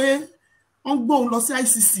ti mọ̀ pé wọ́n gbóhùn lọ sí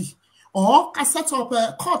ICC or ká set up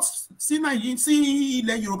court sí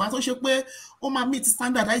ilẹ̀ Yorùbá tó ṣe pé ó máa meet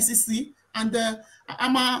standard ICC and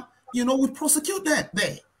you know, we prosecute them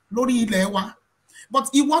there lórí ilẹ̀ wa. But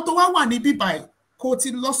ìwọ tó wá wà ní bíbá kò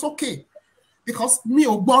ti lọ sókè because mi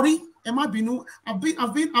ò gbọ́ rí, ẹ má bínú.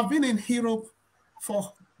 I've been in Europe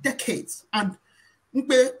for decades and n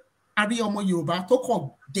pé a rí ọmọ Yorùbá tó kàn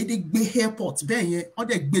dédé gbé airport bẹ́ẹ̀ yẹn, wọ́n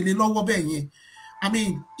dẹ̀ gbélé lọ́wọ́ bẹ́ẹ̀ yẹn. I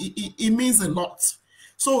mean, it means a lot.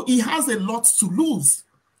 So he has a lot to lose.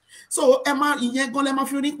 So Emma ìyẹn gan lẹ máa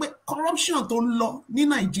fi rí pé corruption tó ń lọ ní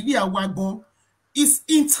Nàìjíríà wa gan is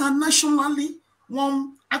internationally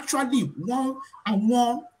one actually one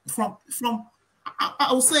àwọn from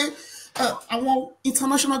I would say àwọn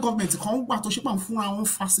international government kan wà tó ṣe pà ń fúnra wọn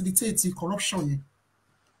facilitate corruption yẹn.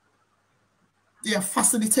 They are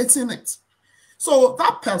facilitating it. So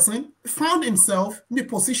that person found himself in the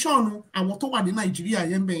position àwọn tó wà ní Nàìjíríà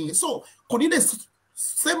yẹn bẹ́ẹ̀ yẹn. So kò ní lè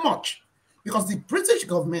say much because the British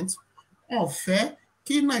government ọ̀fẹ́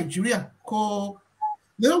kí Nàìjíríà kò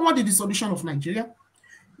they don't want the dissolution of Nigeria.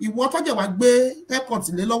 Ìwọ tó jẹ́ wá gbé airport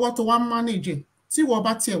lé lọ́wọ́ tó wá manage tí wọ́n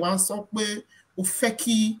bá tiẹ̀ wá sọ pé o fẹ́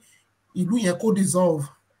kí ìlú yẹn kó dissolve.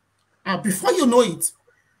 Before you know it,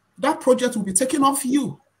 that project will be taken off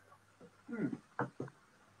you.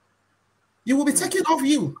 It will be taken off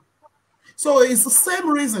you. So it's the same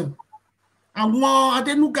reason. Àwọn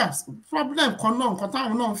Adenuga problem kan náà nǹkan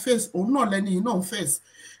táwọn náà face òun náà lẹ́ni náà face.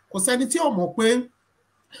 Kò sẹ́ni tí ò mọ̀ pé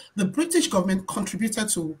the British government contributed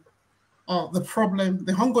to the problem,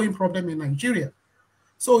 the ongoing problem in Nigeria.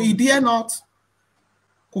 So he dare not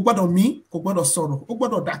kò gbọ́dọ̀ mí, kò gbọ́dọ̀ sọ̀rọ̀, ó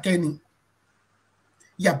gbọ́dọ̀ dákẹ́ ni.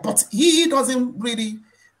 Yeah, but he doesn't really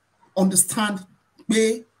understand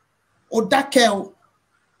pé ó dákẹ́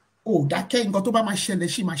o dákẹ́ nǹkan tó bá máa ṣẹlẹ̀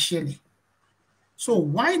ṣì máa ṣẹlẹ̀. So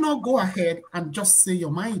why not go ahead and just say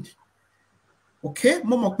your mind? Okay,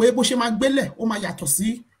 mo mọ̀ pé bó ṣe máa gbélẹ̀ ó máa yàtọ̀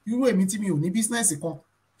sí irú èmi tí mi ò ní business kan.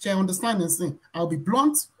 Ṣé understand this thing? I'll be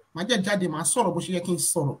blunt. Màá jẹ́ jáde màá sọ̀rọ̀ bó ṣe yẹ kí n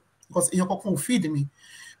sọ̀rọ̀ because èèyàn kankan ò feed me.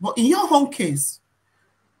 But in your own case,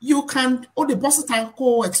 you can the boss time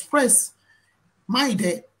go express mind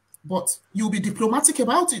there, but you'll be diplomatic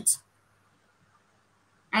about it.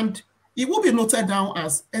 And it will be noted down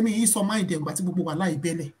as any is on my day, but it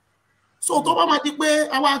so tó bá máa di pé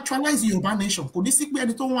àwa actualize Yoruba Nation kò ní sí pé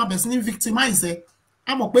ẹni tó wọ́n abẹ̀ sí ní victimize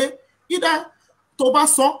a mọ̀ pé either tó bá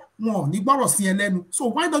sọ wọn ò ní gbọ́rọ̀ sí ẹ lẹ́nu, so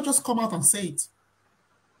why not just come out and say it?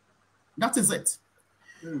 That is it.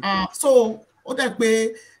 So ó dẹ̀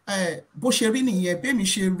pé bó ṣe rí nìyẹn bẹ́ẹ̀ mi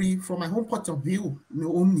ṣe rí from my own point of view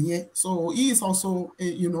nìyẹn. So he is also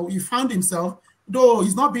he found himself, though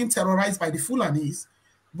he's not being terrorized by the Fulanis,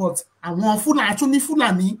 but àwọn Fulani tún ní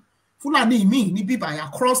Fulani míì ní bíbá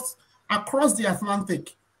across the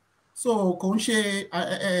Atlantic. So kò ń ṣe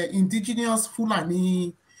indigenous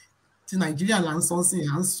Fulani ti Nigeria là ń sọ sí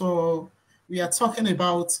à ń sọ we are talking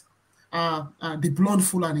about the blonde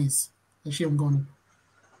Fulanis. Ẹ ṣeun gan-an.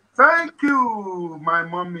 Thank you, my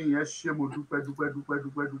mommy. Ẹ ṣé mo dúpẹ́.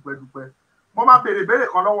 Mo máa béèrè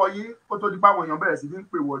kan lọ́wọ́ yín kó tó di pé àwọn èèyàn bẹ̀rẹ̀ sí ní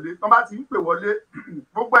pè wọlé. Tọ́n bá ti ń pè wọlé,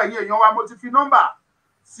 gbogbo ẹ̀yin èèyàn wa mo ti fi nọ́mbà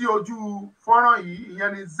sí ojú fọ́nrán yìí,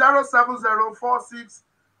 ìyẹn ni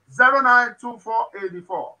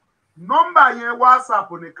 07046092484. Nọ́mbà yẹn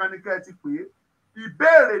WhatsApp nìkan ni kẹ́ ẹ ti pè.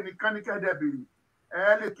 Ìbéèrè nìkan ni kẹ́ ẹ dẹ̀ béèrè.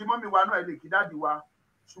 Ẹ lè kí mọ́mí wa náà, ẹ lè kí dáàdì wa.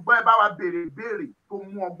 Ṣùgbọ́n ẹ bá wa béèrè ìbéèrè tó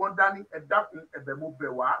mú ọgbọ́n dání, ẹ dákun ẹ̀bẹ̀ mo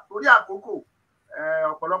bẹ̀ wá torí àkókò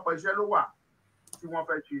ọ̀pọ̀lọpọ̀ iṣẹ́ ló wà tí wọ́n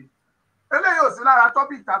fẹ́ ṣe. Eléyìí ò sí lára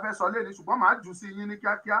topic tá a fẹ́ sọ léni, ṣùgbọ́n màá jù sí yín ní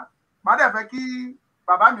kíákíá. Màá dẹ̀ fẹ́ kí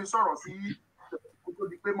bàbá mi sọ̀rọ̀ sí kó tó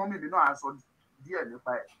di pé mọ́mí mi náà á sọ díẹ̀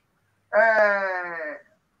nípa ẹ̀.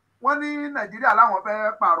 Wọ́n ní Nàìjíríà láwọn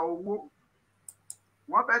fẹ́ pààrọ̀ owó,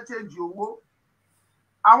 wọ́n fẹ́ change owó.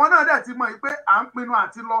 Àwọn náà dẹ̀ ti mọ̀ pé à ń pinnu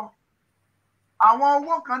àti lọ. Àwọn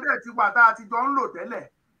owó kan dẹ̀ ti wà tá a ti jọ ń lò tẹ́lẹ̀.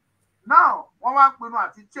 Now wọ́n wá pinnu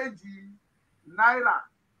àti change náírà,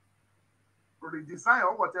 redesign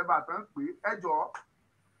or whatever tán pé ẹ jọ̀ọ́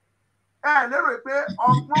ẹ lérò pé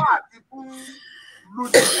ọgbọ́n àti fún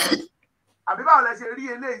lùdìdì àbí báwo lẹ ṣe rí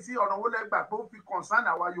eléyìí sí ọ̀nà owó lẹ́gbà tó fi concern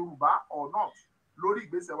àwa Yorùbá or not lórí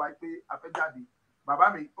ìgbésẹ̀ wa pé a fẹ́ jáde. Bàbá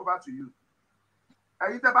mi, over to you.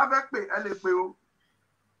 Ẹ̀yin tẹ́ bá fẹ́ pè ẹ lè pè o.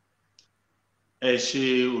 Ẹ ṣe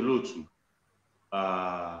olóòtú.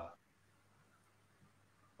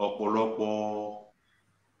 Ọ̀pọ̀lọpọ̀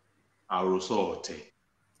àròsọ ọ̀tẹ̀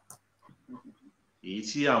èyí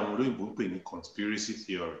tí àwọn olóyìnbó ń pè ní conspiracy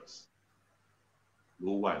theories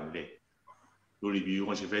ló wà nílẹ̀ lórí bí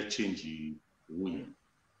wọ́n ṣe fẹ́ change owó yẹn.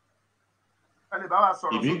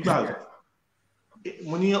 Èmi gbà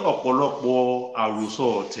mo ní ọ̀pọ̀lọpọ̀ àròsọ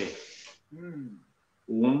ọ̀tẹ̀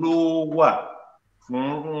òun ló wà fún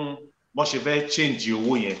bọ́n ṣe fẹ́ change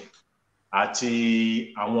owó yẹn àti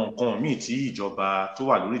àwọn nǹkan míì tí ìjọba tó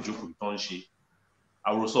wà lórí ìjókòó tó ń ṣe.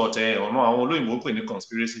 Àròsọ ọ̀tẹ̀ ọ̀nà àwọn olóyìnbó ń pè ní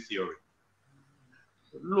conspiracy theory.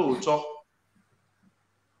 Lóòótọ́,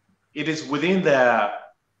 it is within their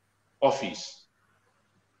office.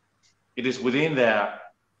 It is within their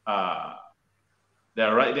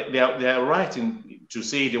right. They are right to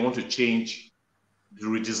say they want to change, to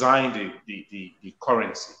redesign the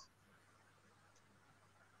currency.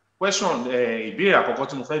 question ìbéèrè àkọ́kọ́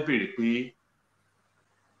tí mo fẹ́ béèrè pé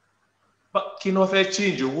kí ló fẹ́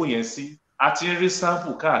change owó yẹn sí? A ti ń rí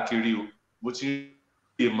sample káàkiri o, mo ti ń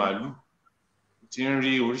rí màálù, mo ti ń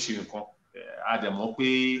rí oríṣi nǹkan, a dẹ̀ mọ̀ pé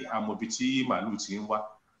àmọ̀bí tí màálù ti ń wá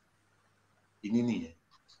ìní nìyẹn.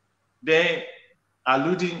 Then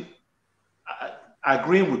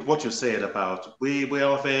agreeing with what you said about pé bóyá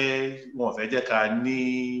wọ́n fẹ́ jẹ́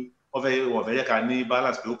ká ní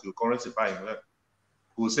balance pé okay currency báyìí náà,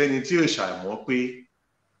 kò sẹ́ni tí ò ṣàmọ̀ pé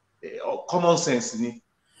common sense ni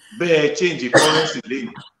bẹ́ẹ̀ change currency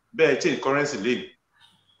lane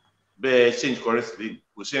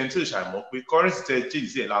kò sẹ́ni tí ò ṣàmọ̀ pé currency tẹ́ change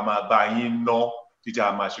sí ẹ̀ la máa bá yín ná títí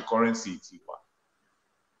a máa ṣe currency tiwa.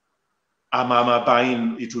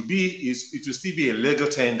 It will still be a legal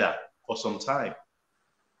tender for some time.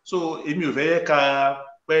 So èmi ò fẹ́ yẹ ká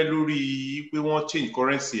pẹ́ lórí pé wọ́n change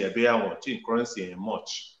currency ẹ̀ bẹ́ẹ̀ àwọn change currency ẹ̀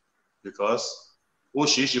much, because ó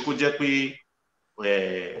ṣeé ṣe kó jẹ́ pé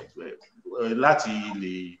láti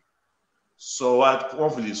lè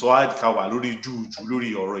wọ́n fi lè sọ wá ká wà lórí júùjù lórí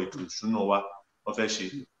ọ̀rọ̀ ètò ìṣúná wa wọ́n fẹ́ ṣe.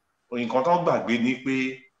 Nǹkan tó ń gbàgbé ni pé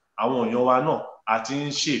àwọn èèyàn wa náà àti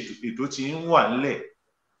ń ṣe ètò tí ń wà nílẹ̀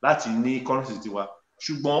láti ní currency tiwa,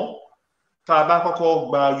 ṣùgbọ́n tá a bá kọ́kọ́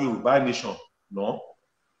gba Yoruba Nation náà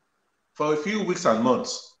for a few weeks and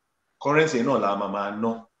months currency náà la máa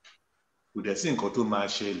ná, kò dẹ̀ sí nǹkan tó máa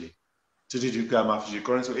ṣẹlẹ̀ títí di pé a máa fi ṣe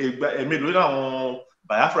currency. Èmélòó làwọn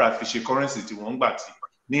Biafra fi ṣe currency tí wọ́n ń gbà tí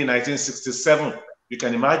ní 1967, you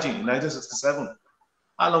can imagine in 1967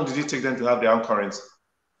 how long did it take them to have their own currency?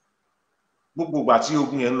 Gbogbo ìgbà tí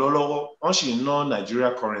ogun yẹn ń lọ lọ́wọ́ wọ́n sì ń ná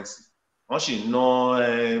Nigeria currency, wọ́n sì ń ná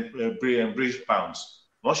British pounds,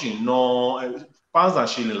 wọ́n sì ń ná pounds and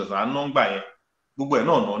shillings à ń ná gbà yẹn, gbogbo ẹ̀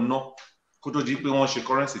náà ná kó tó di pé wọ́n ṣe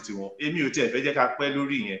currency tiwọn. Èmi ò tiẹ̀ fẹ́ jẹ́ ká pẹ́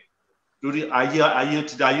lórí yẹn lórí ayé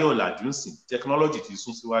ti da ayé ọ̀làjú ń sìn, technology ti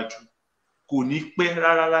sún síwájú, kò ní pẹ́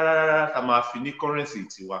rárá ká máa fi ní currency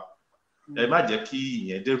tiwa. Ẹ má jẹ́ kí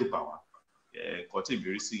ìyẹn dẹ́rù bà wá, nǹkan tí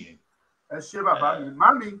ìbéèrè sí yẹn. Ẹ ṣé bàbá mi,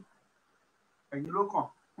 mami ẹ̀yin ló kàn.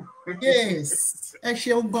 Yes, ẹ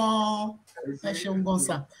ṣeun gan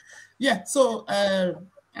sir. Yeah, so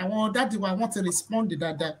àwọn dáàdi wa want to respond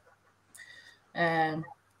dáadáa,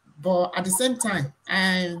 but at the same time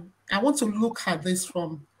I want to look at this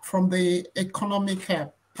from the economic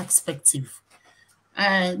perspective.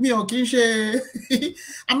 Mi ò kì í ṣe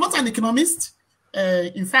I'm not an economist.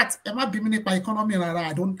 In fact, ẹ má bí mi nípa economy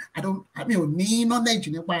rárá. Mi ò ní knowledge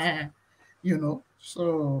nípa,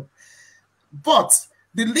 so but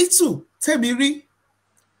the little tèmi rí,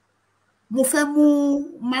 mo fẹ́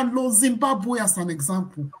máa lo Zimbabwe as an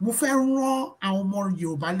example. Mo fẹ́ rán àwọn ọmọ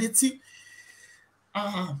Yorùbá létí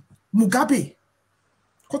Mugabe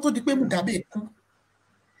kó tó di pé Mugabe kú.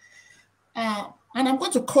 And I'm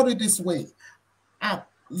going to call it this way.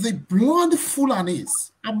 The blonde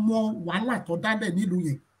Fulanis àmọ́ wàhálà tó dálẹ̀ nílùú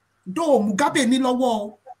yẹn. Though Mugabe ní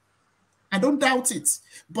lọ́wọ́, I don't doubt it,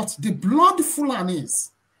 but the blonde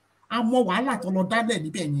Fulanis àmọ́ wàhálà tó lọ dálẹ̀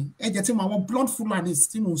níbẹ̀ yẹn. Ẹ jẹ́ tí mo àwọn blonde Fulanis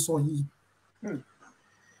tí mo sọ yìí.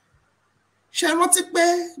 Ṣé rántí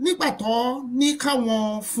pé nígbà tó ní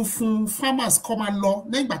káwọn funfun farmers kọ́ máa lọ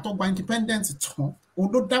nígbà tó gba independence tán,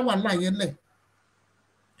 òun ló dá wàhálà yẹn lẹ̀.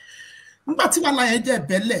 Nígbà tí wàhálà yẹn jẹ́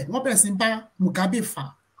bẹ́lẹ̀, wọ́n bẹ̀rẹ̀ sí bá Mugabe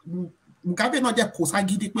fà. Mugabe náà jẹ́ kò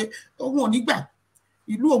ságídí pé òun ò ní gbà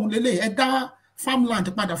ìlú òun lélẹ̀, ẹ dá farmland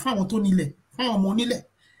padà fáwọn tó nílẹ̀, fáwọn ọmọ onílẹ̀.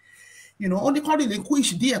 Ó ní kọ́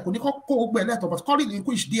relinquish díẹ̀, kò ní kọ́ kó gbẹ̀ lẹ́tọ̀, but kọ́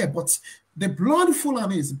relinquish díẹ̀. But the blood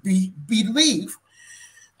Fulanis believe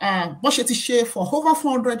bó ṣe ti ṣe for over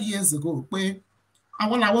 400 years ago pé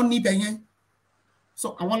àwọn làwọn níbẹ̀ yẹn,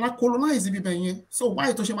 so àwọn la colonize ibibẹ̀ yẹn, so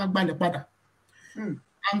why tó ṣe máa gbalẹ̀ padà?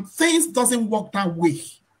 And things doesn't work that way.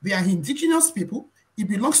 They are indigenous people. It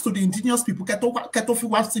belongs to the indigenous people. Kẹ́tọ́ fi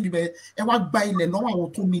wá síbi bẹ́ẹ̀ ẹ wá gba ilẹ̀ lọ́wọ́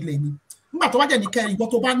àwọn tó nílẹ̀ ni. Nígbà tó bá jẹ́ ní kẹrin,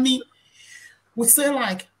 ìgbọ́ tó bá ní, we say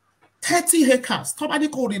like 30 acres, tó bá ní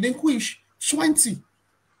kò relinquish 20.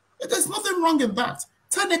 There's nothing wrong in that.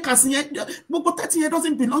 10 acres, gbogbo 30 years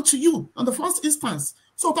doesn't belong to you on the first instance.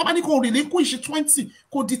 So tó bá ní kò relinquish 20,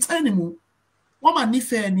 kò detain mu. Wọ́n máa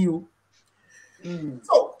nífẹ̀ẹ́ ni o.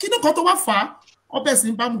 So kí ni nǹkan tó wá fà á? Ọbẹ̀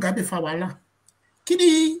sì ń bá Mugabe fa wàhálà. Kí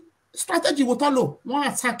ni strategy wo tán lò? Wọ́n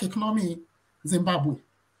attack economy Zimbabwe.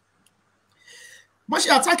 Wọ́n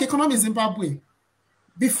ṣe attack economy Zimbabwe.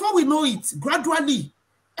 Before we know it, gradually,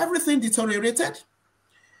 everything deteriorated.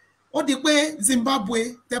 Ó di pé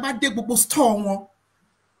Zimbabwe, tẹ́ bá dé gbogbo store wọn,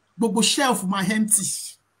 gbogbo shelf máa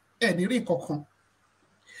empty. Ẹ ní rí kankan.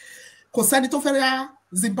 Kò sẹ́ni tó fẹ́ ra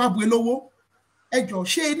Zimbabwe lówó. Ẹ jọ̀ọ́,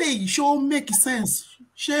 ṣé eléyìí ṣó make sense?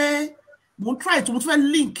 Ṣé mo try to fẹ́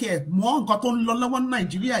link ẹ̀ mọ́ nǹkan tó ń lọ lọ́wọ́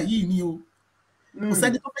Nàìjíríà yìí ni o? kò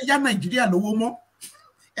sẹ́ni tó fẹ́ yá Nàìjíríà lówó mọ́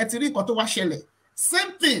ẹ ti rí nǹkan tó wá ṣẹlẹ̀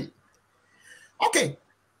same thing. Okay,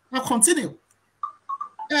 now continue.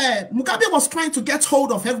 Mugabe was trying to get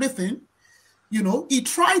hold of everything. You know, he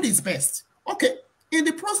tried his best. Okay, in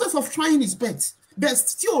the process of trying his best,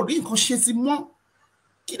 tí ò rí nǹkan ṣe sí mọ́,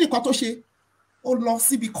 kí ni nǹkan tó ṣe? Ó lọ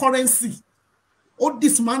síbi currency. Ó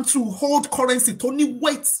dismantle hold currency tó ní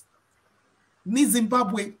weight ní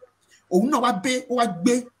Zimbabwe. Òun náà wá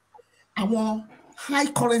gbé àwọn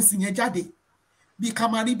high currency yẹn jáde. Bí ká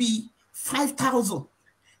máa rí bí 5,000,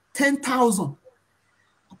 10,000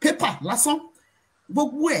 paper lásán.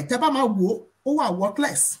 Gbogbo ẹ̀ tẹ́ bá máa wò ó wà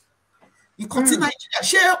worthless. Nǹkan tí Nàìjíríà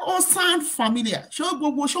ṣé ó sound familiar? Ṣé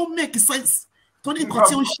gbogbo ṣé ó make sense? Tó ní nǹkan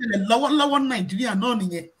tí ó ń ṣẹlẹ̀ lọ́wọ́lọ́wọ́ Nàìjíríà náà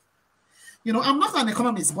nìyẹn. You know, I'm not an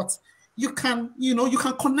economist, but you can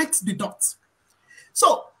connect the dots.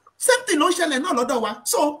 So, same thing ló ń ṣẹlẹ̀ náà lọ́dọ̀ wa.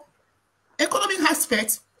 So, economic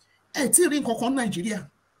aspect, tí rí nǹkan kan Nàìjíríà.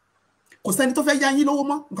 Kò sẹ́ni tó fẹ́ yá yín lówó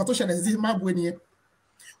mọ́, nǹkan tó ṣẹlẹ̀ sí Zimbabwe nìyẹn.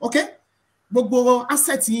 Okay? Gbogbo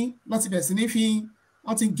asset yín ló ti bẹ̀rẹ̀ sí ní fi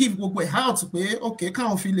wọ́n ti give gbogbo ẹ̀ out pé okay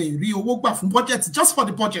káwọn fi lè rí owó gbà fún budget just for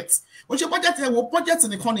the budget. Ó ṣe budget ẹ̀ wo budget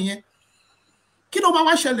nìkan nìyẹn. Kí ló máa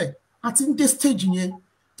wá ṣẹlẹ̀? Àti ń dé stage yẹn.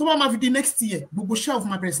 Tó bá máa fi di next year, gbogbo shelf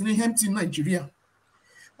máa bẹ̀rẹ̀ sí ní empty Nàìjíríà.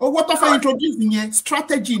 Owó tó fẹ́ introduce yẹn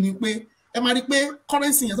strategy ni pé ẹ máa rí pé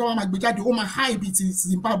currency yẹn tó máa gbé jáde ó máa high bíi ti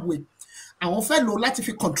Zimbabwe. Àwọn fẹ́ lò láti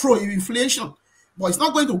fi control inflation, but it's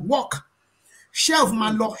not going to work. Shelf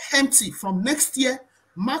máa lọ empty from next year.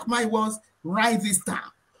 Mark my words, write this down.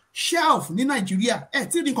 Shelf ní Nàìjíríà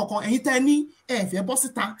tí ní kankan ẹ̀yin tẹ́ ní fẹ́ bọ́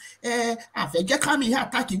síta àfẹ́ jẹ́ ká mi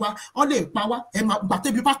attack wa wọ́n lè pa wá gbà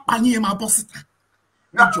tẹ́bi bá pa yín máa bọ́ síta.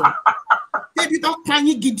 Ẹjọ́ tẹ́bi bá pa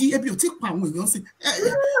yín gidi ebi ò tí pa àwọn èèyàn sí.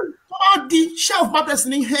 All the shelf bá bẹ̀rẹ̀ sí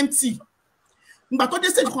ní empty. Ìgbà tó dé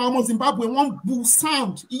stage kan ọmọ Zimbabwe wọ́n bu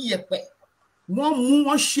sound iyẹ̀pẹ̀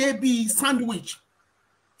wọ́n ṣe bí sandwich.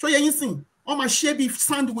 Tó yẹ yín sìn wọ́n máa ṣe bí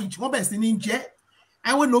sandwich wọ́n bẹ̀rẹ̀ sí ní jẹ.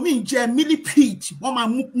 Àwọn ẹlòmíì jẹ millipede wọ́n máa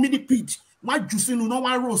mú millipede wọ́n á jù sínú náà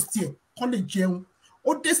wọ́n á roast ẹ̀ kọ́ lè jẹun.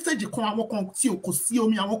 Ó dé stage kan àwọn kan tí kò sí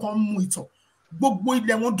omi àwọn kan mú ìtọ̀ gbogbo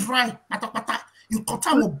ilẹ̀ wọn dry pátápátá nǹkan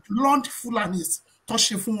táwọn blonde Fulanis tó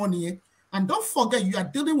ṣe fún wọn nìyẹn. And don't forget you are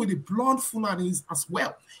dealing with the blonde Fulanis as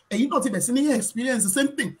well. Èyí náà ti bẹ̀ sí ní experience the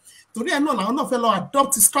same thing. Torí ẹ̀ náà làwọn náà fẹ́ lọ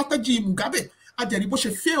adopt strategy Mugabe àjẹrí bó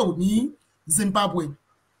ṣe fail ní Zimbabwe.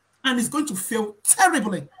 And it's going to fail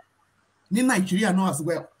terribly in Nigeria now as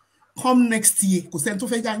well. Come next year, kò sẹ́ni tó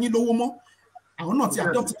fẹ́ yá yín lówó mọ́. Àwọn náà ti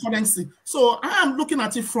adopt currency. So I am looking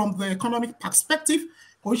at it from the economic perspective.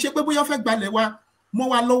 Kò ṣe pé bóyá fẹ́ gbalẹ̀ wa mọ́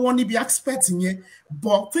wa lọ́wọ́ níbi aspect yẹn.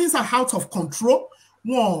 But things are out of control.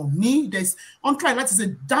 Wọ́n ní there's untried that is a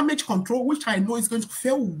damage control which I know is going to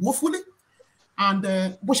fail woefully. And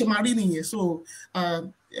bó ṣe máa rí nìyẹn. So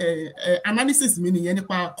analysis mi nìyẹn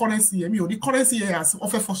nípa currency yẹn mi ò ní currency yẹn as ó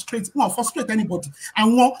fẹ́ frustrate wọ́n frustrate anybody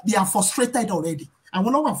àwọn they are frustrated already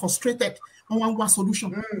àwọn náà wà frustrated wọ́n wá ń wá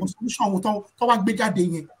solution solution àwọn tó wá gbé jáde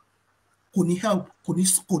yẹn kò ní help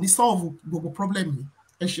kò ní solve gbogbo problem yìí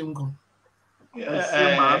ẹ ṣeun gan.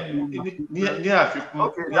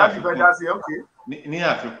 ní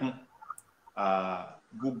àfikún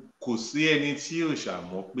kò sí ẹni tí ò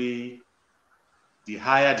ṣàmọ̀ pé the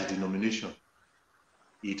higher the denomination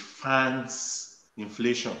it fans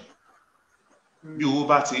inflation. Bí owó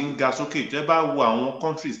bá ti ń ga sókè tẹ́ bá wo àwọn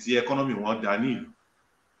countries tí economy wọn dá ní ìlú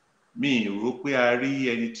mi rò pé a rí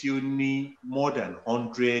ẹni tí ó ní more than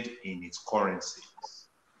 100 in its currency.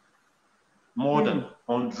 More than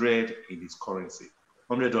 100 in its currency.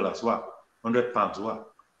 $100 wà, £100 wà,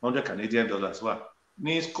 $100 wà.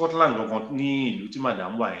 Ní Scotland gangan ní ìlú tí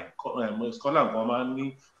madam wà yẹn Scotland gan máa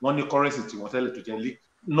ní wọ́n ní currency tí wọ́n tẹ́lẹ̀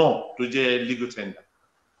tó jẹ́ legal tender.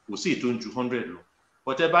 Kò sí ètò ju 100 lọ.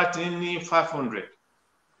 But ẹ bá ti ní 500,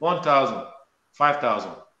 1000,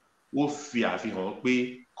 5000 ó fi àfihàn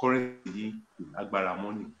pé currency yìí agbára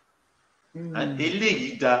mọ́ ni.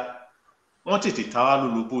 Eléyìí dá wọ́n tètè ta wá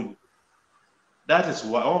lólobó ni. That is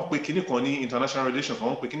why wọ́n pe kíní kan ní international relations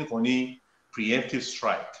wọ́n pe kíní kan ní preemptive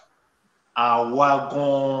strike. Àwa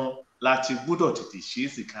gan láti gbọ́dọ̀ tètè ṣe é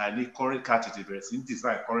sì ká ní ká tètè bẹ̀rẹ̀ sí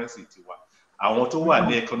design currency tiwa. Àwọn tó wà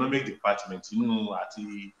ní economic department nínú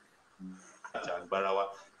àti agbára wa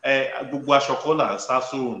gbogbo aṣọ kọ́ là ń sá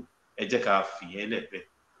sóòrùn ẹ jẹ́ ká fìyẹn lẹ́bẹ̀.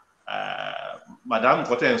 Madam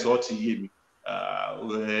kọ́tẹ́ ń sọ ti yé mi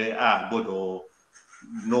a gbọ́dọ̀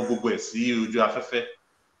ná gbogbo ẹ̀ sí ojú afẹ́fẹ́.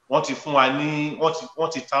 Wọ́n ti fún wa ní wọ́n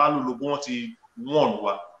ti ta lólobó wọ́n ti warn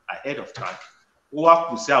wa ahead of time. Ó wá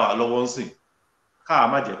kù sí àwa lọ́wọ́ ń sìn káà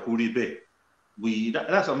má jẹ́ kó rí bẹ́ẹ̀.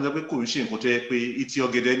 That's something pé kò ń ṣe nǹkan tó yẹ pé ìtì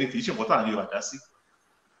ọ̀gẹ̀dẹ̀ ní kì í ṣe nǹkan tá à ń yọ àdá sí.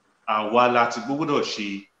 Àwa láti gbọ́dọ̀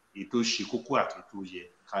ṣe èyí tó ṣe kókó àti tó yẹ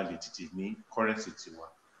ká lè tètè ní currency tiwa.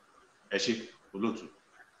 Ẹ ṣé olóòtú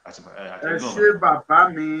àti ẹ ṣé bàbá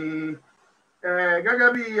mi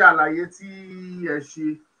gẹ́gẹ́ bí àlàyé tí ẹ ṣe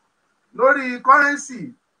lórí currency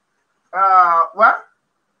wá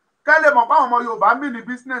kẹ́lẹ̀ mọ̀ pé àwọn ọmọ Yorùbá mí ní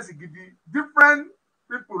business gidi different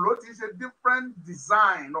people ló ti ṣe different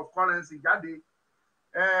design of currency jáde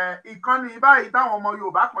ìkànnì báyìí táwọn ọmọ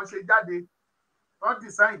Yorùbá kan ṣe jáde wọ́n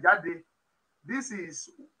design jáde this is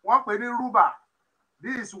wọ́n pè ní rúbà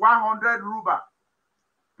this is 100 rúbà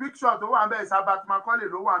picture tó wà bẹ́ẹ̀ Sabat Macaulay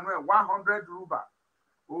ló wà nú ẹ̀ 100 rúbà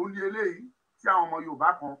òun ni eléyìí tí àwọn ọmọ Yorùbá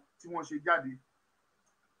kan tí wọ́n ṣe jáde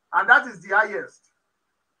and that is the highest.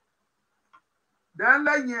 Then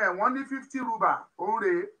lẹ́yìn ẹ̀ wọ́n ní 50 rúbà òun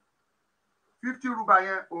rèé 50 rúbà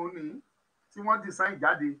yẹn òun ní tí wọ́n design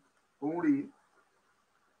jáde òun rèé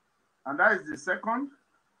and that is the second.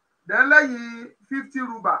 Then lẹ́yìn 50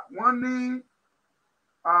 rúbà wọ́n ní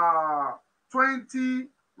 20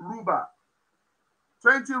 rúbà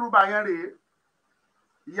 20 rúbà yẹn rèé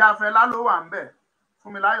Ìyá Fẹlá ló wà ń bẹ̀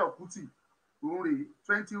Fúnmiláyọ̀ Kútì òun rèé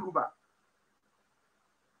 20 rúbà.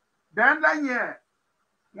 Then lẹ́yìn ẹ̀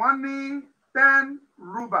wọ́n ní 10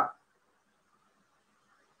 rúbà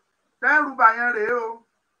 10 rúbà yẹn rèé o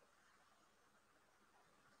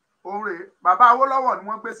òun rèé bàbá Awólọ́wọ̀ ni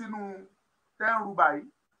wọ́n gbé sínú 10 rúbà yìí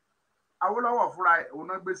Awólọ́wọ̀ fúnra ẹ̀ òun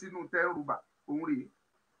náà gbé sínú 10 rúbà òun rèé.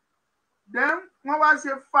 Then wọ́n wá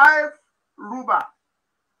ṣe 5 rúbà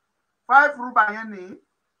 5 rúbà yẹn ní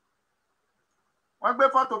wọ́n gbé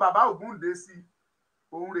fọ́tò bàbá Ògúndé sí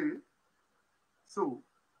òun rèé so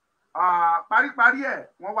paríparí ẹ̀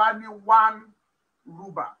wọ́n wá ní 1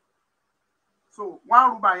 rúbà so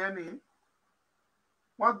 1 rúbà yẹn ní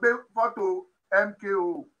wọ́n gbé fọ́tò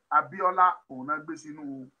MKO Abíọ́lá òun náà gbé sínú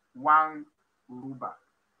 1 rúbà.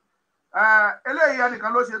 Eléyìí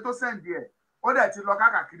ẹnìkan ló ṣe tó sẹ́ǹdì ẹ̀ ó dẹ̀ ti lọ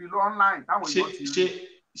káàkiri lọ online táwọn èèyàn ti rí.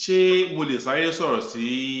 ṣé mo lè sáré sọ̀rọ̀ sí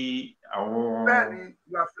àwọn. Bẹ́ẹ̀ni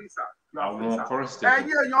you are free sir. Àwọn currency. Ẹ̀yin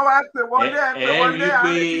èèyàn wá pè wọlé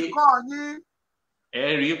àárín ìkọ́ yín. Ẹ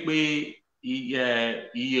rí i pé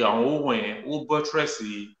iye àwọn owó yẹn ó buttress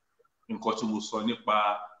nǹkan tí mo sọ nípa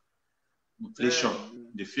inflation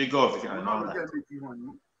the figure of it and all that.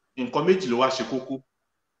 Nǹkan méjì ló wá ṣe kókó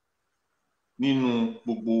nínú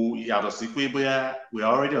gbogbo yàtọ̀ sí pé bóyá we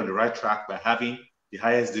are already on the right track by having the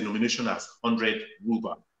highest denomination as 100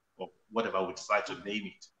 ruba or whatever we decide to name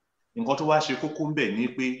it. Nǹkan tó wá ṣe kókó ń bẹ̀ ni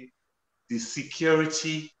pé the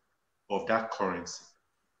security of that currency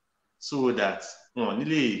so that wọn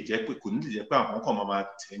nílé jẹ́ pé kò nílé jẹ́ pé àwọn kan máa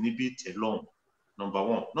tẹ̀ níbi tẹ̀ lọ́hùn number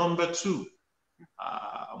one. Number two,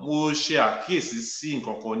 mo ṣe àkíyèsí sí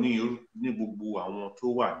nǹkan kan ní gbogbo àwọn tó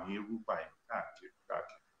wà ní rúbà yẹn káàkiri.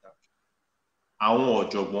 Àwọn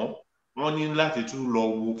ọ̀jọ̀gbọ́n wọ́n ní láti tún lọ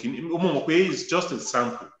wo kíní mo mọ̀ pé it's just a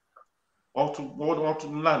sample wọ́n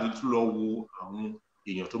tún láti tún lọ wo àwọn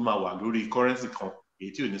èèyàn tó máa wà lórí currency kan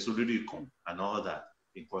èyí tí ò ní sọ lórí kan and all that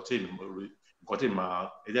nǹkan tí máa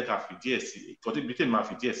ẹ jẹ́ ká fi díẹ̀ sí nǹkan tí máa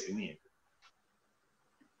fi díẹ̀ sí nìyẹn.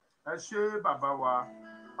 Ẹ ṣé bàbá wa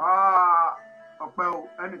ọpẹ́ o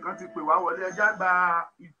ẹnìkan ti pè wá wọlé ẹjá gba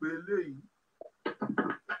ìpè eléyìí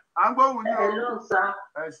à ń gbóhùn ní o.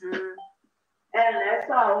 Ẹ ṣé. Ẹ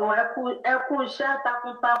lẹ́sọ̀ àwọn ẹkú iṣẹ́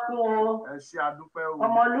takuntakun o. Ẹ ṣé adúpẹ́ o.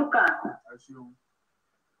 Ọmọlúkà. Ẹ ṣeun.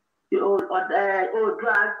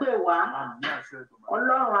 Oòduà gbè wá.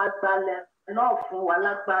 Ọlọ́run agbalẹ̀ náà fún wa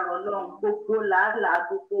lágbára Ọlọ́run gbogbo làálàá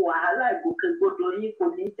gbogbo wàhálà ìgbòkègbodò yín kò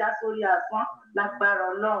ní já sórí asán lágbára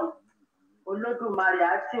Ọlọ́run. Olódùmarè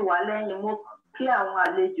á tì wá lẹ́yìn mú kí àwọn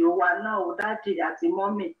àlejò wa náà ó dádì àti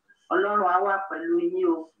mọ́mì Ọlọ́run á wà pẹ̀lú yín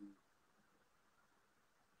o.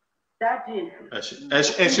 Dádì.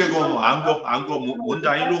 Ẹ ṣé gan à ń gbọ́ mo ń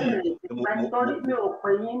dá yín lóhùn. Nítorí mi ò pè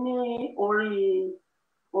yín ní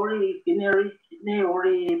orí ìpínlẹ̀ ní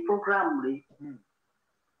orí program rẹ̀.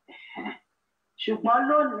 Ṣùgbọ́n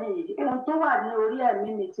lónìí ohun tó wà ní orí ẹ̀mí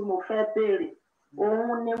mi tí mo fẹ́ béèrè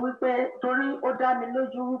òun ni wípé torí ó dá mi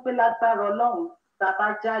lójú wípé lágbára Ọlọ́run tá a bá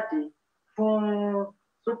jáde fún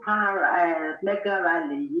super mega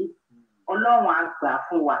rally yìí Ọlọ́run á gbà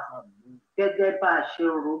fún wa gẹ́gẹ́ bá a ṣe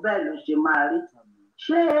rò bẹ́ẹ̀ ló ṣe máa rí.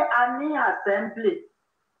 Ṣé a ní assembly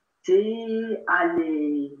tí a lè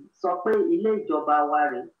sọ pé ilé ìjọba wa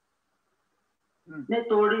rèé?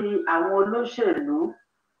 Nítorí àwọn olóṣèlú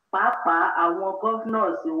pàápàá àwọn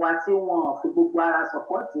governors wa tí wọn fi gbogbo ara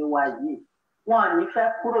sọpọ́tì wa yìí wọn ò ní fẹ́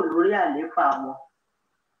kúrò lórí àlééfà wọn.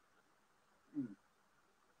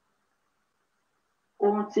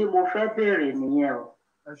 Ohun tí mo fẹ́ béèrè nìyẹn o.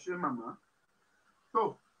 Ẹ ṣé màmá. So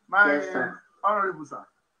my honourable sir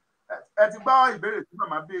ẹ ti gbọ́ ìbéèrè tí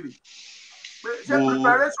màmá béèrè pé ṣé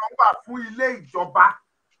preparation wà fún ilé ìjọba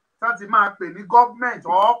tá ti máa pè ní government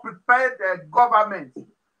or prepared government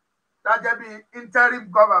tá jẹ́ bí interim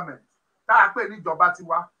government tá a pè ní ìjọba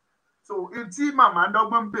tiwa. So tí màmá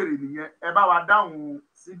dọ́gbọ́n ń béèrè nìyẹn, ẹ bá wa dáhùn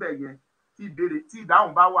síbẹ̀ yẹn tí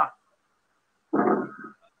ìdáhùn bá wà.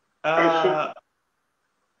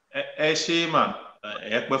 Ẹ ṣé mà,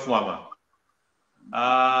 ẹ pẹ́ fún wa mà.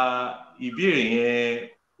 Ìbéèrè yẹn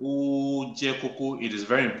ó jẹ́ kókó. It is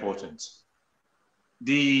very important.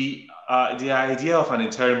 The idea of an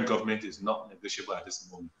interim government is not negotiable at this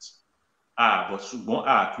moment. But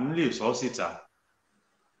ṣùgbọ́n kì í lè sọ síta.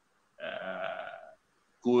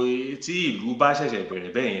 Kò tí ìlú bá ṣẹ̀ṣẹ̀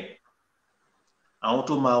bẹ̀rẹ̀ bẹ́ẹ̀ yẹn, àwọn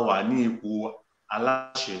tó máa wà ní ipò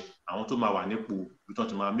aláṣẹ, àwọn tó máa wà nípò ibi tó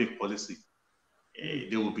ti máa make policy,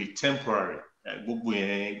 they will be temporary. Gbogbo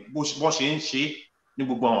yẹn bó ṣe ń ṣe ní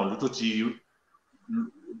gbogbo àwọn ìlú tó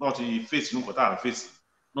ti face nǹkan tá à ń face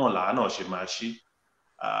náà làá náà ṣe máa ṣe.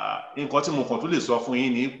 Nǹkan tí mo kàn tó lè sọ fún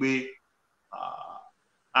yín ni pé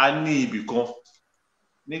a ní ibì kan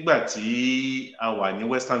nígbà tí a wà ní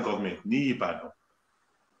Western government ní Ìbàdàn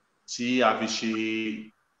tí a fi ṣe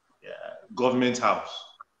government house.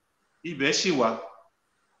 Ibẹ̀ ṣì wà,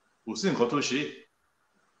 kò sí nǹkan tó ṣe.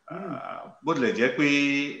 Bó tilẹ̀ jẹ́ pé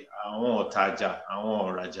àwọn ọ̀tajà, àwọn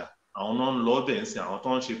ọ̀rajà, àwọn náà ń lọ bẹ̀ ń sìn, àwọn tó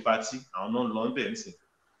ń ṣe pátí, àwọn náà ń lọ bẹ̀ ń sìn.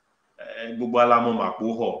 Gbogbo alámọ̀ Màpó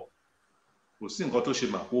hall, kò sí nǹkan tó ṣe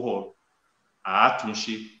Màpó hall,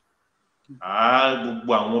 àátúnṣe.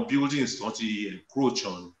 Gbogbo àwọn buildings tó ti encroach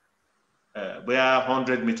on bóyá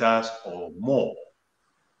 100 meters or more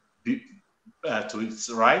to its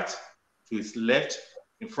right, to its left,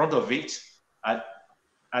 in front of it, at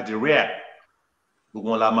the rear. Gbogbo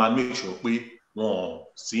wọn la máa make sure pé wọn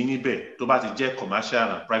sí níbẹ̀ tó bá ti jẹ́ commercial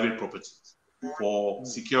and private properties for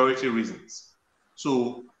security reasons.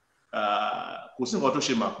 So kò sí nǹkan tó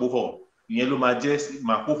ṣe Màpó hall, ìyẹn ló máa jẹ́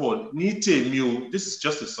Màpó hall. Ní tèmi o, this is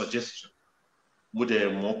just a suggestion. Mo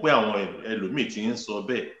dẹ̀ mọ̀ pé àwọn ẹlòmíì ti ń sọ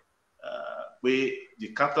bẹ́ẹ̀ pé the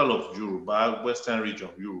capital of Yoruba Western region,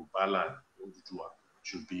 Yoruba land, Odùduwà,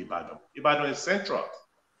 should be Ibadan. Ibadan is central.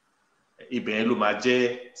 Ibẹ̀ ló máa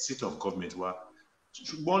jẹ́ seat of government wa.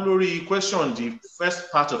 Ṣùgbọ́n lórí question, the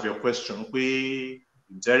first part of your question pé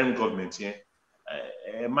interim government yẹn,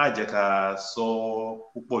 ẹ má jẹ́ ká sọ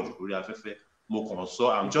púpọ̀ jù lórí afẹ́fẹ́. Mo kàn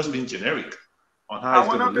sọ, I'm just being generic on how it's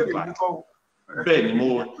going to look like. Bẹ́ẹ̀ ni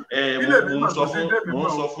mo ń sọ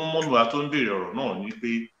fún mọ́mí wa tó ń béèrè ọ̀rọ̀ náà ni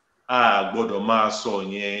pé a gbọ́dọ̀ máa sọ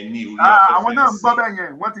yẹn ní orí afẹ́fẹ́. Àwọn náà ń gbọ́ bẹ́ẹ̀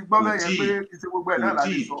yẹn, wọ́n ti gbọ́ bẹ́ẹ̀ yẹn pé ìṣe gbogbo ẹ̀ náà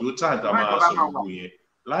láti sọ. Kò tí tó tàǹtà máa sọ gbogbo yẹn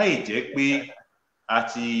láì jẹ́ pé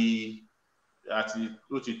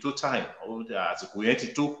ó ti tó time, àsìkò yẹn ti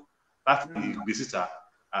tó láti gbé síta,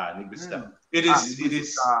 ní gbé síta.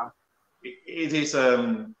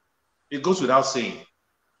 It goes without saying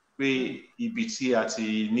pé ibi tí a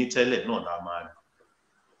ti ní tẹ́lẹ̀ náà la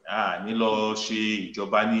máa ní lọ ṣe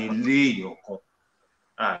ìjọba ní ilé èèyàn kan.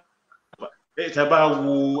 Tẹ́ bá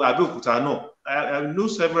wo Abẹ́òkúta náà,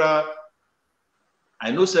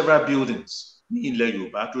 I know several buildings ní ilẹ̀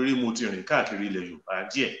Yorùbá torí mo ti rìn káàkiri ilẹ̀ Yorùbá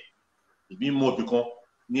díẹ̀. Ìbí mọ̀ bí kan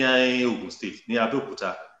ní Ogun State ní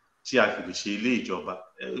Abẹ́òkúta tí a fi lè ṣe ilé ìjọba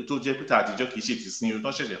tó jẹ́ pé àtijọ́ kì í ṣe ti sin tó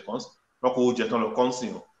ṣẹ̀ṣẹ̀ kan lọ́kọ̀ oúnjẹ tán lọ kán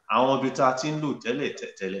sìn. Àwọn ibi tá a ti ń lò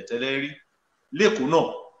tẹ́lẹ̀ rí lẹ́kọ̀ọ́ náà,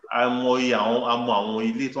 a mọ àwọn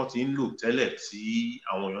ilé tó ti ń lò tẹ́lẹ̀ tí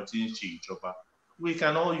àwọn èèyàn ti ń ṣe ìjọba. We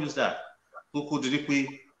can all use that. Kókó dídí pé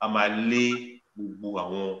a máa lé gbogbo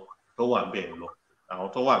àwọn tó wà bẹ́ẹ̀ lọ,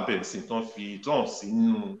 àwọn tó wà bẹ́ẹ̀ sí tó ń fi tán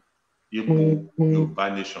sínú ipò Yorùbá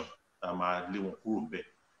Nation, a máa lé wọn kúrò bẹ́ẹ̀.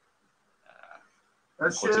 Ẹ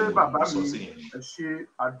ṣé bàbá mi, ẹ ṣé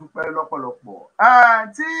àdúpẹ́ lọ́pọ̀lọpọ̀.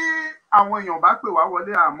 Tí àwọn èèyàn bá pè wá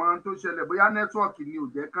wọlé àmọ́ tó ṣẹlẹ̀ bóyá nẹ́tíwọ̀kì ni ò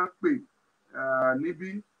jẹ́ kán pè níbí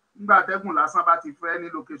nígbà tẹ́gùn lásán bá ti fẹ́ ní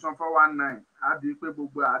location 419 á di pé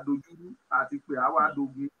gbogbo àdójúrú àti pé àwa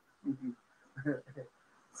àdógún.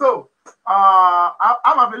 So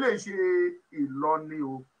a máa fi lè ṣe ìlọni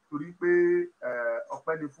o torí pé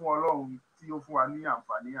ọpẹ́ ni fún Ọlọ́run tí ó fún wa ní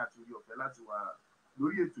àǹfààní àti orí ọ̀fẹ́ láti wà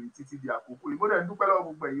lórí ètò yìí títí di àkókò yìí. Mo dẹ̀ ń dúpẹ́ lọ́wọ́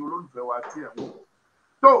gbogbo ẹ̀yin olólùfẹ́ wa tí ẹ̀ ń wò.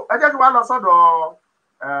 tó ẹ jẹ́ kí wá lọ sọ́dọ̀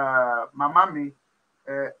màmá mi.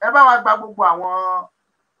 Ẹ bá wa gba gbogbo àwọn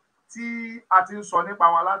tí a ti ń sọ nípa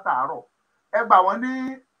wọn látàárọ̀, ẹ gbà wọ́n ní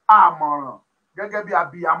àmọ̀ràn gẹ́gẹ́ bí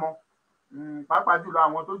abiyamọ, pàápàá jùlọ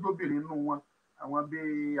àwọn tó jóbìnrin nínú wọn, àwọn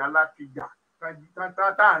bíi Alákìjà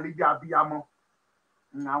tá à ń rí bí abiyamọ,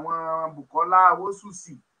 àwọn Bùkọ́lá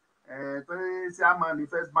Owósùsì tó ṣe àmọ́ ní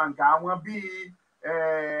First Bank, àwọn bíi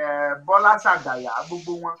Bọ́lá Ṣàgàyà,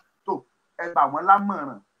 gbogbo wọn. Tó ẹ gbà wọ́n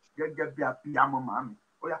lámọ̀ràn gẹ́gẹ́ bí abiyamọ màmí.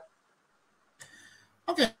 Ó yá.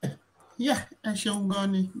 Okay. Yeah,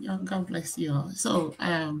 God bless you all. So,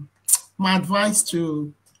 my advice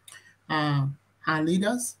to our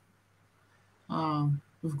leaders.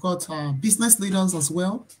 We've got business leaders as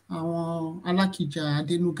well, Alakija,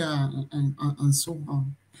 Adenuga, and so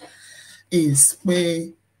on. Is where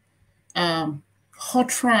hot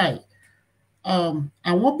try.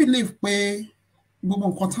 I won't believe where gbogbo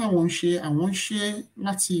nǹkan táwọn ń ṣe àwọn ń ṣe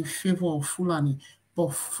láti favour Fulani,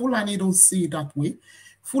 but Fulani don't see it that way.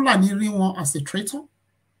 Fulani rí wọn as a traitor.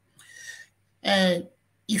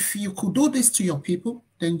 If you could do this to your people,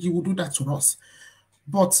 then you will do that to us.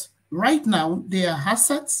 But right now, they are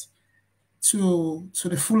assets to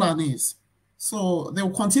the Fulanis. So they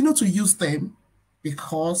will continue to use them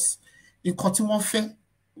because in Kotiwanfe,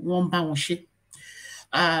 one bawonse.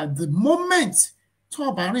 The moment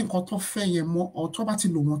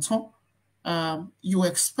you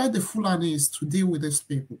expect the Fulanis to deal with these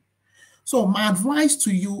people. So my advice to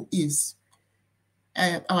you is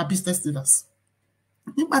our business leaders.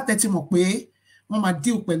 Eventually.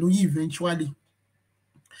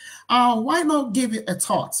 Why not give it a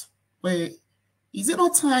thought? Is it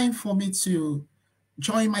not time for me to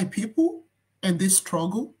join my people in this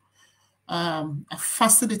struggle?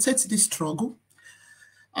 Facilitate this struggle?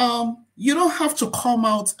 You don't have to come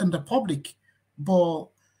out in the public, but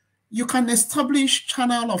you can establish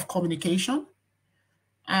channel of communication,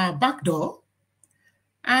 backdoor,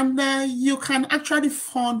 and you can actually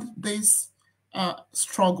fund this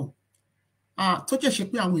struggle. But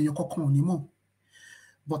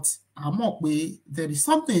there is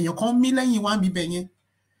something you call me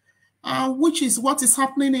which is what is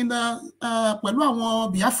happening in the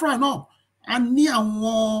Biafra now. And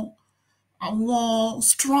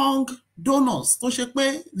strong donors they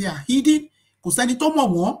are hidden.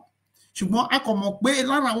 Political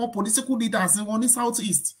leaders in the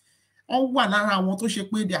southeast.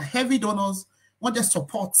 They are heavy donors, want their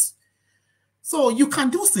support. So you can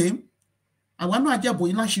do same. I want to idea boy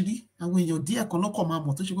and when your dear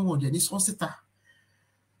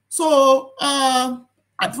so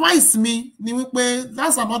advise me,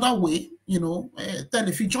 that's another way, tell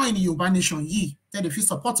if you join the Yoruba Nation, tell if you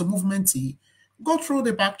support the movement, go through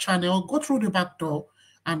the back channel, go through the back door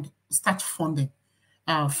and start funding,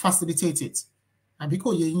 facilitate it. And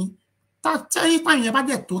because anytime you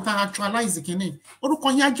get to actualize the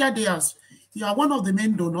you are one of the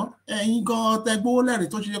main donors, and you got the goal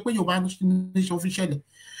Yoruba Nation officially.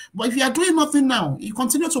 But if you are doing nothing now, you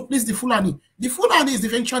continue to please the Fulani. The Fulani is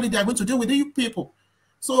eventually they are going to deal with you people.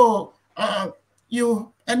 So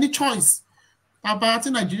you any choice about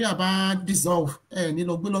Nigeria about dissolve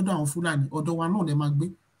Fulani, although one know them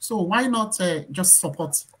agree. So why not just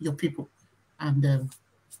support your people? And and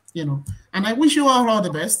I wish you all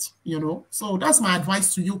the best, So that's my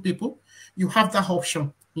advice to you people. You have that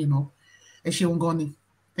option,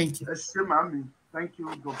 Thank you. Thank you.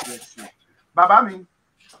 God bless you. Baba mi.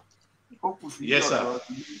 Yes, sir.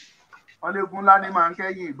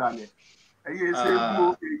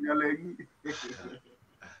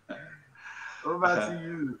 Over to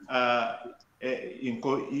you.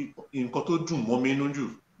 Nǹkan tó dùn mọ́ mi nínú jù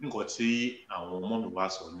nǹkan tí àwọn ọmọ mi wá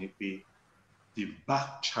sọ ni pé the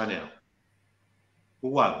back channel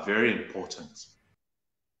wà very important.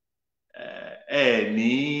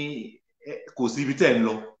 Kò sí ibi tẹ́ ń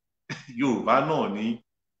lọ Yorùbá náà ní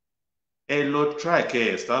try to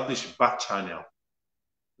establish back channel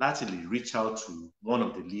láti lè reach out to one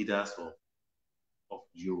of the leaders of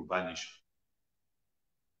Yoruba Nation.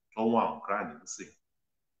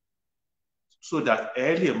 So that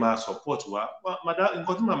lè máa support wa.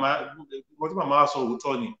 Nǹkan tí màmá sọ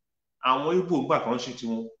òótọ́ ni. Àwọn Igbo gbà kan ṣe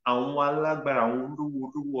tiwọn, àwọn alágbára, àwọn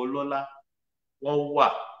olówó ọlọ́lá wọ́n wà.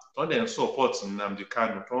 Tó dẹ̀ ń support Nnamdi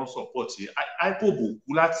Kanu, tó ń support IPOB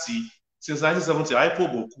òkú láti since 1970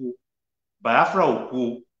 IPOB òkú, Biafra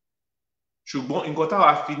òkú. Ṣùgbọ́n nǹkan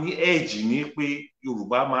táwa fi ní edge ni pé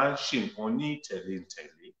Yorùbá máa ń ṣe nǹkan ní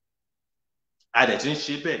tẹ̀lé-tẹ̀lé. A dẹ̀ ti ń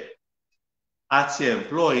ṣe bẹ́ẹ̀. A ti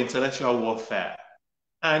employ intellectual warfare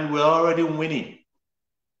and we're already winning.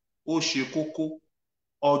 Ó ṣe kókó.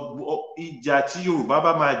 Ìjà tí Yorùbá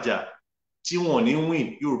bá máa jà tí wọ́n ní win,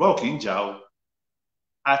 Yorùbá ò kì í jà o.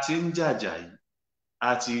 A ti ń jàjà yìí.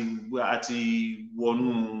 A ti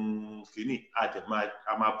wọnú kìíní, a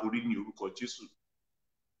máa borí ní orúkọ Jésù.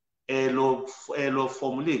 Ẹ lọ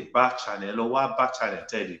formulate back channel, ẹ lọ wá back channel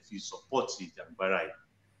tẹ́lẹ̀ fi support ìjàngbara yìí.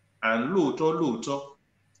 And lóòótọ́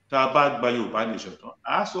tá a bá gba Yorùbá Nation tán,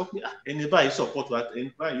 a sọ pé ẹni báyìí support wa,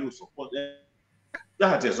 ẹni báyìí yóò support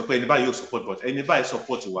láti ẹ̀ sọ pé ẹni báyìí yóò support, but ẹni báyìí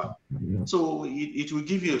support wa. So it will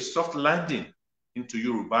give you a soft landing into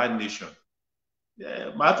Yoruba Nation.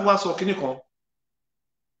 Màá tún wá sọ kíní kan.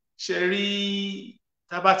 Ṣé rí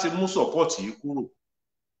tá a bá ti mú support yìí kúrò,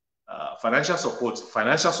 financial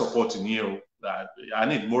support ni o. I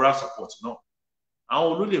need moral support náà.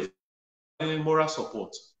 Àwọn olólè fún moral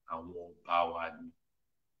support àwọn ọba wa ni.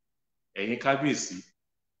 Ẹ̀yin kábíyèsí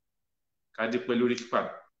kádé pẹ́ lórí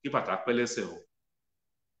kí bàtà pẹ́ lẹ́sẹ̀ o.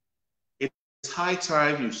 It's high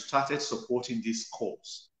time you started supporting this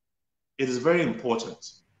cause. It is very important.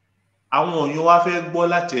 Àwọn èèyàn wá fẹ́ gbọ́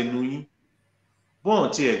láti ẹnu yín. Bọ́n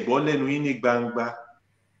tí ẹ gbọ́ lẹ́nu yín ní gbangba,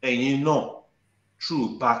 ẹ̀yin náà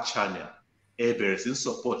through back channel ẹ bẹ̀rẹ̀ sí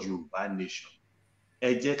support Yoruba Nation.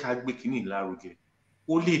 Ẹ jẹ́ ká gbé kínní lárugẹ.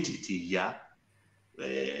 Ó lè tètè yá.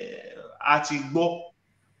 A ti gbọ́.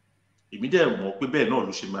 Èmi dẹ̀ mọ̀ pé bẹ́ẹ̀ náà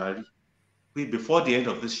ló ṣe máa rí. Pé before the end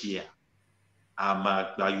of this year, a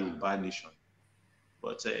máa gba Yoruba Nation.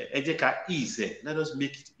 But ẹ jẹ́ ká ease. Let us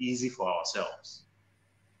make it easy for ourselves.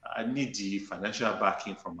 I need the financial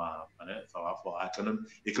backing from our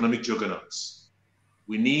economic juggernauts.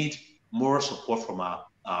 We need more support from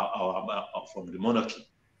from the monarchy.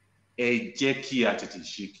 Ẹ jẹ́ kí a tètè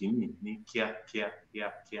ṣe kínní ní kíá.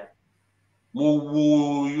 Mo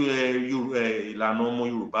wo ìlànà ọmọ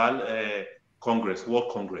Yorùbá Congress,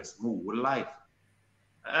 World Congress, mo wo live.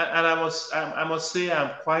 And I must say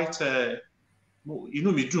I'm quite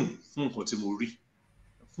inú mi dùn fún nǹkan tí mo rí.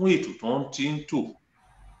 Fún ètò tó ń ti ń tò.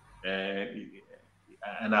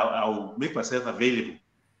 And I will make myself available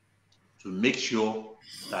to make sure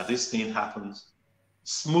that this thing happens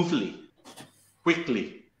smoothly,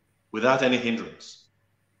 quickly, without any hindrance.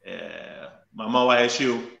 Mama wa ẹ ṣé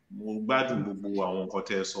o, mo gbádùn gbogbo àwọn nǹkan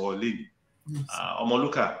tẹ́ sọ lẹ́yìn.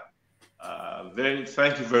 Ọmọlúkà,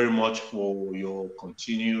 thank you very much for your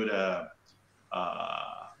continued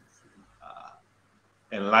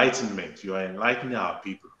enlightenment. You are enlightening our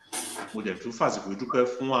people. Mo dẹ̀ tún fàsìkò dúpẹ́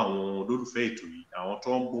fún àwọn olólùfẹ́ ètò yìí, àwọn tó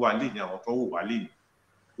ń gbọ́ wa lẹ́yìn, àwọn tó ń wò wá lẹ́yìn.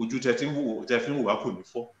 Ojú tẹ́ fi ń wò wá kò ní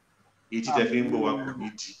fọ́, etí tẹ́ fi ń gbọ́ wá kò ní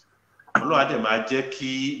di. Ọlọ́run á dẹ̀ máa jẹ́ kí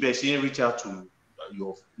bẹ́ẹ̀ ṣe ń reach out to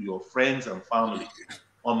your friends and family,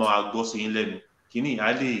 wọ́n máa gbọ́ sí yín lẹ́nu. Kínní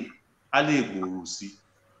á lè gbòòrò sí.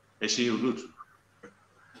 Ẹ ṣé olóòtú.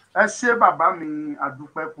 Ẹ ṣé bàbá mi, a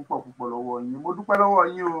dúpẹ́ púpọ̀ lọ́wọ́ yín. Mo dúpẹ́ lọ́wọ́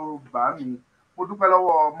yín o bàbá mi. Mo dúpẹ́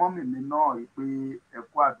lọ́wọ́ mọ́mì mi náà pé ẹ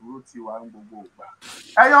kú àdúró tí wà ní gbogbo ìgbà.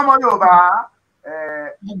 Ẹ̀yin ọmọ Yorùbá,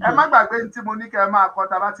 ẹ má gbàgbé tí mo ní kẹ́ ẹ máa kọ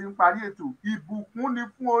tá a bá ti ń parí ètò. Ìbùkún ni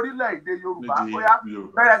fún orílẹ̀-èdè Yorùbá. Bóyá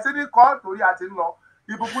bẹ̀rẹ̀ sí ní kọ́ torí a ti ń lọ.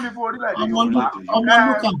 Ìbùkún ni fún orílẹ̀-èdè Yorùbá.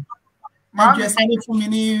 Ọmọlúkà, ẹ jẹ́ sáré fún mi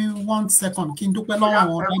ní 1 second kí n dúpẹ́ lọ́wọ́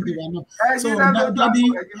àwọn dáàdì wa náà. So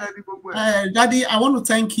Daddy, I want to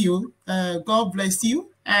thank you. God bless you.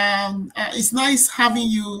 It's nice having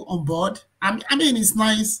you on board. I mean, it's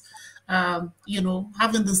nice,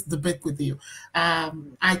 having this debate with you.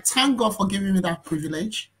 I thank God for giving me that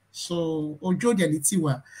privilege. So, Ojo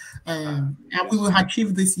Delitiwa, and we will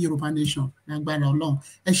achieve this Yoruba Nation. And by long,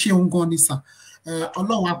 Esheungonisa,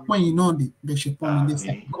 Olong appoint on the Bishop. God bless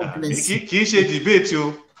you. Kì í ṣe debate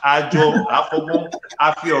o. Àjọ àfọgbọ́n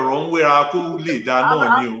àfi ọ̀rọ̀ ń wéra kó lè dá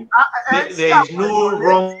náà ni o. There is no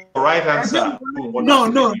wrong or right answer. No.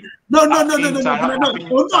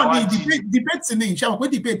 Debate in shall we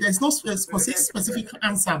debate? There's no specific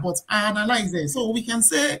answer, but I analyze it. So we can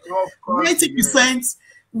say 90%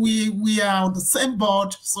 we are on the same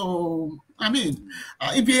board. So I mean,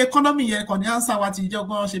 if the economy can answer what you just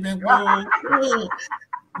go,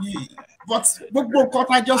 but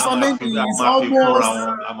I just is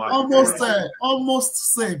almost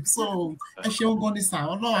same. So I shall go this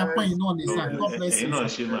out. No, I'm playing on this side. God bless you.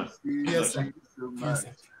 Yes, sir.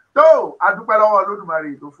 So, a dúpẹ́ lọ́wọ́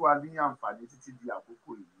Olódùmarè tó fún wa ní àǹfààní títí di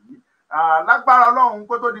àkókò yìí. Lágbára Ọlọ́run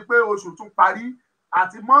kó tó di pé oṣù tún parí,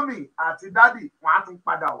 àti mọ́mì àti dádì wọ́n á tún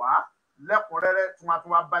padà wá lẹ́kùnrẹ́rẹ́ tí wọ́n á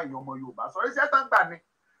tún wá bá èèyàn ọmọ Yorùbá sọ. Iṣẹ́ tán gbà ni.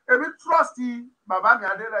 Èmi trust bàbá mi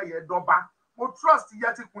Adélẹ́yẹ Dọ́ba. Mo trust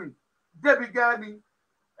Yẹtí Queen. Débi gẹ́gẹ́ ni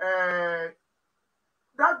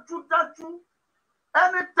dájúdájú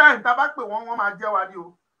anytime tá a bá pè wọ́n máa jẹ́ wa ni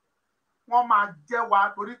o. Wọ́n máa jẹ́ wa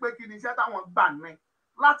torí pé kí ni iṣẹ́ táwọn gbà ní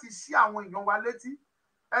láti ṣí àwọn èèyàn wa létí.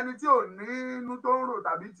 Ẹni tí ò ní inú tó ń rò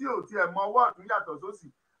tàbí tí ò tiẹ̀ mọ ọwọ́ ọ̀tún yàtọ̀ sósì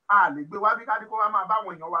a lè gbé wá bí kádìkó wá máa bá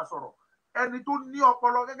àwọn èèyàn wa sọ̀rọ̀. Ẹni tó ní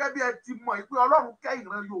ọpọlọ gẹ́gẹ́ bí ẹ ti mọ̀ pé Ọlọ́run kẹ́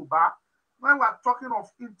ìran Yorùbá. When we are talking of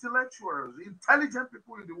intellectuals, intelligent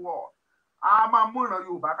people in the world, a máa mú ìran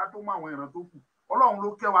Yorùbá ká tó mú àwọn ìran tó kù. Ọlọ́run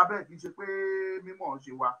ló kẹ́ wa bẹ́ẹ̀ kì í ṣe pé mímọ̀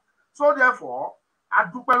ṣe wa. So therefore, a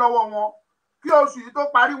dúpẹ́ lọ́wọ́ wọn. Kí oṣù yìí tó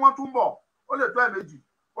parí wọ́n tún bọ̀, ó lè tó ẹ̀ẹ̀mejì,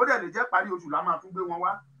 ó dẹ̀ lè jẹ́ parí oṣù la máa tún gbé wọn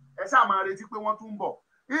wá. Ẹ ṣáà máa retí pé wọ́n tún bọ̀.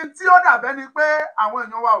 In tí ó dàbẹ́ ni pé àwọn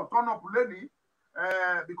èèyàn wa ò tọ́nà kù lénìí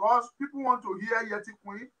because people want to hear Yẹtí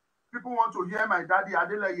Queen, people want to hear my daddy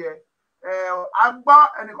Adélẹ́yẹ. A gbọ́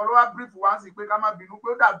ẹnìkan ló wá brief wá sí pé ká má bínú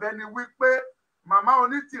pé ó dàbẹ́ ni wípé màmá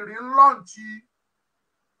onítìrí ń lọ́ǹchì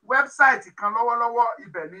wẹ́bsáìtì kan lọ́wọ́lọ́wọ́,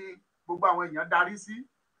 ibẹ̀ ni gbogbo àwọn èèyàn darí sí.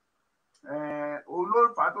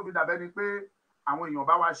 Olóòfà tó fi dàbẹ́ ni pé àwọn èèyàn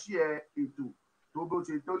bá wa ṣí ètò tó bó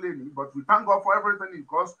ṣe tó lè ní, but we thank God for everything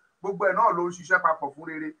because gbogbo ẹ̀ náà ló ń ṣiṣẹ́ papọ̀ fún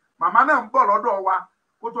rere. Màmá náà ń bọ̀ lọ́dọ̀ wa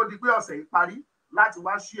kó tó di pé ọ̀sẹ̀ yìí parí láti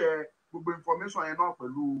wá ṣí gbogbo information yẹn náà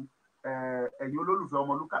pẹ̀lú ẹ̀yin olólùfẹ́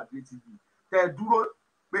Ọmọlúkà TV. Tẹ́ dúró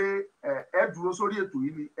pé ẹ dúró sórí ètò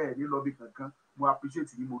yìí ni ẹ ní lọ bí kankan. Mo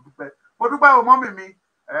appreciate yín, mo dúpẹ́ o mọ́mì mi.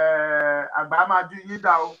 Àgbà máa ju yín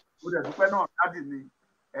dá o, ó dẹ̀ dúpẹ́ náà dádì mi.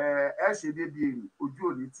 Ẹ ṣe débi èrè, ojú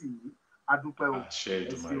òní tì yín, a dúpẹ́ o.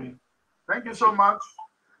 Thank you so much.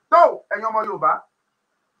 tó ẹ̀yin ọmọ Yorùbá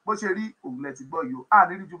bó ṣe rí òun lẹ ti gbọ́ yìí o,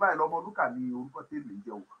 àníri ju báyìí lọ́mọ Lúkà ní orúkọ tèmi ń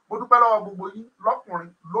jẹ́ o. Mo dúpẹ́ lọ́wọ́ gbogbo yín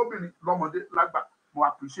lọ́kùnrin lóbìnrin lọ́mọdé lágbà, mo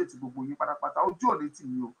appreciate gbogbo yín pátápátá, ojú òní tì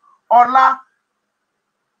yín o. Ọlá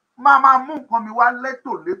máa mú nǹkan mi wá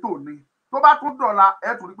létòlétò ni, tó bá tún dọ̀la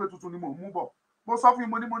ẹ tún rí pé tuntun ni mò ń mú bọ̀. Mo sọ fún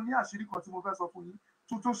yín, mo ní àṣírí kan tí mo fẹ́ sọ fún yín,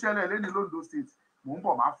 tuntun ṣẹlẹ̀ lẹ́ni l'Ondo State, mò ń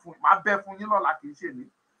bọ̀ máa bẹ́ fún yín lọ́la, kì í ṣe ní.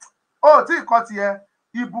 Ó tí ìkọ́ tiẹ̀,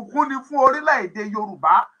 ìbùkún ni fún orílẹ̀-èdè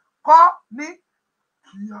Yorùbá, kọ́ ní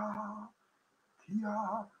kíá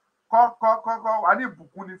kọ́ wà ní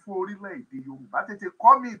ìbùkún ni fún orílẹ̀-èdè Yorùbá, tètè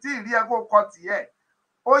kọ́ mi tí ìrí ẹ kó kọ́ tiẹ̀,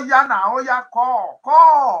 ó yá náà, ó yá kọ́.